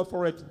app. Look out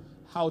for it,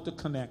 how to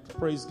connect.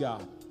 Praise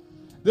God.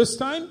 This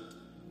time,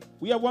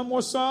 we have one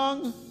more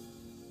song,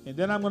 and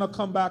then I'm going to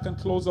come back and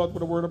close out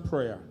with a word of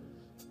prayer.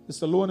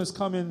 Sister Luan is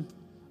coming.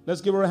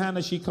 Let's give her a hand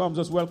as she comes.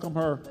 Let's welcome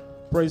her.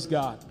 Praise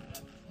God.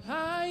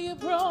 Are you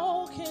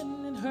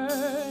broken and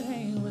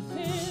hurting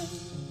within?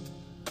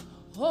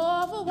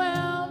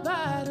 Overwhelmed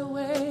by the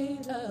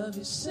weight of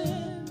your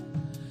sin?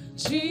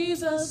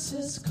 Jesus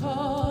is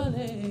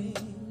calling,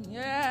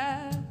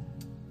 yeah.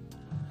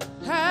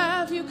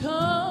 Have you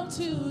come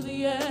to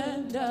the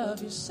end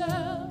of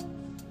yourself?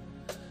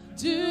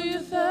 Do you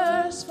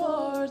thirst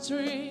for a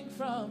drink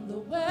from the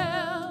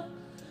well?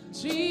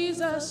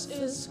 Jesus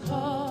is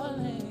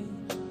calling,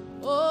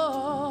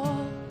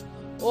 oh,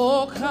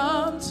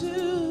 come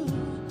to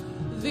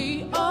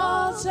the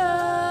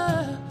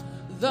altar.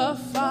 The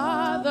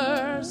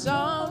Father's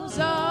arms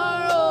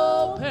are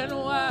open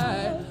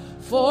wide.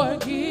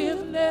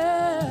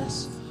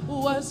 Forgiveness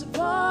was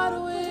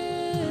bought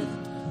with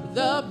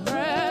the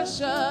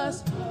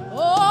precious.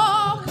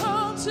 Oh,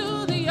 come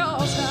to the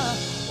altar.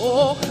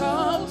 Oh,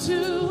 come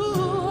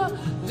to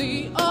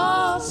the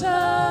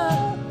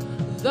altar.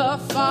 The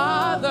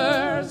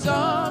Father's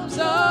arms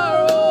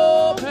are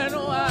open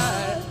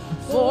wide.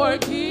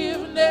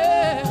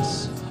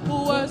 Forgiveness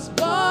was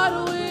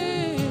bought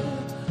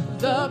with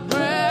the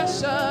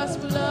precious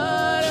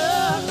blood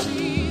of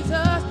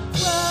Jesus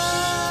Christ.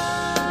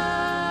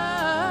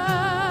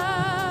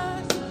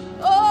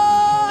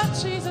 Oh,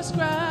 Jesus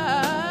Christ,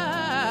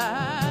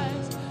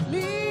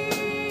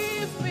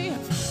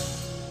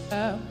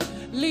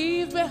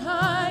 leave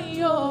behind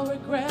your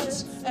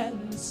regrets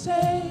and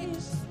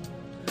mistakes.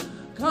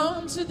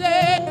 Come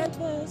today,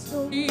 there's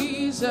no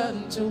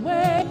reason to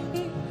wait.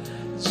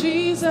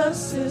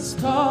 Jesus is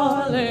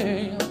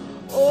calling.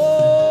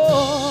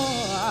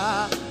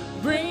 Oh,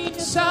 bring your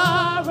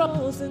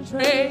sorrows and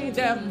trade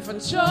them for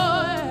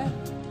joy.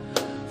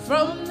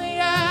 From the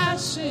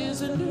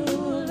ashes, a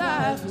new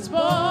life is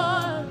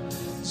born.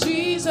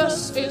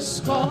 Jesus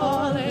is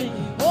calling.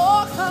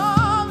 Oh,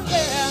 come,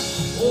 yeah.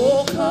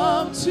 Oh,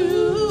 come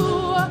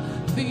to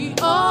the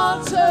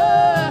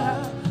altar.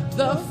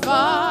 The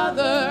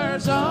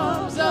Father's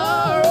arms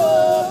are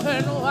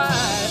open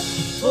wide.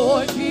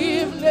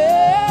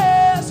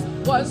 Forgiveness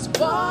was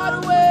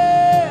bought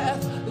away.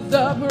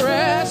 the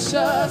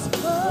precious.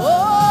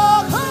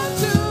 Oh, come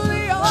to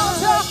the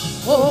altar.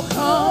 Oh,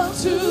 come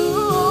to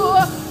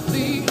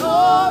the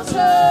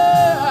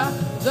altar.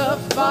 The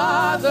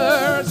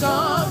Father's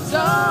arms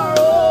are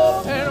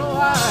open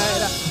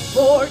wide.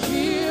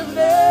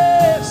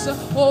 Forgiveness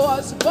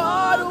was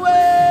bought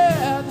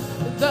with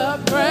the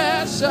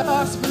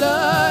precious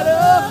blood.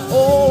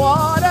 Oh,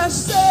 what a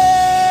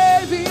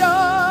Savior.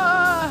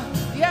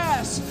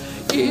 Yes,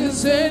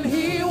 isn't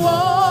He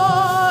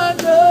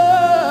wonderful?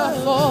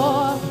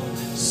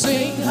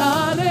 Sing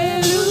hallelujah.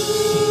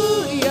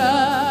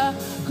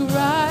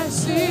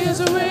 Christ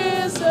is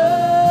risen.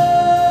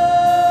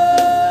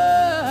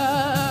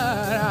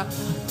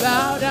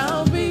 Bow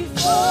down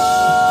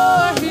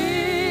before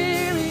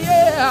Him,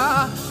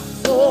 yeah,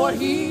 for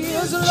He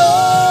is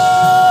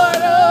Lord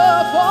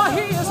of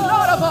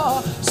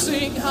all.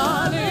 Sing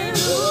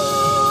hallelujah.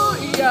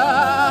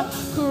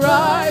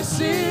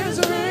 Christ is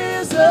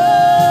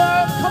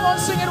risen. Come on,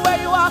 sing it where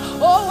you are.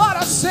 Oh, what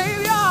a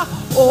Savior.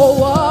 Oh,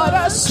 what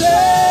a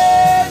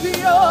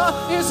Savior.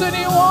 Isn't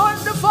He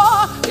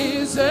wonderful?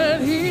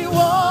 Isn't He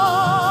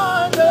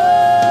wonderful?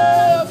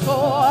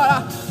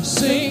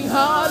 Sing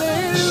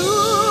hallelujah.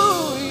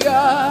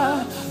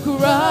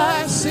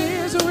 Christ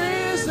is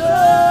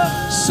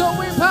risen. So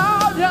we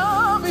bow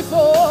down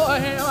before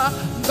Him.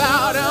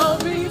 Bow down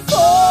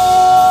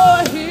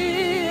before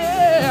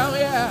Him,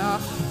 yeah.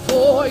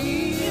 For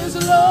He is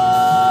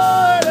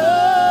Lord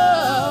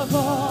of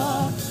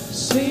all.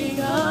 Sing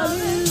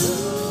hallelujah.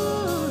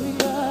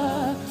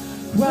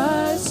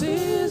 Christ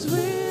is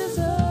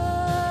risen.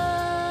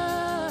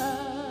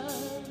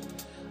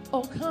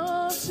 Oh,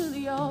 come to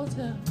the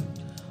altar.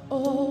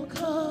 Oh,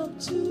 come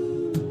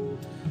to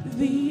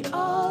the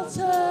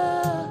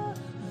altar.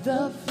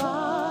 The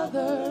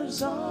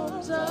Father's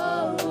arms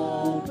are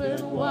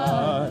open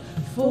wide.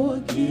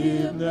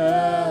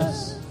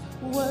 Forgiveness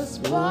was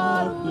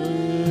bought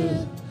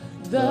with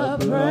the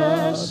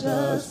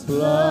precious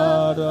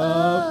blood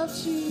of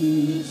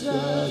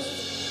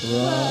Jesus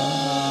Christ.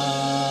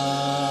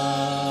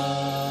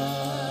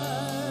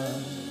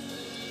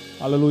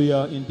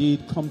 Hallelujah.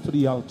 Indeed, come to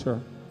the altar.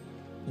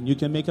 And you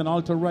can make an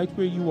altar right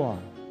where you are.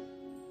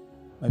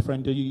 My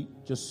friend, you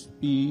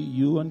just be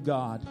you and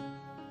God.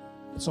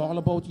 It's all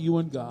about you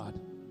and God.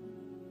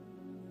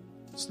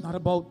 It's not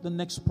about the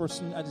next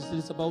person.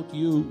 It's about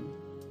you.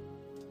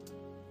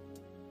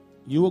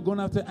 You are going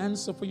to have to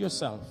answer for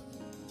yourself.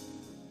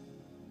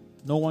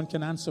 No one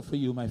can answer for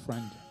you, my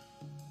friend.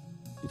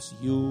 It's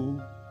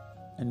you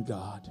and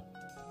God.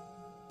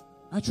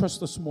 I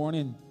trust this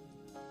morning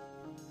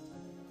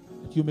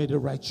that you made the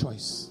right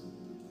choice.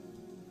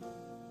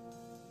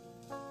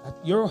 That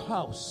your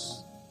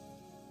house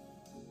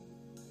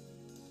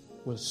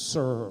will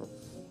serve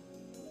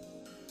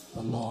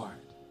the Lord.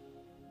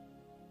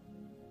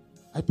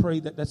 I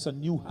pray that that's a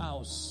new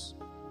house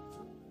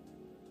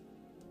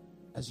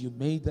as you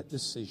made that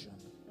decision.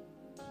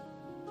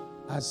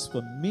 As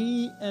for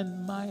me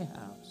and my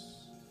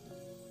house,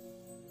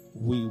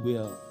 we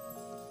will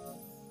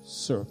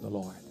serve the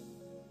Lord.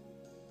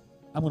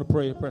 I'm going to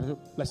pray a prayer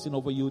blessing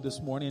over you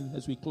this morning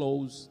as we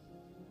close.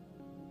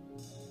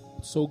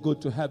 It's so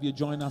good to have you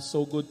join us.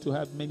 So good to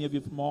have many of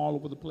you from all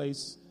over the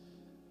place.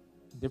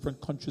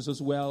 Different countries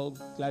as well.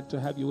 Glad to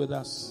have you with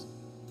us.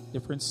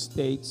 Different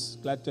states.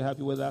 Glad to have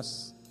you with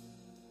us.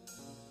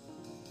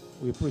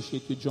 We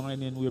appreciate you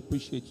joining. We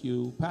appreciate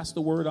you. Pass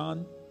the word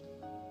on.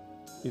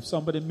 If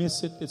somebody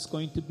miss it, it's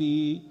going to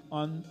be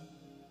on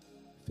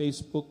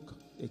Facebook.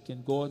 They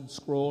can go and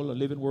scroll a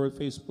Living Word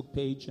Facebook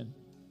page and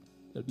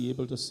they'll be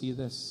able to see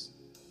this.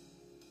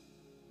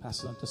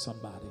 Pass it on to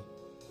somebody.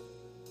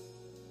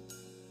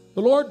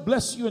 The Lord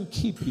bless you and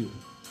keep you.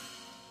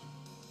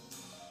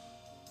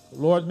 The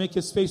Lord make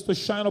His face to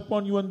shine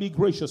upon you and be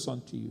gracious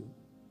unto you.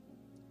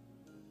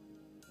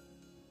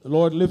 The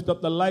Lord lift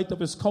up the light of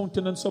His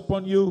countenance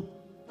upon you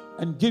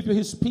and give you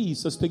His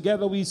peace, as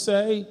together we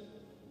say,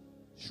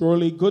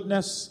 surely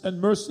goodness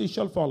and mercy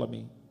shall follow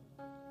me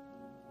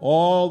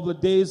all the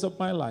days of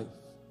my life,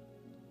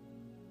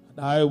 and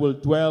I will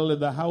dwell in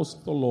the house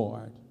of the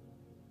Lord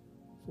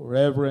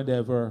forever and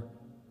ever.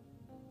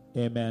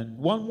 Amen.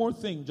 One more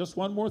thing, just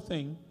one more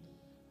thing.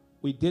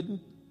 We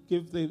didn't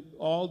give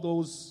all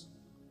those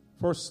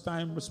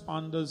first-time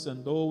responders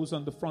and those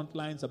on the front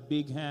lines a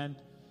big hand.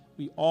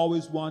 We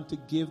always want to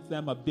give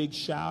them a big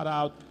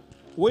shout-out.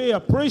 We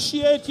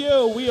appreciate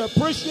you. We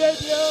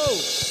appreciate you.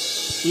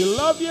 We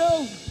love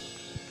you.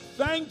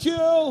 Thank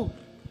you.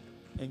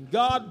 And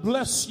God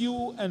bless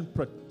you and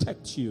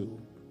protect you.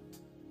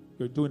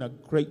 You're doing a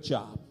great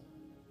job.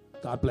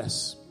 God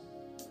bless.